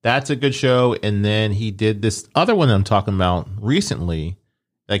 That's a good show. And then he did this other one I'm talking about recently.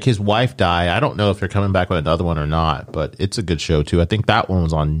 Like his wife died. I don't know if they're coming back with another one or not, but it's a good show too. I think that one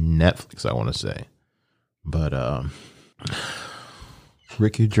was on Netflix, I want to say. But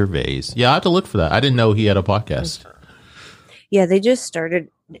Ricky Gervais. Yeah, I have to look for that. I didn't know he had a podcast. Yeah, they just started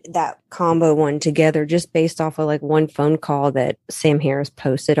that combo one together just based off of like one phone call that Sam Harris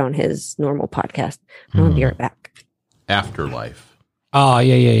posted on his normal podcast. I'll be right back. Afterlife. Oh,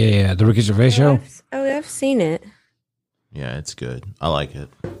 yeah. The Ricky Gervais show? I've seen it. Yeah, it's good. I like it.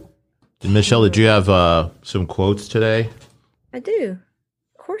 Michelle, did you have some quotes today? I do.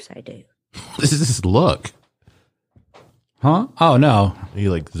 Of course I do. This is this look. Huh? Oh, no. Are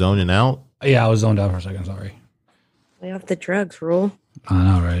you like zoning out? Yeah, I was zoned out for a second. Sorry. Lay off the drugs, Rule. I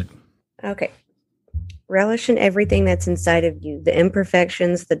know, right? Okay. Relish in everything that's inside of you, the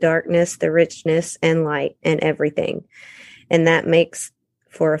imperfections, the darkness, the richness, and light, and everything. And that makes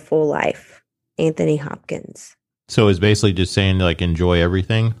for a full life. Anthony Hopkins. So it's basically just saying like enjoy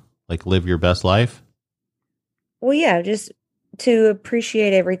everything, like live your best life. Well, yeah, just to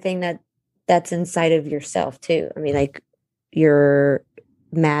appreciate everything that's inside of yourself too. I mean, like your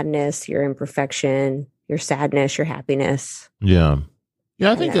madness, your imperfection, your sadness, your happiness. Yeah.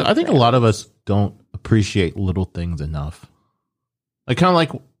 Yeah, I think a lot of us don't appreciate little things enough. Like kind of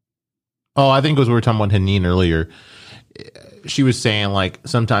like I think it was we were talking about Haneen earlier. She was saying like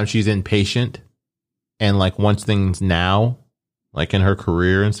sometimes she's impatient and like wants things now like in her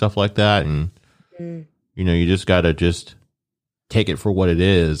career and stuff like that. And, you know, you just got to just take it for what it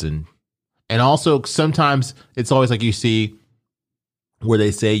is. And also sometimes it's always like you see where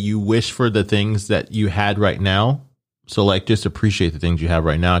they say you wish for the things that you had right now. So like just appreciate the things you have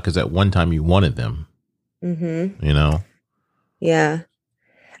right now because at one time you wanted them. Mm-hmm. You know? Yeah.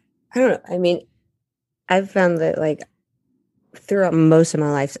 I don't know. I mean, I've found that like throughout most of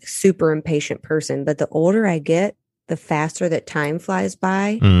my life, super impatient person, but the older I get, the faster that time flies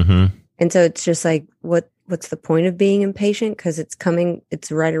by. Mm-hmm. And so it's just like, what's the point of being impatient? Because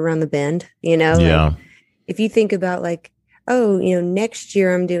it's right around the bend, you know? Yeah. Like, if you think about like, oh, you know, next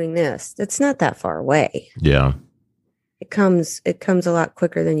year I'm doing this, that's not that far away. Yeah. It comes a lot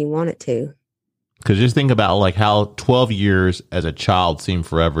quicker than you want it to. Because just think about like how 12 years as a child seemed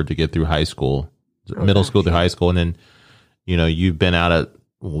forever to get through high school, middle school through high school. And then, you know, I've been out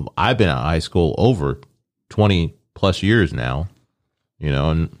of high school over 20 plus years now, you know,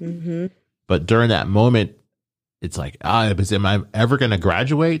 and, but during that moment, it's like, am I ever going to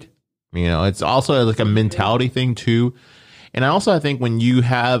graduate? You know, it's also like a mentality thing too. And I think when you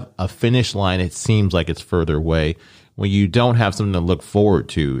have a finish line, it seems like it's further away. When you don't have something to look forward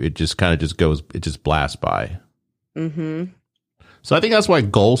to, it just kind of just blasts by. Mm-hmm. So I think that's why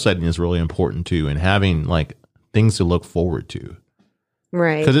goal setting is really important too, and having like things to look forward to.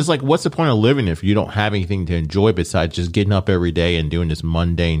 Right. Because it's like, what's the point of living if you don't have anything to enjoy besides just getting up every day and doing this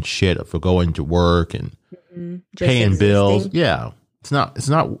mundane shit for going to work and paying bills? Yeah. It's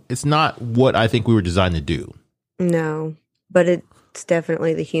not what I think we were designed to do. No, but it's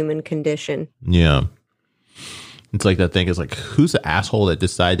definitely the human condition. Yeah. It's like that thing is like, who's the asshole that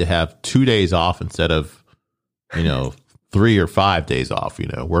decided to have 2 days off instead of, you know, 3 or 5 days off, you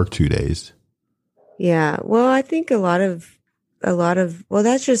know, work 2 days. Yeah. Well, I think a lot of, well,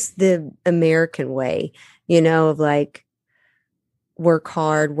 that's just the American way, you know, of like work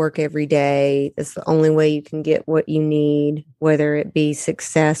hard, work every day. It's the only way you can get what you need, whether it be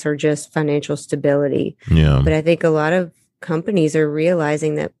success or just financial stability. Yeah. But I think a lot of companies are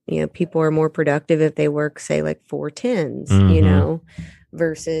realizing that, you know, people are more productive if they work, say, like 4 10s, you know,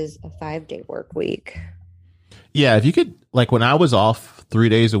 versus a 5-day work week. Yeah. If you could, like when I was off 3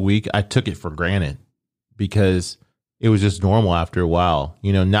 days a week, I took it for granted because it was just normal after a while,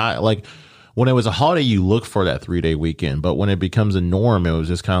 you know, not like when it was a holiday, you look for that 3-day weekend, but when it becomes a norm, it was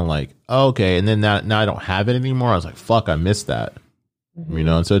just kind of like, oh, okay. And then now I don't have it anymore. I was like, fuck, I missed that. You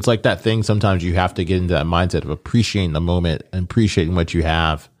know, and so it's like that thing. Sometimes you have to get into that mindset of appreciating the moment and appreciating what you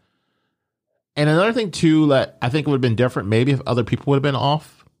have. And another thing too, that I think would have been different, maybe if other people would have been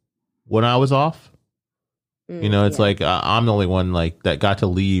off when I was off. You know, it's like I'm the only one like that got to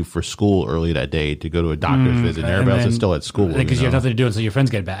leave for school early that day to go to a doctor's visit, and everybody else is still at school because you have nothing to do until your friends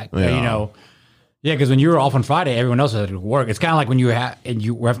get back. Yeah. You know. Yeah, because when you were off on Friday, everyone else had to work. It's kind of like when you have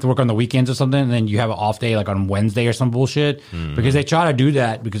to work on the weekends or something, and then you have an off day like on Wednesday or some bullshit. Because they try to do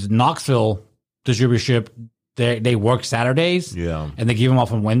that because Knoxville distributorship, they work Saturdays, and they give them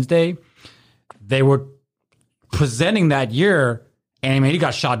off on Wednesday. They were presenting that year, and I mean, he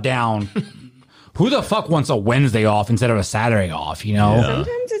got shot down. Who the fuck wants a Wednesday off instead of a Saturday off? You know,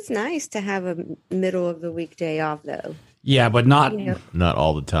 sometimes it's nice to have a middle of the week day off, though. Yeah, but not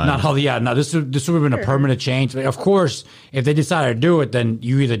all the time. Not all. Yeah, no. This would have been a permanent change. Of course, if they decided to do it, then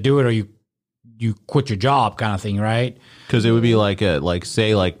you either do it or you quit your job, kind of thing, right? Because it would be like say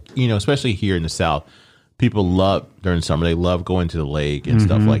you know, especially here in the South, people love during summer. They love going to the lake and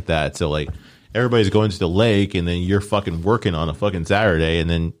stuff like that. So like everybody's going to the lake, and then you're fucking working on a fucking Saturday, and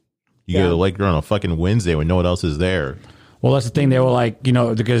then you go to the lake on a fucking Wednesday when no one else is there. Well, that's the thing. They were like, you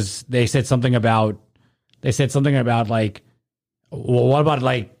know, because they said something about like, well, what about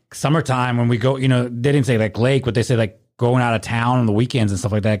like summertime when we go, you know, they didn't say like lake, but they said like going out of town on the weekends and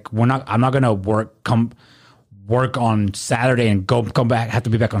stuff like that. I'm not going to work on Saturday and come back, have to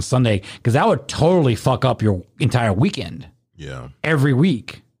be back on Sunday. Cause that would totally fuck up your entire weekend. Yeah. Every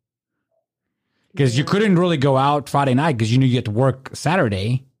week. Cause you couldn't really go out Friday night cause you knew you had to work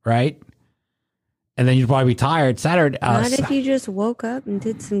Saturday, right? And then you'd probably be tired Saturday. Not if you just woke up and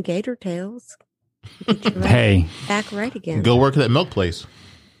did some gator tails. Hey, back right again. Go work at that milk place.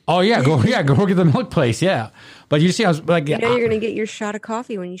 Oh yeah, go work at the milk place. Yeah, but you see, I was like, you know, you're gonna get your shot of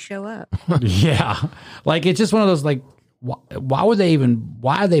coffee when you show up. Yeah, like it's just one of those like, why are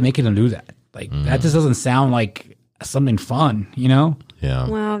they making them do that? Like that just doesn't sound like something fun, you know? Yeah.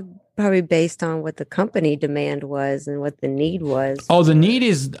 Well, probably based on what the company demand was and what the need was. Oh, the need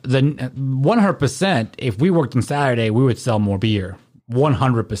is the 100%. If we worked on Saturday, we would sell more beer,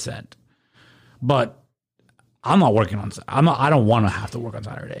 100%. But I'm not working on. I don't want to have to work on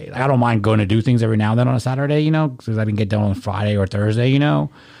Saturday. Like, I don't mind going to do things every now and then on a Saturday, you know, because I can get done on Friday or Thursday, you know.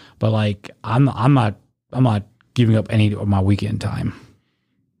 But like, I'm not giving up any of my weekend time.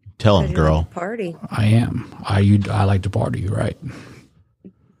 Tell him, girl. Like party. I am. I like to party, right?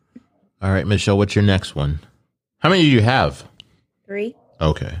 All right, Michelle, what's your next one? How many do you have? 3.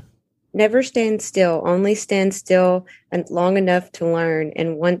 Okay. Never stand still. Only stand still and long enough to learn.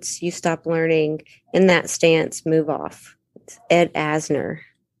 And once you stop learning in that stance, move off. It's Ed Asner.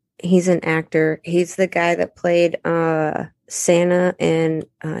 He's an actor. He's the guy that played Santa, and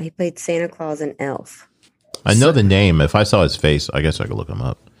he played Santa Claus and Elf. I know the name. If I saw his face, I guess I could look him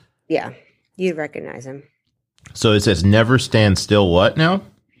up. Yeah, you'd recognize him. So it says never stand still. What now?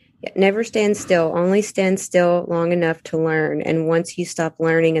 Yeah, never stand still. Only stand still long enough to learn. And once you stop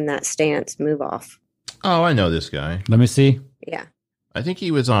learning in that stance, move off. Oh, I know this guy. Let me see. Yeah. I think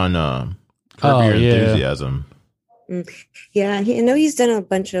he was on Curb Your Enthusiasm. Yeah, I know he's done a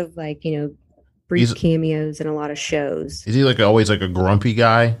bunch of like, you know, brief cameos in a lot of shows. Is he like always like a grumpy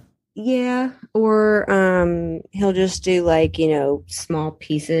guy? Yeah, or he'll just do like, you know, small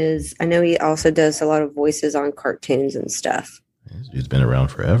pieces. I know he also does a lot of voices on cartoons and stuff. He's been around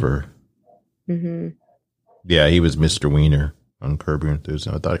forever. Mm-hmm. Yeah, he was Mr. Wiener on Curb Your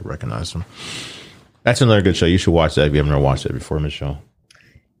Enthusiasm. I thought I recognized him. That's another good show. You should watch that if you haven't ever watched it before, Michelle.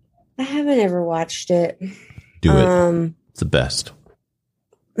 I haven't ever watched it. Do it. It's the best.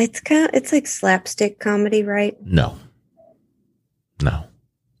 It's like slapstick comedy, right? No.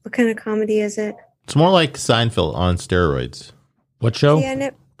 What kind of comedy is it? It's more like Seinfeld on steroids. What show?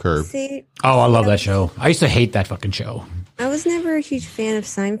 Yeah, Curb. Oh, I love that show. I used to hate that fucking show. I was never a huge fan of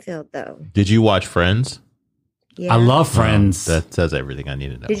Seinfeld, though. Did you watch Friends? Yeah. I love Friends. That says everything I need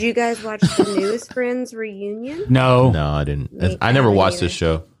to know. Did you guys watch the newest Friends reunion? No. No, I didn't. I never watched this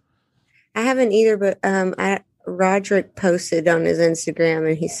show. I haven't either, but Roderick posted on his Instagram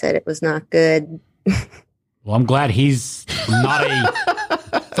and he said it was not good. Well, I'm glad he's not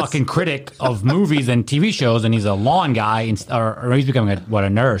a fucking critic of movies and TV shows, and he's a lawn guy, or he's becoming a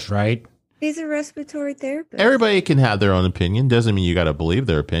nurse, right? He's a respiratory therapist. Everybody can have their own opinion. Doesn't mean you got to believe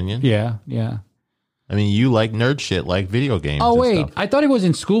their opinion. Yeah. I mean, you like nerd shit, like video games. Oh, wait. stuff. I thought he was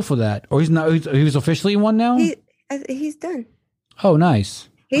in school for that. Or he's not. He was officially in one now? He's done. Oh, nice.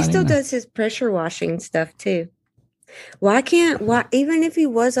 He still does his pressure washing stuff, too. Why even if he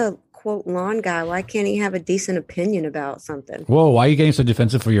was a, quote, lawn guy, why can't he have a decent opinion about something? Whoa, why are you getting so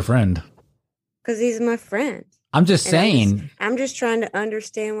defensive for your friend? Because he's my friend. I'm just saying. I'm just trying to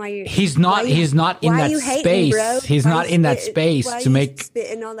understand why you. He's not in that space. He's not in that space to make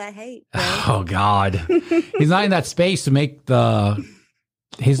spitting all that hate. Bro? Oh God, he's not in that space to make the.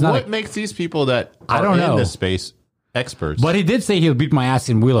 He's not. What makes these people that are I don't know in this space experts? But he did say he'll beat my ass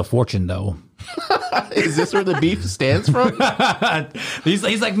in Wheel of Fortune, though. Is this where the beef stands from?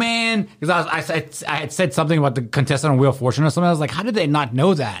 he's like, man, because I had said something about the contestant on Wheel of Fortune or something. I was like, how did they not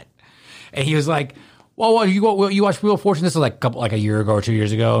know that? And he was like, well, you watch Wheel of Fortune? This was like a year ago or 2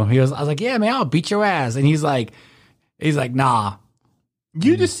 years ago. I was like, yeah, man, I'll beat your ass. And he's like, nah.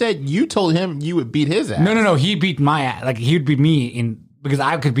 You just said you told him you would beat his ass. No. He beat my ass. Like he would beat me because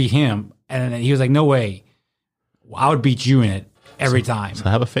I could beat him. And he was like, no way. I would beat you in it every time. So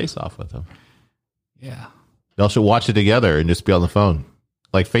have a face off with him. Yeah. Y'all should watch it together and just be on the phone.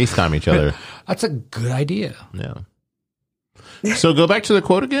 Like FaceTime each other. That's a good idea. Yeah. So go back to the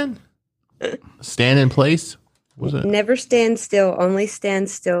quote again. Stand in place. What was it? Never stand still. Only stand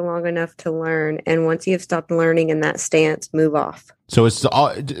still long enough to learn. And once you have stopped learning in that stance, move off. So it's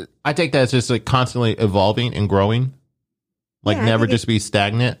all. I take that as just like constantly evolving and growing. Like Yeah, never just be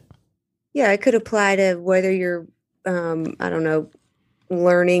stagnant. Yeah, it could apply to whether you're, I don't know,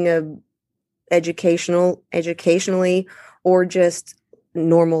 learning educationally or just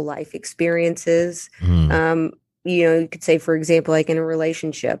normal life experiences. You could say, for example, like in a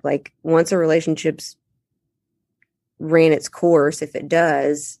relationship, like once a relationship's ran its course, if it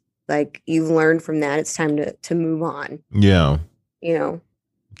does, like you've learned from that, it's time to move on. Yeah.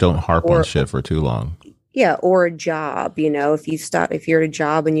 Don't harp on shit for too long. Yeah. Or a job, if you're at a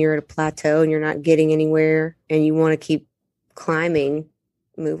job and you're at a plateau and you're not getting anywhere and you want to keep climbing,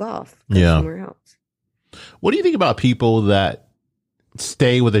 move off. Go somewhere else. What do you think about people that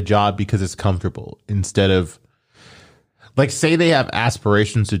stay with a job because it's comfortable instead of, like, say they have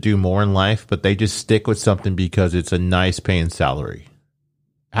aspirations to do more in life, but they just stick with something because it's a nice paying salary?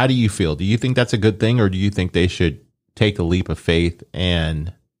 How do you feel? Do you think that's a good thing, or do you think they should take a leap of faith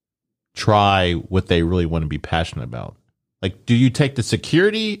and try what they really want to be passionate about? Like, do you take the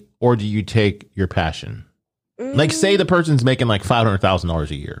security or do you take your passion? Like, say the person's making like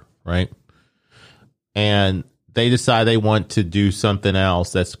 $500,000 a year, right? and they decide they want to do something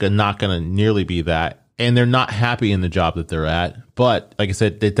else that's not going to nearly be that, and they're not happy in the job that they're at. But like I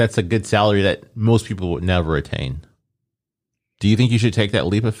said, that's a good salary that most people would never attain. Do you think you should take that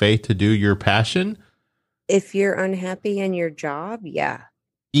leap of faith to do your passion? If you're unhappy in your job, yeah.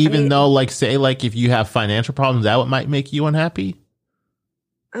 Even though, like, say, like, if you have financial problems, that might make you unhappy?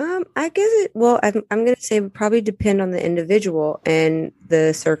 I guess I'm going to say it would probably depend on the individual and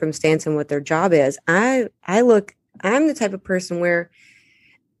the circumstance and what their job is. I'm the type of person where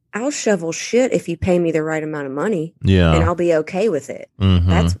I'll shovel shit if you pay me the right amount of money. Yeah. And I'll be okay with it.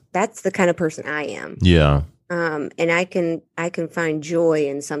 Mm-hmm. That's the kind of person I am. Yeah. And I can find joy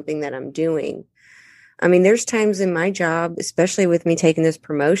in something that I'm doing. I mean, there's times in my job, especially with me taking this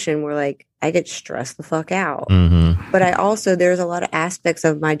promotion, where like I get stressed the fuck out. Mm-hmm. But there's a lot of aspects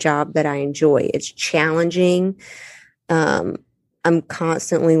of my job that I enjoy. It's challenging. I'm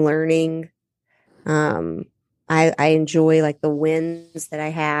constantly learning. I enjoy like the wins that I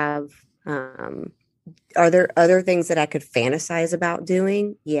have. Are there other things that I could fantasize about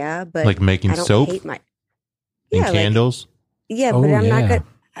doing? Yeah, but like making soap and candles. But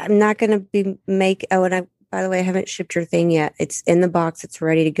I'm not gonna be by the way, I haven't shipped your thing yet. It's in the box. It's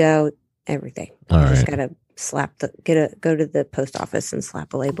ready to go. Everything. I just gotta go to the post office and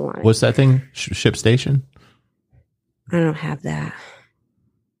slap a label on it. What's that thing? Ship station? I don't have that.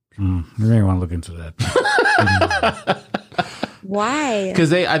 You may want to look into that. Why?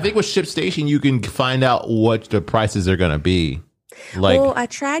 Because I think with Ship Station, you can find out what the prices are going to be. Like, well, I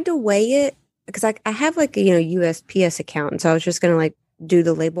tried to weigh it because I have like a USPS account, and so I was just going to like do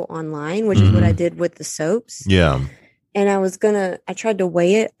the label online, which is what I did with the soaps. Yeah. And I tried to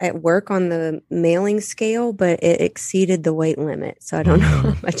weigh it at work on the mailing scale, but it exceeded the weight limit, so I don't know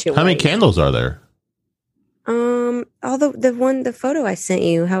how much it weighs. How many candles are there? The photo I sent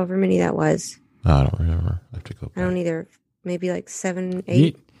you, however many that was. I don't remember. I have to go back. I don't either. Maybe like 7,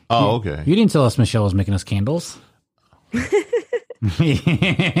 8. Okay. You didn't tell us Michelle was making us candles.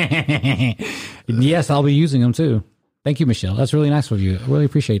 Yes, I'll be using them too. Thank you, Michelle. That's really nice of you. I really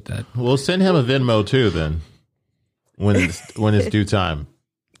appreciate that. We'll send him a Venmo too then, when it's due time.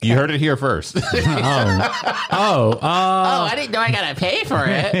 You heard it here first. I didn't know I gotta pay for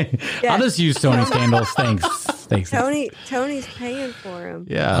it. I'll just use Tony's candles. Thanks. Tony's paying for him.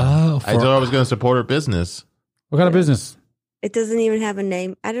 Yeah. I told her I was going to support her business. What kind of business? It doesn't even have a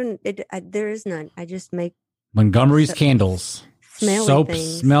name. There is none. I just make Montgomery's Candles. Smelly Soap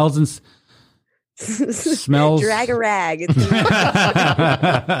things. Smells and smells. Drag a rag.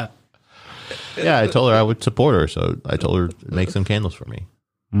 Yeah, I told her I would support her, so I told her to make some candles for me.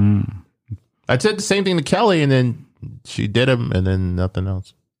 I said the same thing to Kelly, and then she did them, and then nothing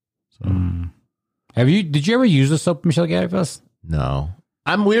else. So, Did you ever use the soap Michelle gave us? no,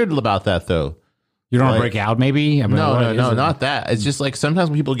 I'm weird about that though. You don't want to break out, maybe? No, not that. It's just like sometimes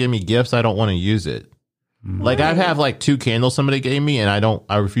when people give me gifts, I don't want to use it. Like I have like 2 candles somebody gave me, and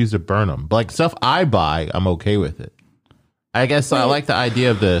I refuse to burn them. But like stuff I buy, I'm okay with it. I guess I like the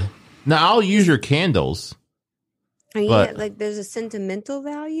idea of now I'll use your candles. Like there's a sentimental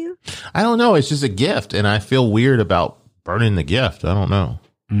value. I don't know. It's just a gift, and I feel weird about burning the gift. I don't know.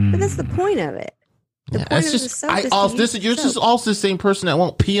 But that's the point of it. You're just also the same person that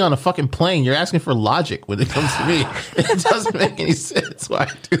won't pee on a fucking plane. You're asking for logic when it comes to me. It doesn't make any sense why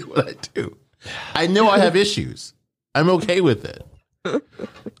I do what I do. I know I have issues. I'm okay with it.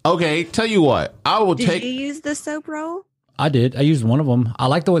 Okay, tell you what. Did you use the soap roll? I did. I used one of them. I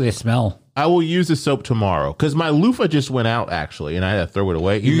like the way they smell. I will use the soap tomorrow because my loofah just went out actually, and I had to throw it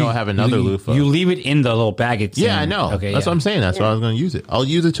away. Even though I have another loofah. You leave it in the little bag. I know. Okay, that's what I'm saying. That's why I was going to use it. I'll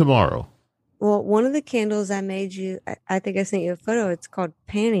use it tomorrow. Well, one of the candles I made you, I think I sent you a photo. It's called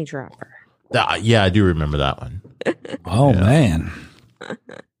Panty Dropper. Yeah, I do remember that one. Oh, man.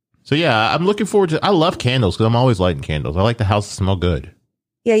 So, yeah, I'm looking forward to I love candles because I'm always lighting candles. I like the house to smell good.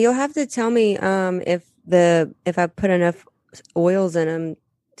 Yeah, you'll have to tell me if I put enough oils in them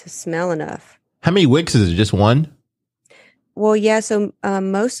to smell enough. How many wicks is it? Just one? Well, yeah. So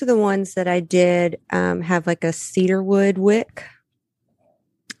most of the ones that I did have like a cedar wood wick.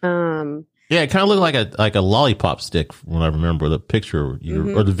 Yeah, it kind of looked like a lollipop stick when I remember the picture or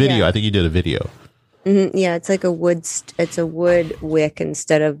the video. Yeah. I think you did a video. Mm-hmm. Yeah, it's like it's a wood wick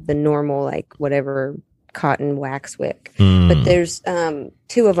instead of the normal like whatever cotton wax wick. But there's 2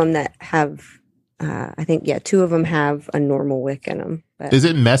 of them that have I think 2 of them have a normal wick in them. But. Is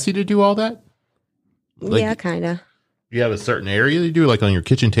it messy to do all that? Yeah, kind of. You have a certain area you do like on your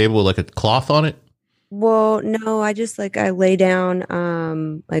kitchen table with like a cloth on it? Well, no, I just I lay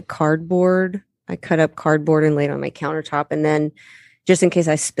down like cardboard. I cut up cardboard and lay it on my countertop, and then just in case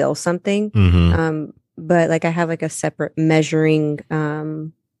I spill something, but like I have like a separate measuring,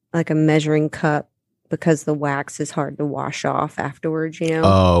 like a measuring cup because the wax is hard to wash off afterwards, you know?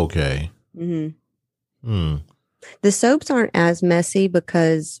 Oh, okay. hmm Hmm. The soaps aren't as messy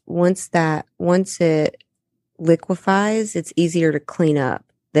because once it liquefies, it's easier to clean up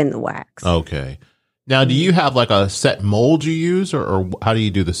than the wax. Okay. Now, do you have like a set mold you use, or how do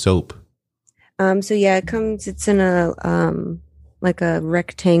you do the soap? So yeah, it's in a, like a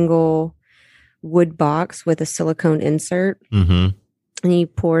rectangle wood box with a silicone insert. Mm-hmm. And you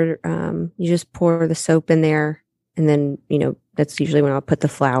just pour the soap in there. And then, you know, that's usually when I'll put the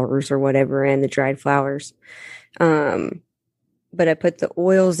flowers or whatever in, the dried flowers. But I put the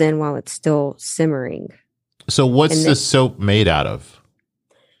oils in while it's still simmering. So what's the soap made out of?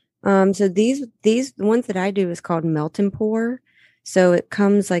 So these the ones that I do is called melt and pour. So it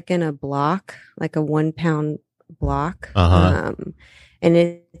comes like in a block, like a 1 pound block. Uh-huh. And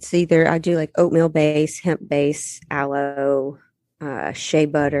it's either I do like oatmeal base, hemp base, aloe, shea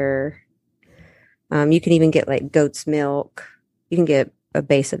butter. You can even get like goat's milk. You can get a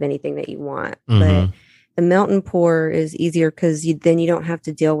base of anything that you want. Mm-hmm. But the melt and pour is easier because then you don't have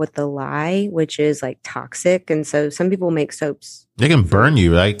to deal with the lye, which is like toxic. And so some people make soaps. They can burn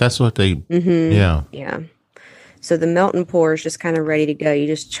you, right? That's what they, yeah. Yeah. So the melt and pour is just kind of ready to go. You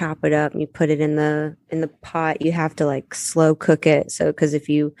just chop it up and you put it in the pot. You have to like slow cook it. So, because if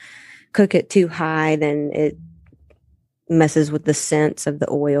you cook it too high, then it messes with the scents of the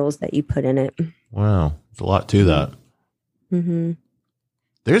oils that you put in it. Wow. There's a lot to that. Mm-hmm.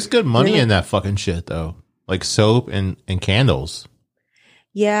 There's good money in that fucking shit, though. Like soap and candles.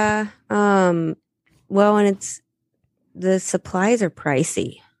 Yeah. Well, and the supplies are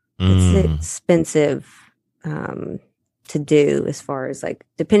pricey. It's expensive to do as far as like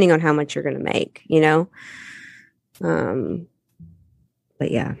depending on how much you're going to make, you know.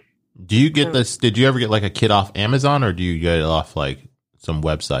 But yeah. Do you get this? Did you ever get like a kit off Amazon, or do you get it off like some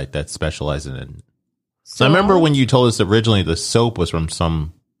website that specializes in it? So I remember when you told us originally the soap was from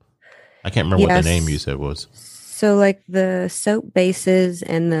some, I can't remember what the name you said was. So like the soap bases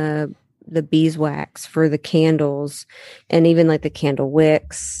and the beeswax for the candles, and even like the candle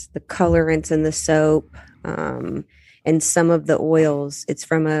wicks, the colorants in the soap, and some of the oils. It's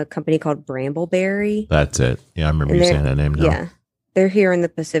from a company called Brambleberry. That's it. Yeah, I remember you saying that name now. Yeah, they're here in the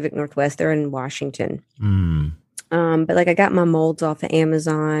Pacific Northwest. They're in Washington. But like I got my molds off of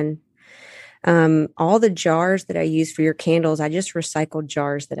Amazon. All the jars that I use for your candles, I just recycled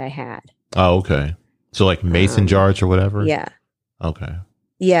jars that I had. Oh, okay. So like mason jars or whatever? Yeah. Okay.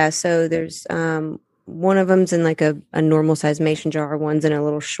 Yeah. So there's one of them's in like a normal size mason jar, one's in a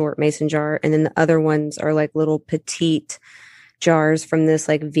little short mason jar, and then the other ones are like little petite jars from this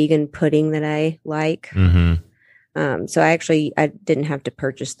like vegan pudding that I like. Mm-hmm. So I didn't have to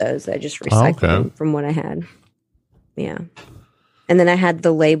purchase those. I just recycled them from what I had. Yeah. And then I had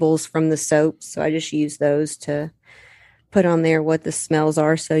the labels from the soaps, so I just used those to put on there what the smells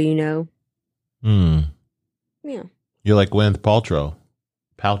are, so you know. Yeah. You're like Gwyneth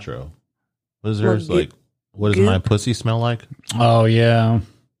Paltrow. What is hers like? What does my pussy smell like? Oh yeah.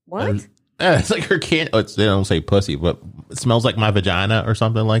 What? It's like her candle. They don't say pussy, but it smells like my vagina or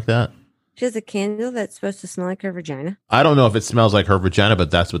something like that. She has a candle that's supposed to smell like her vagina. I don't know if it smells like her vagina, but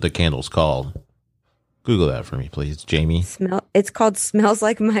that's what the candle's called. Google that for me, please, Jamie. It's called Smells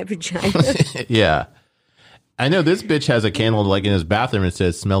Like My Vagina. Yeah. I know this bitch has a candle like in his bathroom. It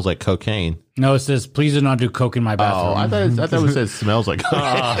says smells like cocaine. No, it says please do not do coke in my bathroom. Oh, I thought it said smells like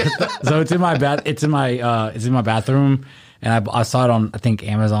cocaine. So it's in my it's in my bathroom, and I saw it on I think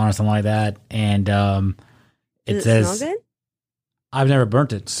Amazon or something like that, and it says smell good? I've never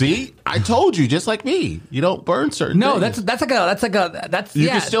burnt it. See, I told you, just like me, you don't burn certain. No, things. that's You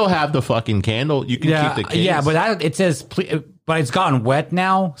can still have the fucking candle. You can keep the case. Yeah, but it says but it's gotten wet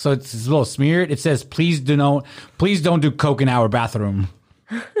now, so it's a little smeared. It says please don't do coke in our bathroom.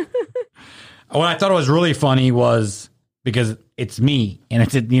 What I thought was really funny was because it's me, and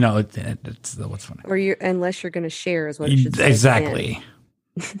it's what's funny. Or unless you're going to share is what it should say. Exactly.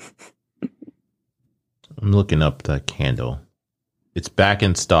 I'm looking up the candle. It's back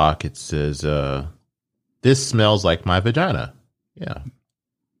in stock. It says, "This smells like my vagina." Yeah,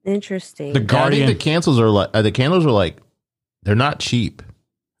 interesting. I think the candles are like they're not cheap.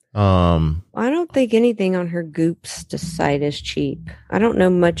 I don't think anything on her Goop's site is cheap. I don't know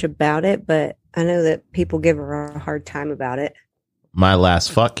much about it, but I know that people give her a hard time about it. My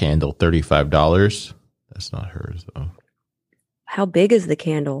Last Fuck candle, $35. That's not hers though. How big is the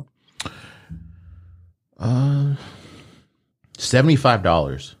candle?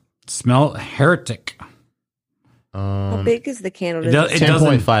 $75. Smell heretic. How big is the candle? It does-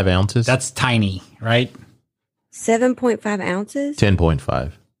 10.5 ounces. That's tiny, right? 7.5 ounces?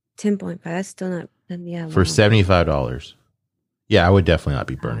 10.5 10.5. That's still not. Yeah. for wow. $75. Yeah, I would definitely not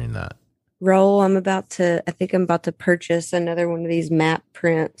be burning that. Roll. I think I'm about to purchase another one of these map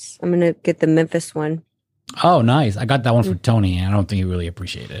prints. I'm going to get the Memphis one. Oh, nice. I got that one for Tony, and I don't think he really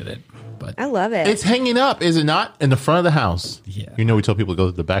appreciated it. But I love it. It's hanging up, is it not? In the front of the house. yeah. You know, we tell people to go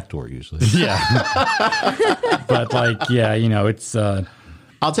to the back door usually. Yeah. But like, yeah, it's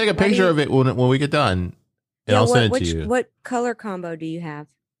I'll take a picture of it when we get done, and I'll send it to you. What color combo do you have?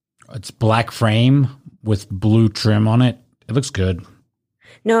 it's black frame with blue trim on it. It looks good.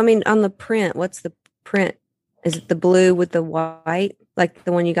 No, I mean on the print. What's the print? Is it the blue with the white, like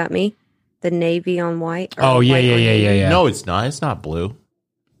the one you got me? The navy on white? Or Oh, yeah, white yeah, on yeah, navy? yeah, yeah. No, it's not. It's not blue.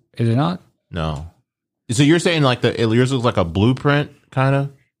 Is it not? No. So you're saying like yours looks like a blueprint kind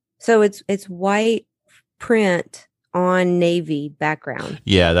of? So it's white print on navy background.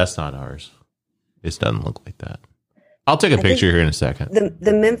 Yeah, that's not ours. It doesn't look like that. I'll take a I picture think here in a second.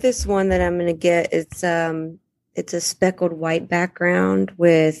 The Memphis one that I'm going to get, it's a speckled white background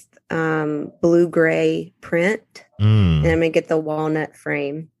with blue gray print, and I'm going to get the walnut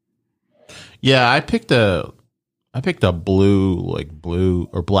frame. Yeah, I picked a blue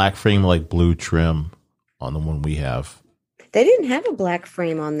or black frame like blue trim on the one we have. They didn't have a black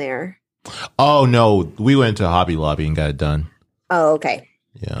frame on there. Oh no, we went to Hobby Lobby and got it done. Oh, okay.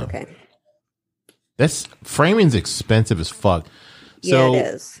 Yeah. Okay. That's framing's expensive as fuck. So Yeah, it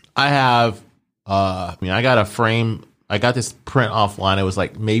is. I have I got a frame. I got this print offline. It was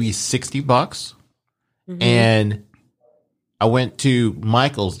like maybe $60. Mhm. And I went to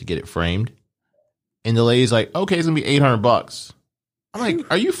Michael's to get it framed. And the lady's like, okay, it's gonna be $800. I'm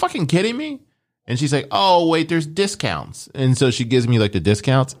like, are you fucking kidding me? And she's like, oh wait, there's discounts. And so she gives me like the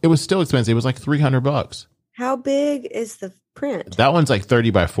discounts. It was still expensive. It was like $300. How big is the print? That one's like 30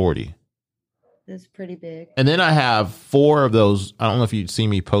 by 40. That's pretty big. And then I have 4 of those. I don't know if you'd see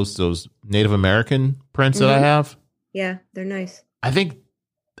me post those Native American prints that I Mhm. have. Yeah, they're nice. I think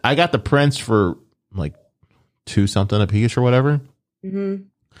I got the prints for like $2 something a piece or whatever. Hmm.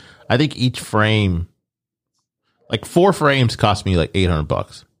 I think each frame, like 4 frames, cost me like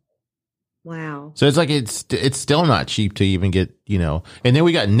 $800. Wow. So it's like it's still not cheap to even get, And then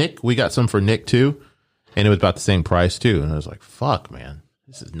we got Nick. We got some for Nick too, and it was about the same price too. And I was like, "Fuck, man,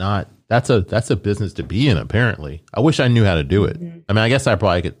 this is not. That's a business to be in. Apparently, I wish I knew how to do it. Mm-hmm. I mean, I guess I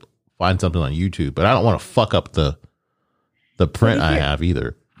probably could find something on YouTube, but I don't want to fuck up the print I have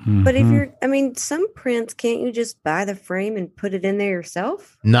either. But if some prints, can't you just buy the frame and put it in there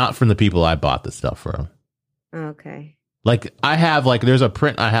yourself? Not from the people I bought the stuff from. Okay. Like I have, there's a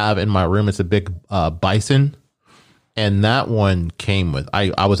print I have in my room. It's a big bison, and that one came with.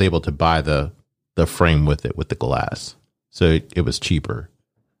 I was able to buy the frame with it with the glass, so it was cheaper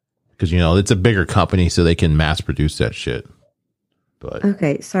because it's a bigger company, so they can mass produce that shit. But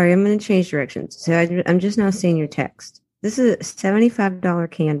Okay. Sorry, I'm going to change directions. So I'm just now seeing your text. This is a $75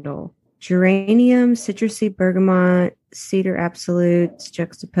 candle. Geranium, citrusy bergamot, cedar absolutes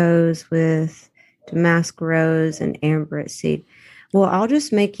juxtaposed with damask rose and amberette seed. Well, I'll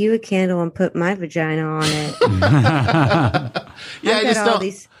just make you a candle and put my vagina on it. yeah, I just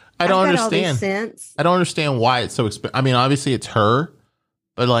don't. I don't I've got all these understand. scents. I don't understand why it's so expensive. I mean, obviously it's her,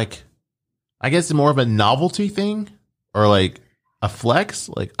 but I guess it's more of a novelty thing or like a flex.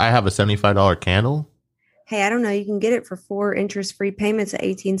 Like I have a $75 candle. Hey, I don't know. You can get it for 4 interest-free payments at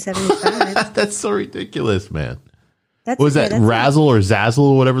 $18.75. That's so ridiculous, man. That's Was okay, that that's Razzle or Zazzle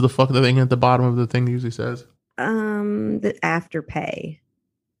or whatever the fuck the thing at the bottom of the thing usually says? The Afterpay.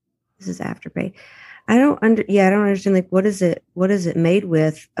 This is Afterpay. I don't understand. Like, what is it made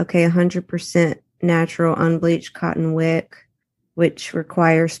with? Okay, 100% natural unbleached cotton wick, which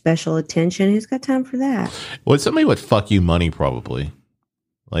requires special attention. Who's got time for that? Well, somebody would fuck you money probably.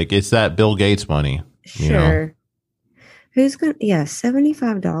 Like it's that Bill Gates money. Sure. Who's gonna? Yeah,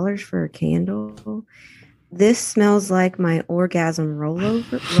 $75 for a candle. This smells like my orgasm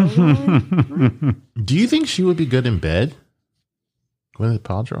rollover. Roll-on? Do you think she would be good in bed? Gwyneth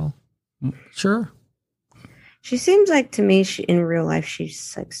Paltrow? Sure. She seems like to me, in real life,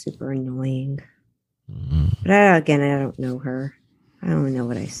 she's like super annoying. Mm. But I don't know her. I only know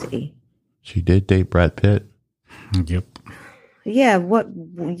what I see. She did date Brad Pitt. Yep. Yeah, what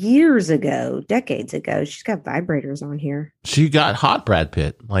years ago, decades ago, she's got vibrators on here. She got hot Brad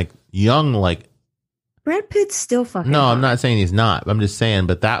Pitt, like young, like. Brad Pitt's still fucking. No, hot. I'm not saying he's not. I'm just saying,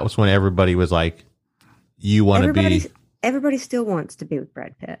 but that was when everybody was like, "You want to be." Everybody still wants to be with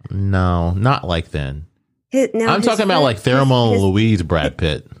Brad Pitt. No, not like then. I'm talking about like Thelma and Louise Brad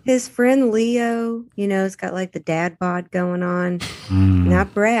Pitt. His friend Leo, has got like the dad bod going on.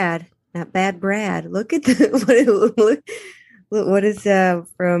 Not Brad, not bad Brad. Look at look what is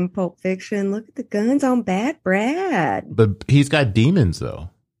from Pulp Fiction. Look at the guns on bad Brad. But he's got demons though.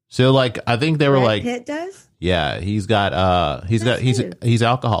 So like I think they were Brad like Pitt does? Yeah, he's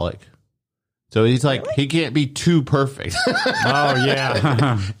alcoholic. So he's like, really? He can't be too perfect. Oh,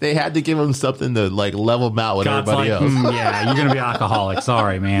 yeah. They had to give him something to like level him out with God's everybody else. Yeah, you're going to be alcoholic.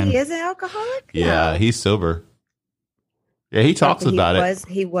 Sorry, man. He is an alcoholic? Yeah, he's sober. Yeah, he talks about it.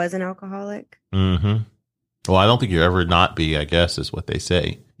 He was an alcoholic? Mm-hmm. Well, I don't think you ever not be, I guess, is what they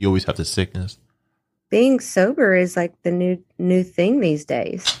say. You always have the sickness. Being sober is like the new thing these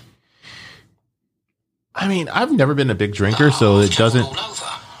days. I mean, I've never been a big drinker, so it doesn't...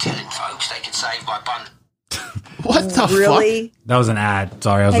 Telling folks they can save my bun. What the really? fuck? That was an ad.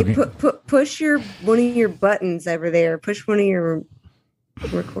 Sorry, I was looking. Push one of your buttons over there. Push one of your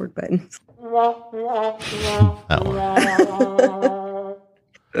record buttons. That one.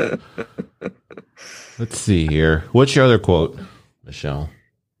 Let's see here. What's your other quote, Michelle?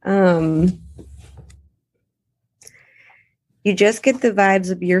 You just get the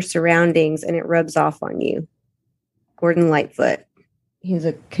vibes of your surroundings and it rubs off on you. Gordon Lightfoot. He's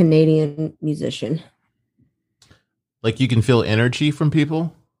a Canadian musician. Like you can feel energy from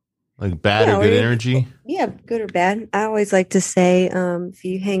people? Like bad or good energy? Yeah, good or bad. I always like to say, if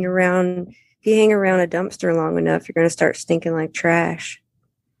you hang around a dumpster long enough, you're going to start stinking like trash.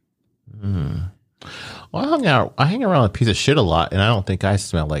 Well, I hang around a piece of shit a lot, and I don't think I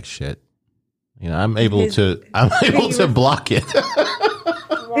smell like shit. I'm able to block it.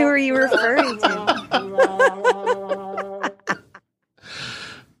 Who are you referring to?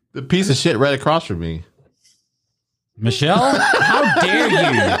 The piece of shit right across from me. Michelle, how dare you?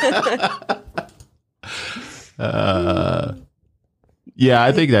 Yeah,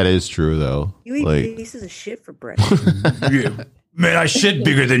 I think that is true, though. You eat pieces of shit for breakfast. Yeah. Man, I shit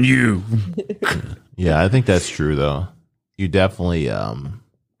bigger than you. Yeah, I think that's true, though. You definitely can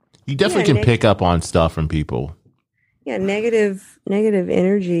pick up on stuff from people. Yeah, negative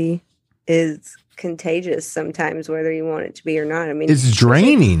energy is contagious sometimes, whether you want it to be or not. I mean, it's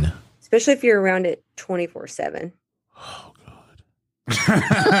draining, especially if you're around it 24/7. Oh God.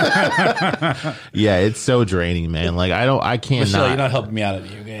 Yeah, it's so draining, man. Like I cannot. Michelle, you're not helping me out,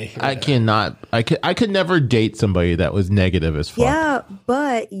 okay? I cannot. I could never date somebody that was negative as fuck. Yeah,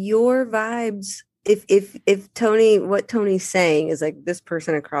 but your vibes. If Tony, what Tony's saying is like this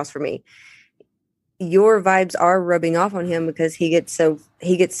person across from me. Your vibes are rubbing off on him because he gets so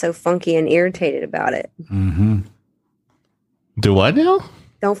funky and irritated about it. Mm-hmm. Do what now?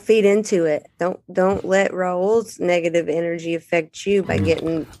 Don't feed into it. Don't let Raul's negative energy affect you by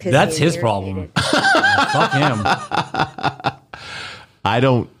getting pissed. That's his problem. Fuck him. I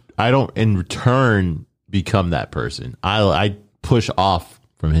don't in return become that person. I push off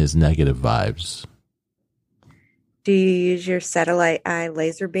from his negative vibes. Do you use your satellite eye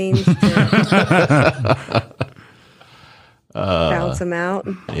laser beams to bounce them out?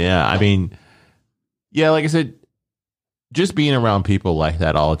 Yeah, I mean, yeah, like I said, just being around people like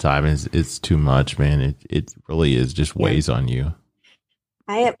that all the time it's too much, man. It really is just weighs on you.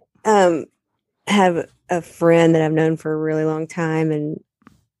 I have a friend that I've known for a really long time,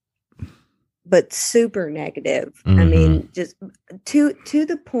 but super negative. Mm-hmm. I mean, just to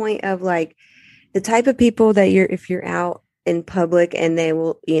the point of like the type of people that if you're out in public and they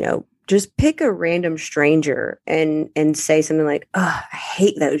will, just pick a random stranger and say something like, "Oh, I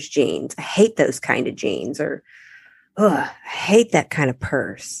hate those jeans. I hate those kind of jeans," or "Oh, I hate that kind of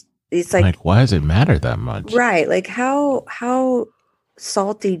purse." It's like why does it matter that much? Right. Like how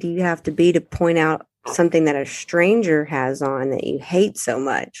salty do you have to be to point out something that a stranger has on that you hate so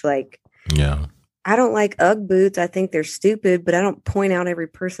much? Like, yeah, I don't like Ugg boots. I think they're stupid, but I don't point out every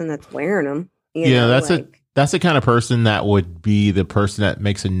person that's wearing them. That's the kind of person that would be the person that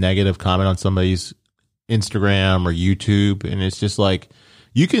makes a negative comment on somebody's Instagram or YouTube. And it's just like,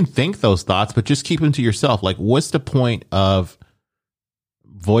 you can think those thoughts, but just keep them to yourself. Like, what's the point of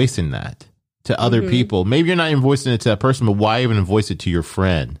voicing that to other people? Maybe you're not even voicing it to that person, but why even voice it to your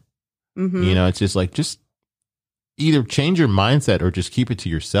friend? Mm-hmm. It's just like, just either change your mindset or just keep it to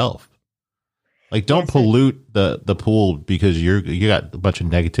yourself. Like, don't pollute the pool because you got a bunch of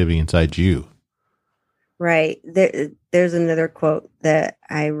negativity inside you. Right. There's another quote that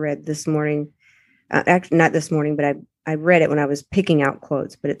I read this morning. Actually, not this morning, but I read it when I was picking out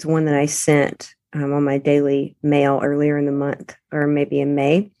quotes. But it's one that I sent on my daily mail earlier in the month, or maybe in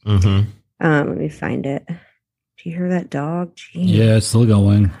May. Mm-hmm. Let me find it. Do you hear that dog? Jeez. Yeah, it's still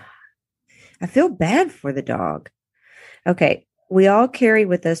going. I feel bad for the dog. Okay. We all carry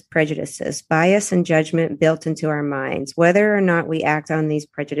with us prejudices, bias, and judgment built into our minds. Whether or not we act on these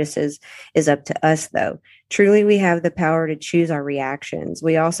prejudices is up to us, though. Truly, we have the power to choose our reactions.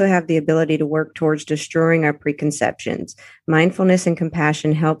 We also have the ability to work towards destroying our preconceptions. Mindfulness and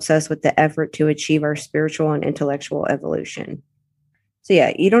compassion helps us with the effort to achieve our spiritual and intellectual evolution. So,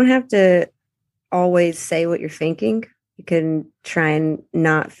 yeah, you don't have to always say what you're thinking. You can try and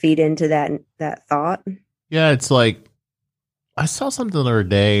not feed into that thought. Yeah, it's like, I saw something the other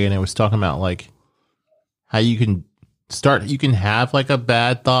day and it was talking about like how you can have like a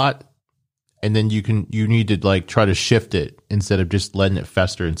bad thought and then you need to like try to shift it instead of just letting it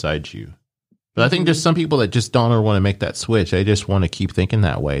fester inside you. But I think there's some people that just don't ever want to make that switch. They just want to keep thinking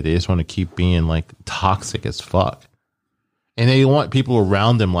that way. They just want to keep being like toxic as fuck. And they want people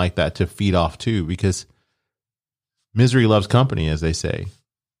around them like that to feed off too, because misery loves company, as they say.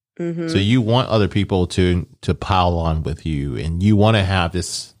 Mm-hmm. So you want other people to pile on with you, and you want to have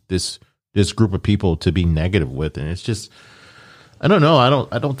this group of people to be negative with, and it's just, I don't know. I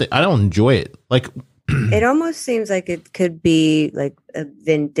don't enjoy it. Like it almost seems like it could be like a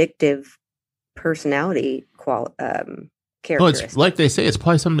vindictive personality characteristic. Well, it's like they say, it's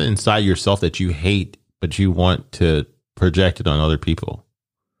probably something inside yourself that you hate, but you want to project it on other people.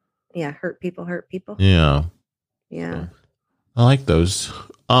 Yeah, hurt people. Yeah. Yeah. I like those.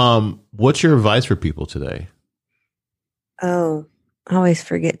 What's your advice for people today? Oh, I always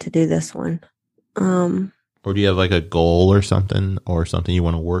forget to do this one. Or do you have like a goal or something you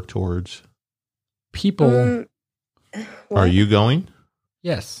want to work towards? People. Are you going?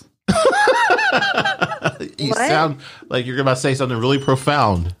 Yes. You sound like you're about to say something really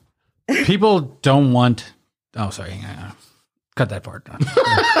profound. People don't want. Oh, sorry. Cut that part.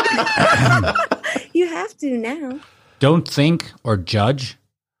 You have to now. Don't think or judge.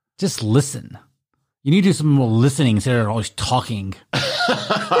 Just listen. You need to do some more listening instead of always talking.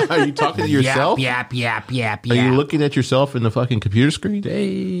 Are you talking to yourself? Yap. Are you looking at yourself in the fucking computer screen?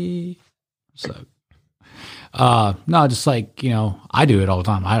 Hey. So, no, just like, I do it all the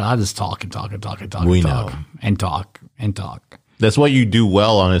time. I just talk and talk and talk and talk We and know. talk and talk and talk. That's why you do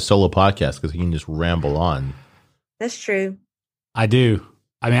well on a solo podcast, because you can just ramble on. That's true. I do.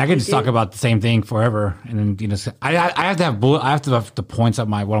 I mean, I can just talk about the same thing forever, and then I have to have the points of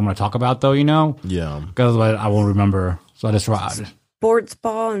what I'm going to talk about, though. Yeah, because I won't remember. So I just ride. Sports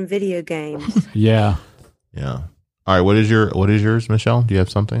ball and video games. Yeah. All right. What is yours, Michelle? Do you have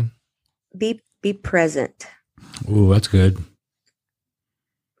something? Be present. Ooh, that's good.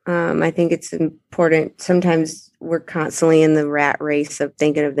 I think it's important. Sometimes we're constantly in the rat race of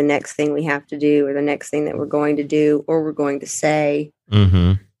thinking of the next thing we have to do, or the next thing that we're going to do, or we're going to say.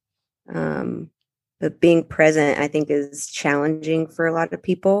 Mm-hmm. But being present, I think, is challenging for a lot of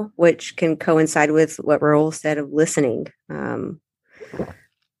people, which can coincide with what Raul said of listening.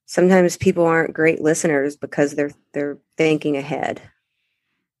 Sometimes people aren't great listeners because they're thinking ahead.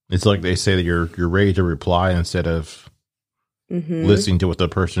 It's like they say that you're ready to reply instead of listening to what the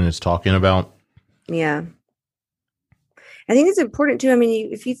person is talking about. Yeah. I think it's important too. I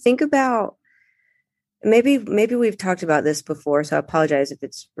mean, if you think about, maybe we've talked about this before, so I apologize if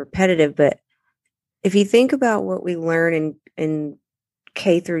it's repetitive, but if you think about what we learn in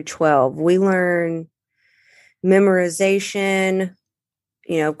K through 12, we learn memorization,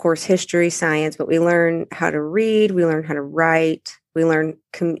 of course, history, science, but we learn how to read, we learn how to write,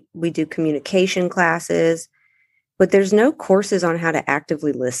 we do communication classes, but there's no courses on how to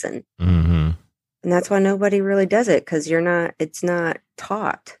actively listen. Mm-hmm. And that's why nobody really does it, because it's not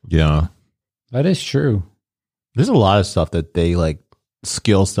taught. Yeah. That is true. There's a lot of stuff that they like,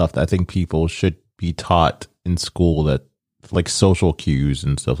 skill stuff that I think people should be taught in school, that like social cues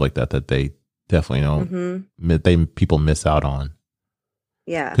and stuff like that they definitely don't, people miss out on.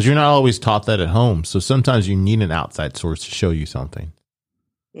 Yeah. Because you're not always taught that at home. So sometimes you need an outside source to show you something.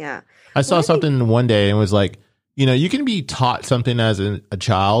 Yeah. I saw something one day and it was like, you can be taught something as a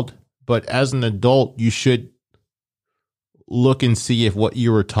child, but as an adult, you should look and see if what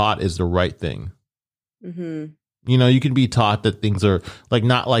you were taught is the right thing. Mm-hmm. You can be taught that things are like,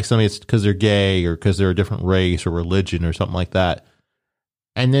 not like somebody, it's because they're gay or because they're a different race or religion or something like that.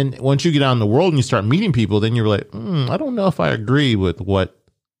 And then once you get out in the world and you start meeting people, then you're like, I don't know if I agree with what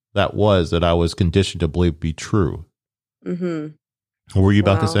that I was conditioned to believe be true. Mm-hmm. What were you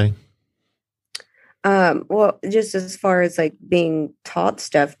about to say? Well, just as far as like being taught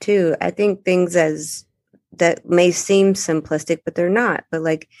stuff too, I think things that may seem simplistic, but they're not. But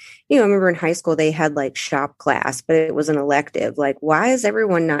like, I remember in high school, they had like shop class, but it was an elective. Like, why is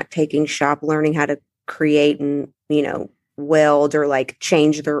everyone not taking shop, learning how to create and, weld or like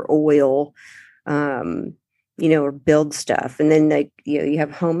change their oil, or build stuff. And then like, you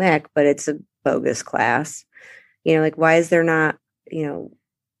have home ec, but it's a bogus class. Like why is there not,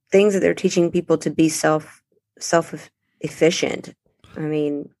 things that they're teaching people to be self efficient? I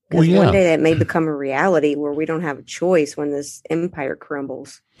mean, because one day that may become a reality where we don't have a choice when this empire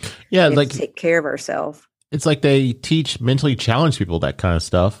crumbles. Yeah, we have like to take care of ourselves. It's like they teach mentally challenged people that kind of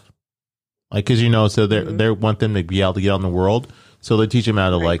stuff. Like, because so they want them to be able to get out in the world, so they teach them how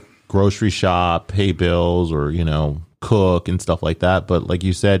to like grocery shop, pay bills, or cook and stuff like that. But like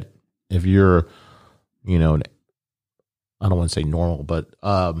you said, if you're, I don't want to say normal, but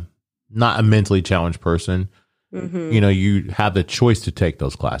not a mentally challenged person, you have the choice to take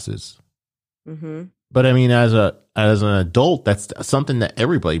those classes. But I mean, as an adult, that's something that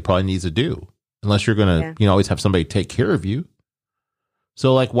everybody probably needs to do, unless you're gonna always have somebody take care of you.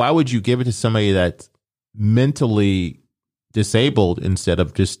 So like, why would you give it to somebody that's mentally disabled instead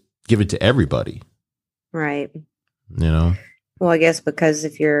of just give it to everybody? Right. Well, I guess because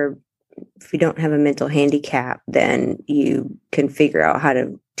if you don't have a mental handicap, then you can figure out how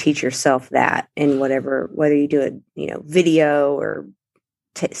to teach yourself that in whether you do a video or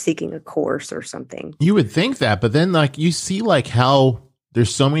seeking a course or something. You would think that, but then like you see like how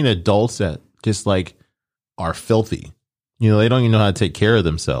there's so many adults that just like are filthy. They don't even know how to take care of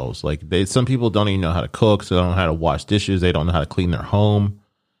themselves. Like some people don't even know how to cook, so they don't know how to wash dishes. They don't know how to clean their home.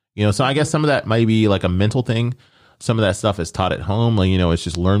 So I guess some of that might be like a mental thing. Some of that stuff is taught at home. Like, it's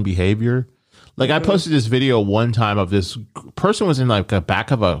just learned behavior. Like I posted this video one time of this person was in like the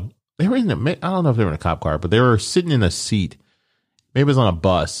back of they were in I don't know if they were in a cop car, but they were sitting in a seat. Maybe it was on a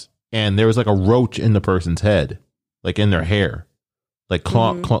bus, and there was like a roach in the person's head, like in their hair, like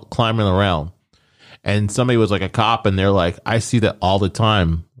climbing around. And somebody was like a cop, and they're like, I see that all the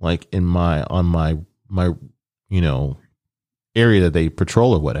time, like on my area that they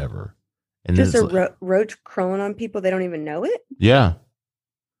patrol or whatever. And just a roach crawling on people, they don't even know it. Yeah.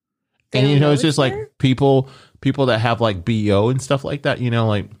 And it's just like people that have like BO and stuff like that,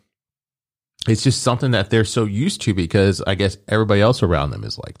 like it's just something that they're so used to because I guess everybody else around them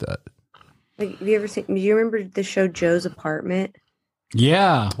is like that. Like, have you ever seen? Do you remember the show Joe's Apartment?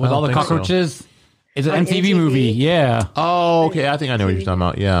 Yeah, with all the cockroaches. So. It's an MTV movie. Yeah. Oh, okay. I think I know what you're talking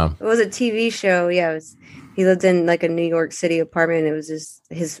about. Yeah. It was a TV show. Yeah. He lived in like a New York City apartment. And it was just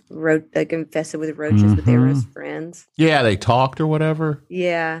his like infested with roaches, but they were his friends. Yeah. They talked or whatever.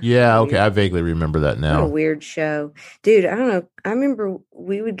 Yeah. Yeah. Okay. I vaguely remember that now. What a weird show. Dude, I don't know. I remember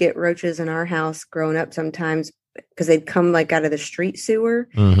we would get roaches in our house growing up sometimes because they'd come like out of the street sewer.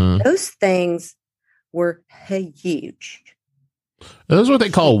 Those things were huge. Those are what they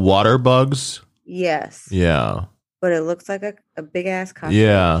call water bugs. Yes. Yeah. But it looks like a big ass cockroach.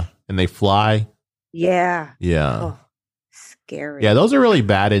 Yeah. And they fly. Yeah. Yeah. Oh, scary. Yeah, those are really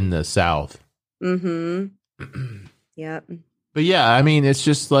bad in the South. Yep. But yeah, I mean, it's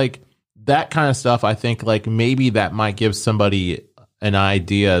just like that kind of stuff. I think like maybe that might give somebody an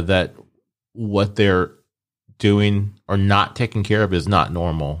idea that what they're doing or not taking care of is not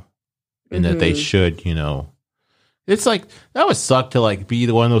normal and that they should, It's like, that would suck to like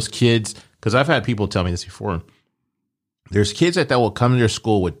be one of those kids. Because I've had people tell me this before. There's kids that will come to their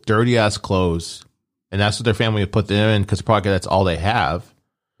school with dirty ass clothes, and that's what their family would put them in because probably that's all they have.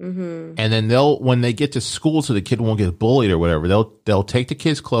 And then when they get to school, so the kid won't get bullied or whatever, they'll take the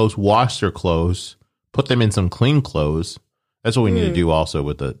kid's clothes, wash their clothes, put them in some clean clothes. That's what we need to do also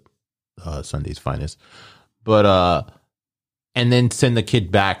with the Sunday's Finest. But and then send the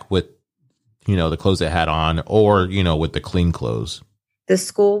kid back with the clothes they had on, or with the clean clothes. The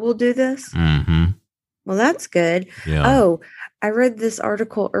school will do this? Well, that's good. Yeah. Oh, I read this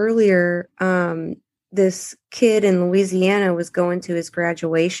article earlier. This kid in Louisiana was going to his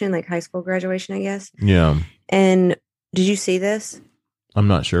graduation, like high school graduation, I guess. Yeah. And did you see this? I'm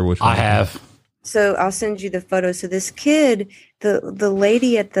not sure which one. I have. So I'll send you the photo. So this kid, the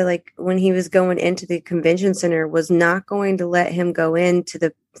lady at when he was going into the convention center was not going to let him go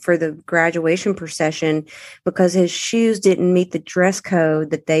for the graduation procession because his shoes didn't meet the dress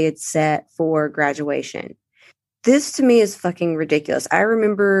code that they had set for graduation. This to me is fucking ridiculous. I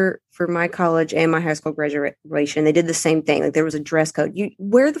remember for my college and my high school graduation, they did the same thing. Like there was a dress code. You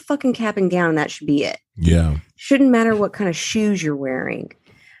wear the fucking cap and gown and that should be it. Yeah. Shouldn't matter what kind of shoes you're wearing.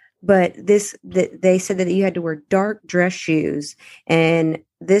 But they said that you had to wear dark dress shoes, and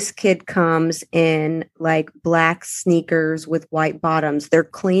this kid comes in like black sneakers with white bottoms. They're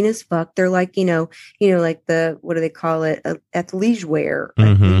clean as fuck. They're like, like the, what do they call it? Athleisure wear,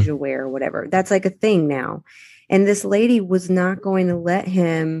 athleisure wear or whatever. That's like a thing now. And this lady was not going to let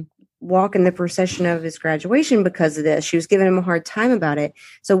him walk in the procession of his graduation because of this. She was giving him a hard time about it.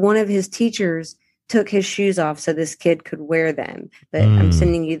 So one of his teachers took his shoes off so this kid could wear them. But I'm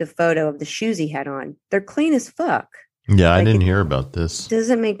sending you the photo of the shoes he had on. They're clean as fuck. Yeah, I didn't hear about this.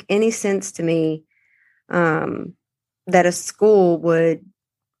 Doesn't make any sense to me that a school would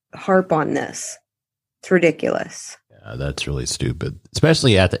harp on this. It's ridiculous. Yeah, that's really stupid,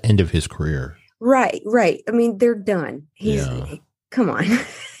 especially at the end of his career. Right. I mean, they're done. Come on.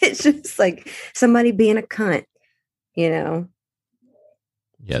 It's just like somebody being a cunt, you know?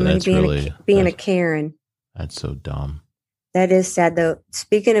 Yeah, somebody that's being a Karen. That's so dumb. That is sad, though.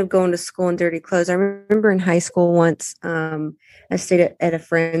 Speaking of going to school in dirty clothes, I remember in high school once, I stayed at a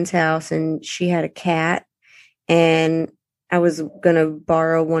friend's house and she had a cat, and I was going to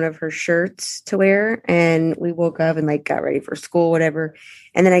borrow one of her shirts to wear, and we woke up and like got ready for school, whatever.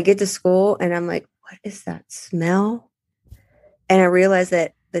 And then I get to school and I'm like, what is that smell? And I realized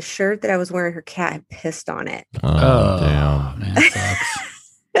that the shirt that I was wearing, her cat had pissed on it. Oh, damn. Man, that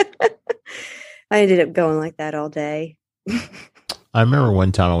sucks. I ended up going like that all day. I remember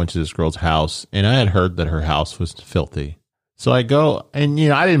one time I went to this girl's house and I had heard that her house was filthy. So I go and,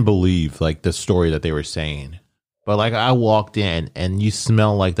 I didn't believe like the story that they were saying. But like I walked in and you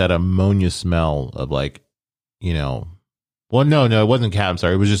smell like that ammonia smell of like, well, no, it wasn't cat. I'm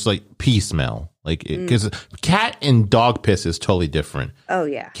sorry. It was just like pee smell. Like, because cat and dog piss is totally different. Oh,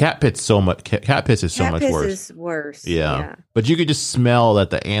 yeah. Cat piss is so much worse. Cat piss is worse. Yeah. But you could just smell that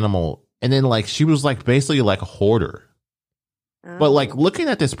the animal, and then like she was like basically like a hoarder. Oh. But like looking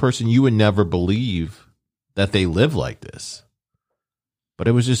at this person, you would never believe that they live like this. But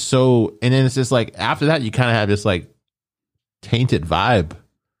it was just so, and then it's just like after that, you kind of have this like tainted vibe,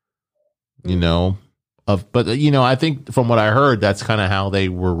 but I think from what I heard, that's kind of how they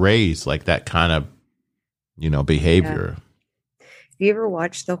were raised, like that kind of, behavior. Yeah. Have you ever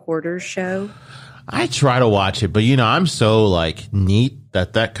watched the Hoarders show? I try to watch it, but I'm so like neat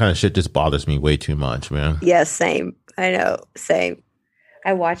that kind of shit just bothers me way too much, man. Yeah, same. I know, same.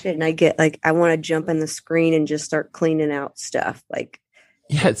 I watch it and I get like, I want to jump in the screen and just start cleaning out stuff. Like,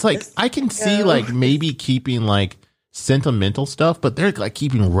 yeah, it's like I can see like maybe keeping like sentimental stuff, but they're like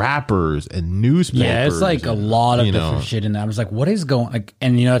keeping rappers and newspapers. Yeah, it's like a lot of different shit in there. I was like, what is going like,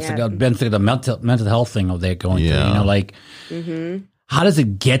 and it's like a benefit of the mental health thing of they're going through, like how does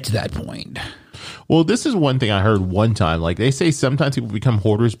it get to that point? Well, this is one thing I heard one time. Like they say sometimes people become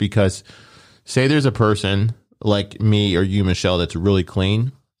hoarders because say there's a person like me or you, Michelle, that's really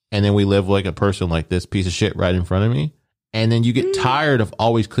clean, and then we live like a person like this piece of shit right in front of me. And then you get tired of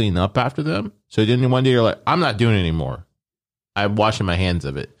always cleaning up after them. So then one day you're like, I'm not doing it anymore. I'm washing my hands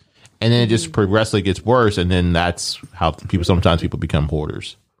of it. And then it just progressively gets worse. And then that's how sometimes people become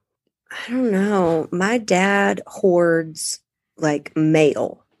hoarders. I don't know. My dad hoards like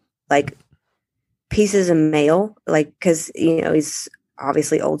mail, like pieces of mail, like, cause he's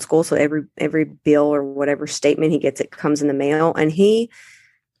obviously old school. So every bill or whatever statement he gets, it comes in the mail. And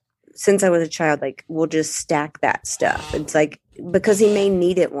since I was a child, like we'll just stack that stuff. It's like, because he may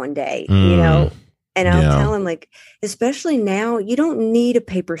need it one day, and I'll tell him like, especially now, you don't need a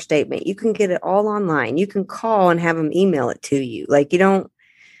paper statement. You can get it all online. You can call and have them email it to you. Like you don't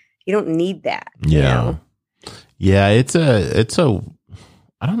need that. Yeah. Yeah. It's a,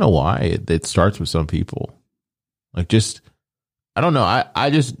 I don't know why it starts with some people. Like just, I don't know. I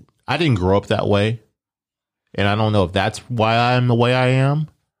didn't grow up that way. And I don't know if that's why I'm the way I am.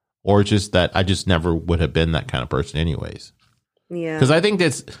 Or just that I just never would have been that kind of person anyways. Yeah. Because I think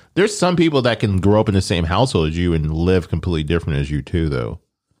there's some people that can grow up in the same household as you and live completely different as you too, though.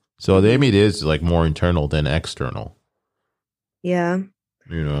 So maybe it is like more internal than external. Yeah.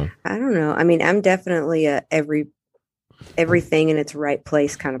 I don't know. I mean, I'm definitely a everything in its right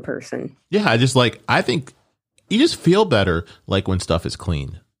place kind of person. Yeah. I think you just feel better like when stuff is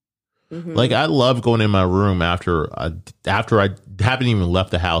clean. Mm-hmm. Like I love going in my room after I haven't even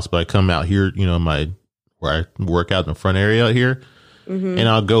left the house, but I come out here, where I work out in the front area here, and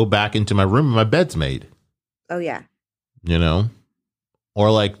I'll go back into my room and my bed's made. Oh yeah.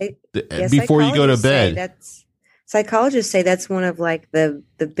 Or like before you go to bed. Psychologists say that's one of like the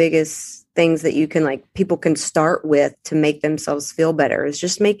biggest things that you can like people can start with to make themselves feel better is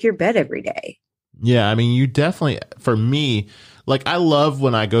just make your bed every day. Yeah, I mean, you definitely, for me, like I love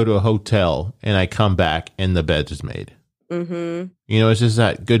when I go to a hotel and I come back and the bed is made. Mm-hmm. It's just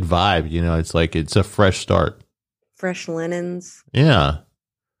that good vibe. It's like it's a fresh start. Fresh linens. Yeah.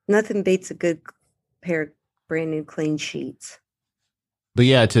 Nothing beats a good pair of brand new clean sheets. But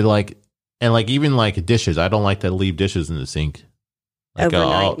yeah, even like dishes. I don't like to leave dishes in the sink. Like,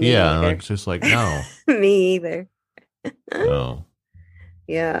 it's just like, no. Me either. No.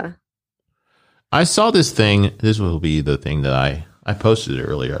 Yeah. I saw this thing. This will be the thing that I posted it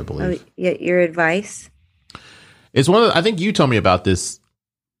earlier, I believe. Oh, yeah, your advice? It's one of the, I think you told me about this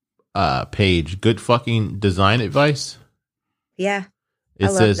page, Good Fucking Design Advice. Yeah. It I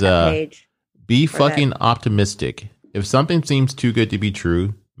love says, that page. be fucking optimistic. If something seems too good to be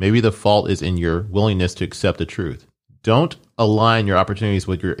true, maybe the fault is in your willingness to accept the truth. Don't align your opportunities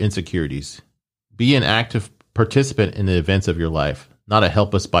with your insecurities. Be an active participant in the events of your life, not a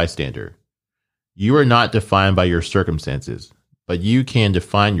helpless bystander. You are not defined by your circumstances, but you can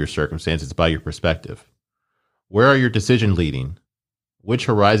define your circumstances by your perspective. Where are your decisions leading? Which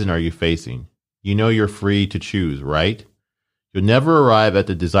horizon are you facing? You know you're free to choose, right? You'll never arrive at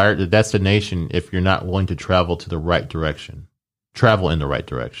the desired destination if you're not willing to travel in the right direction.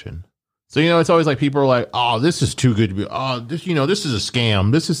 So, it's always like people are like, oh, this is too good to be, oh, this, this is a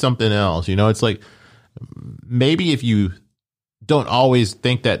scam. This is something else. It's like, maybe if you don't always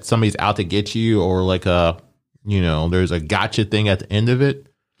think that somebody's out to get you or like there's a gotcha thing at the end of it.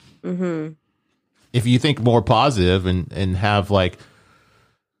 Mm-hmm. If you think more positive and have like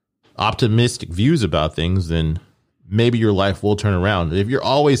optimistic views about things, then maybe your life will turn around. If you're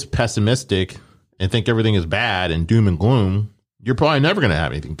always pessimistic and think everything is bad and doom and gloom, you're probably never going to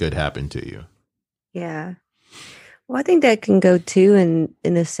have anything good happen to you. Yeah. Well, I think that can go too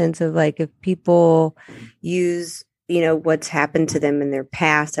in the sense of like if people use, what's happened to them in their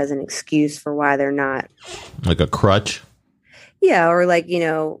past as an excuse for why they're not. Like a crutch? Yeah. Or like,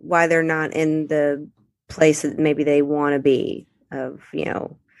 why they're not in the place that maybe they want to be of,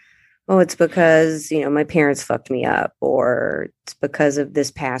 oh, it's because, my parents fucked me up, or it's because of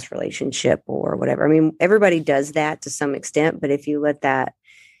this past relationship or whatever. I mean, everybody does that to some extent, but if you let that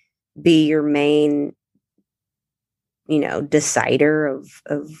be your main, decider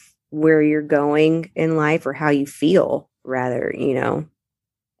of where you're going in life or how you feel, rather,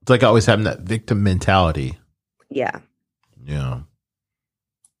 It's like always having that victim mentality. Yeah. Yeah.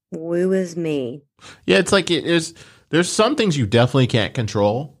 Woo is me. Yeah, it's like there's some things you definitely can't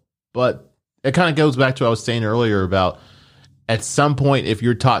control. But it kind of goes back to what I was saying earlier about at some point, if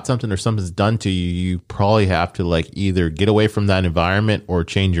you're taught something or something's done to you, you probably have to like either get away from that environment or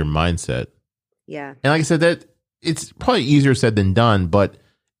change your mindset. Yeah. And like I said, that it's probably easier said than done, but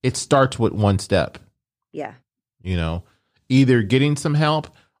it starts with one step. Yeah. Either getting some help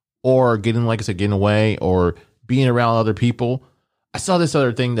or getting, like I said, getting away or being around other people. I saw this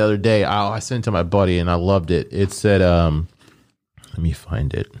other thing the other day. I sent it to my buddy and I loved it. It said, let me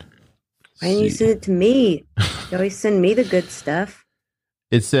find it. Why didn't you send it to me? You always send me the good stuff.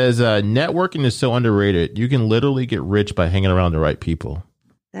 It says, networking is so underrated. You can literally get rich by hanging around the right people.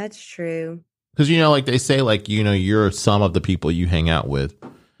 That's true. Because, like they say, like, you're some of the people you hang out with.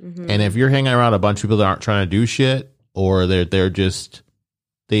 Mm-hmm. And if you're hanging around a bunch of people that aren't trying to do shit, or they're just,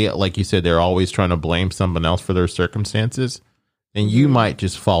 like you said, they're always trying to blame someone else for their circumstances, then you might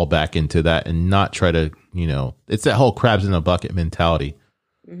just fall back into that and not try to, it's that whole crabs in a bucket mentality.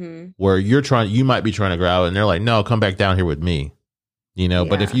 Mm-hmm. Where you might be trying to grab it and they're like, no, come back down here with me,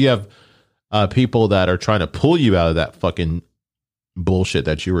 but if you have people that are trying to pull you out of that fucking bullshit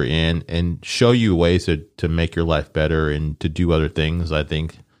that you were in and show you ways to make your life better and to do other things, I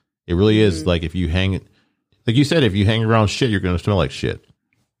think it really is like if you hang, like you said, if you hang around shit, you're going to smell like shit.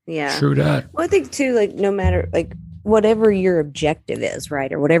 Yeah. True that. Well, I think too, like no matter like whatever your objective is,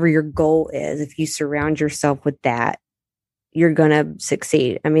 right, or whatever your goal is, if you surround yourself with that, you're going to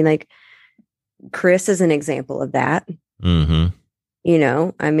succeed. I mean, like Chris is an example of that. Mm-hmm.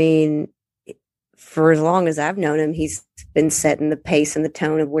 I mean, for as long as I've known him, he's been setting the pace and the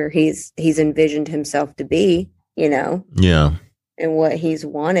tone of where he's envisioned himself to be, Yeah. And what he's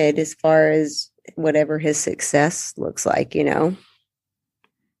wanted as far as whatever his success looks like, Yeah,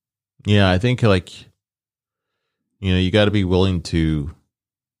 I think like, you got to be willing to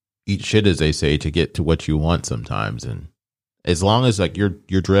eat shit, as they say, to get to what you want sometimes. And as long as like you're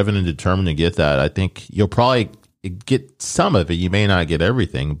driven and determined to get that, I think you'll probably get some of it. You may not get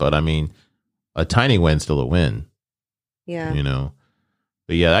everything, but I mean, a tiny win's still a win. Yeah.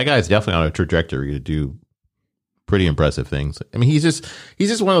 But yeah, that guy's definitely on a trajectory to do pretty impressive things. I mean, he's just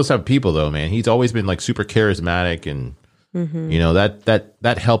one of those type of people though, man. He's always been like super charismatic and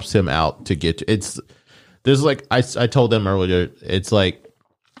that helps him out to get to, there's like, I told them earlier, it's like,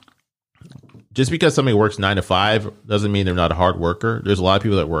 just because somebody works 9 to 5 doesn't mean they're not a hard worker. There's a lot of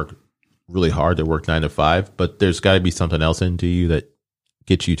people that work really hard that work 9 to 5, but there's got to be something else into you that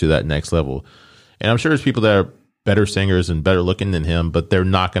gets you to that next level. And I'm sure there's people that are better singers and better looking than him, but they're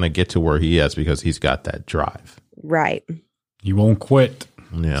not going to get to where he is because he's got that drive. Right. He won't quit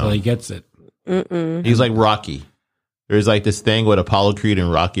Yeah. until he gets it. Mm-mm. He's like Rocky. There's like this thing with Apollo Creed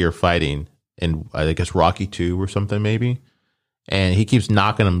and Rocky are fighting, in I guess Rocky 2 or something maybe, and he keeps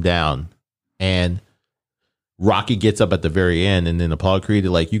knocking him down, and Rocky gets up at the very end, and then Apollo Creed,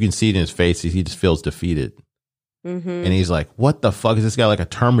 like you can see it in his face, he just feels defeated, and he's like, "What the fuck is this guy like a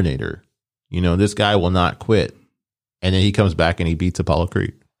Terminator? You know, this guy will not quit." And then he comes back and he beats Apollo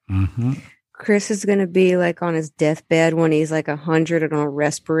Creed. Mm-hmm. Chris is going to be like on his deathbed when he's like 100 and on a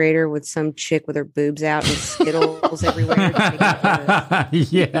respirator with some chick with her boobs out and Skittles everywhere.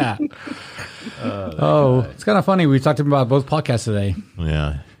 Yeah. It's kind of funny. We talked about both podcasts today.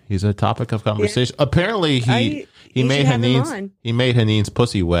 Yeah, he's a topic of conversation. Yeah. Apparently, he made Haneen's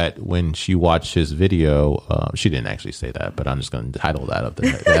pussy wet when she watched his video. She didn't actually say that, but I'm just going to title that of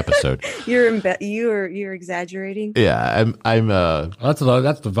the episode. You're exaggerating. Yeah, I'm. That's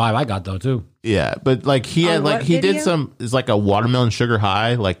the vibe I got though too. Yeah, but like he had like he video? did some. It's like a Watermelon Sugar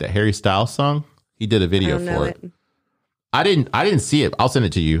High, like the Harry Styles song. He did a video for it. I didn't see it. I'll send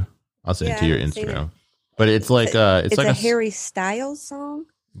it to you. I'll send it to your Instagram. But it's like it's like a Harry Styles song.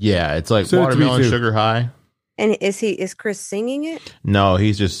 Yeah, it's like Watermelon Sugar High. And is Chris singing it? No,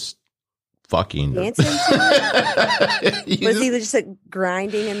 he's just fucking dancing to it? Was he just like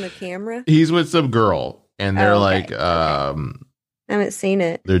grinding in the camera? He's with some girl, and they're I haven't seen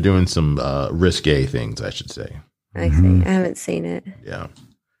it. They're doing some risque things, I should say. I see. I haven't seen it. Yeah,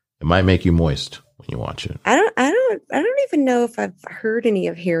 it might make you moist when you watch it. I don't even know if I've heard any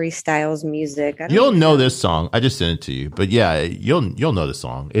of Harry Styles' music. You'll know this song. I just sent it to you, but yeah, you'll know the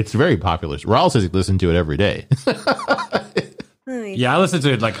song. It's very popular. Raul says he listens to it every day. Yeah, I listen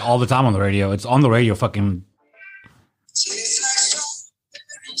to it like all the time on the radio. It's on the radio. Fucking.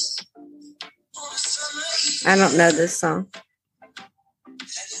 I don't know this song.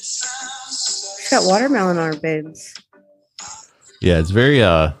 She's got watermelon on her boobs. Yeah, it's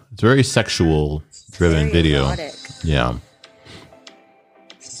very sexual driven video. Erotic. Yeah.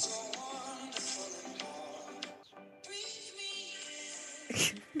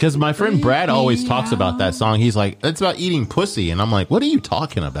 Because my friend Brad always talks about that song. He's like, it's about eating pussy. And I'm like, what are you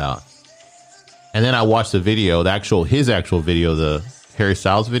talking about? And then I watched the video, his actual video, the Harry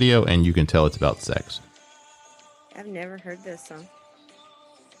Styles video, and you can tell it's about sex. I've never heard this song.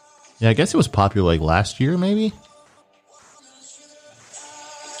 Yeah, I guess it was popular like last year, maybe.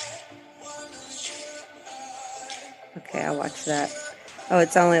 Okay, I'll watch that. Oh,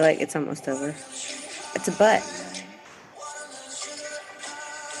 it's almost over. It's a butt.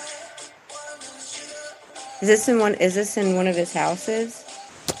 Is this in one of his houses?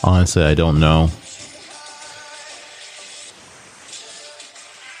 Honestly, I don't know.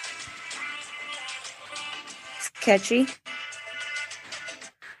 It's catchy.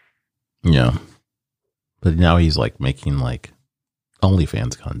 Yeah. But now he's like making like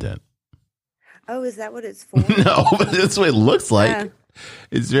OnlyFans content. Oh, is that what it's for? No, but that's what it looks like.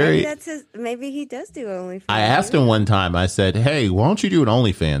 It's very. Maybe he does do OnlyFans. I asked him one time. I said, "Hey, why don't you do an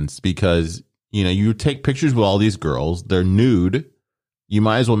OnlyFans? Because you take pictures with all these girls. They're nude. You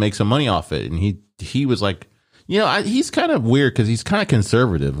might as well make some money off it." And he was like, he's kind of weird because he's kind of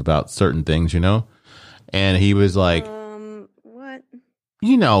conservative about certain things, And he was like, "What?"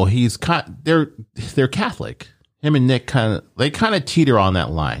 He's they're Catholic. Him and Nick kind of teeter on that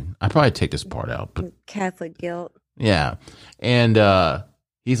line. I probably take this part out, but Catholic guilt. Yeah, and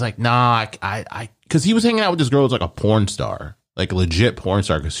he's like, nah, because he was hanging out with this girl who's like a porn star, like a legit porn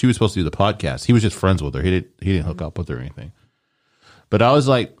star, because she was supposed to do the podcast. He was just friends with her. He didn't hook up with her or anything. But I was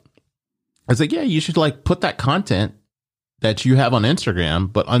like, yeah, you should like put that content that you have on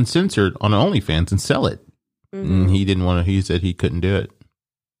Instagram, but uncensored on OnlyFans and sell it. Mm-hmm. And he didn't want to. He said he couldn't do it.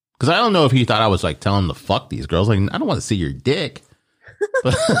 Because I don't know if he thought I was like telling him to fuck these girls. Like, I don't want to see your dick.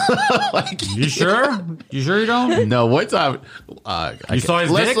 You sure? You sure you don't? No. One time, you saw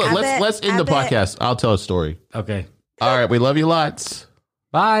his dick. Let's end the podcast. I'll tell a story. Okay. All right. We love you lots.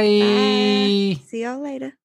 Bye. See y'all later.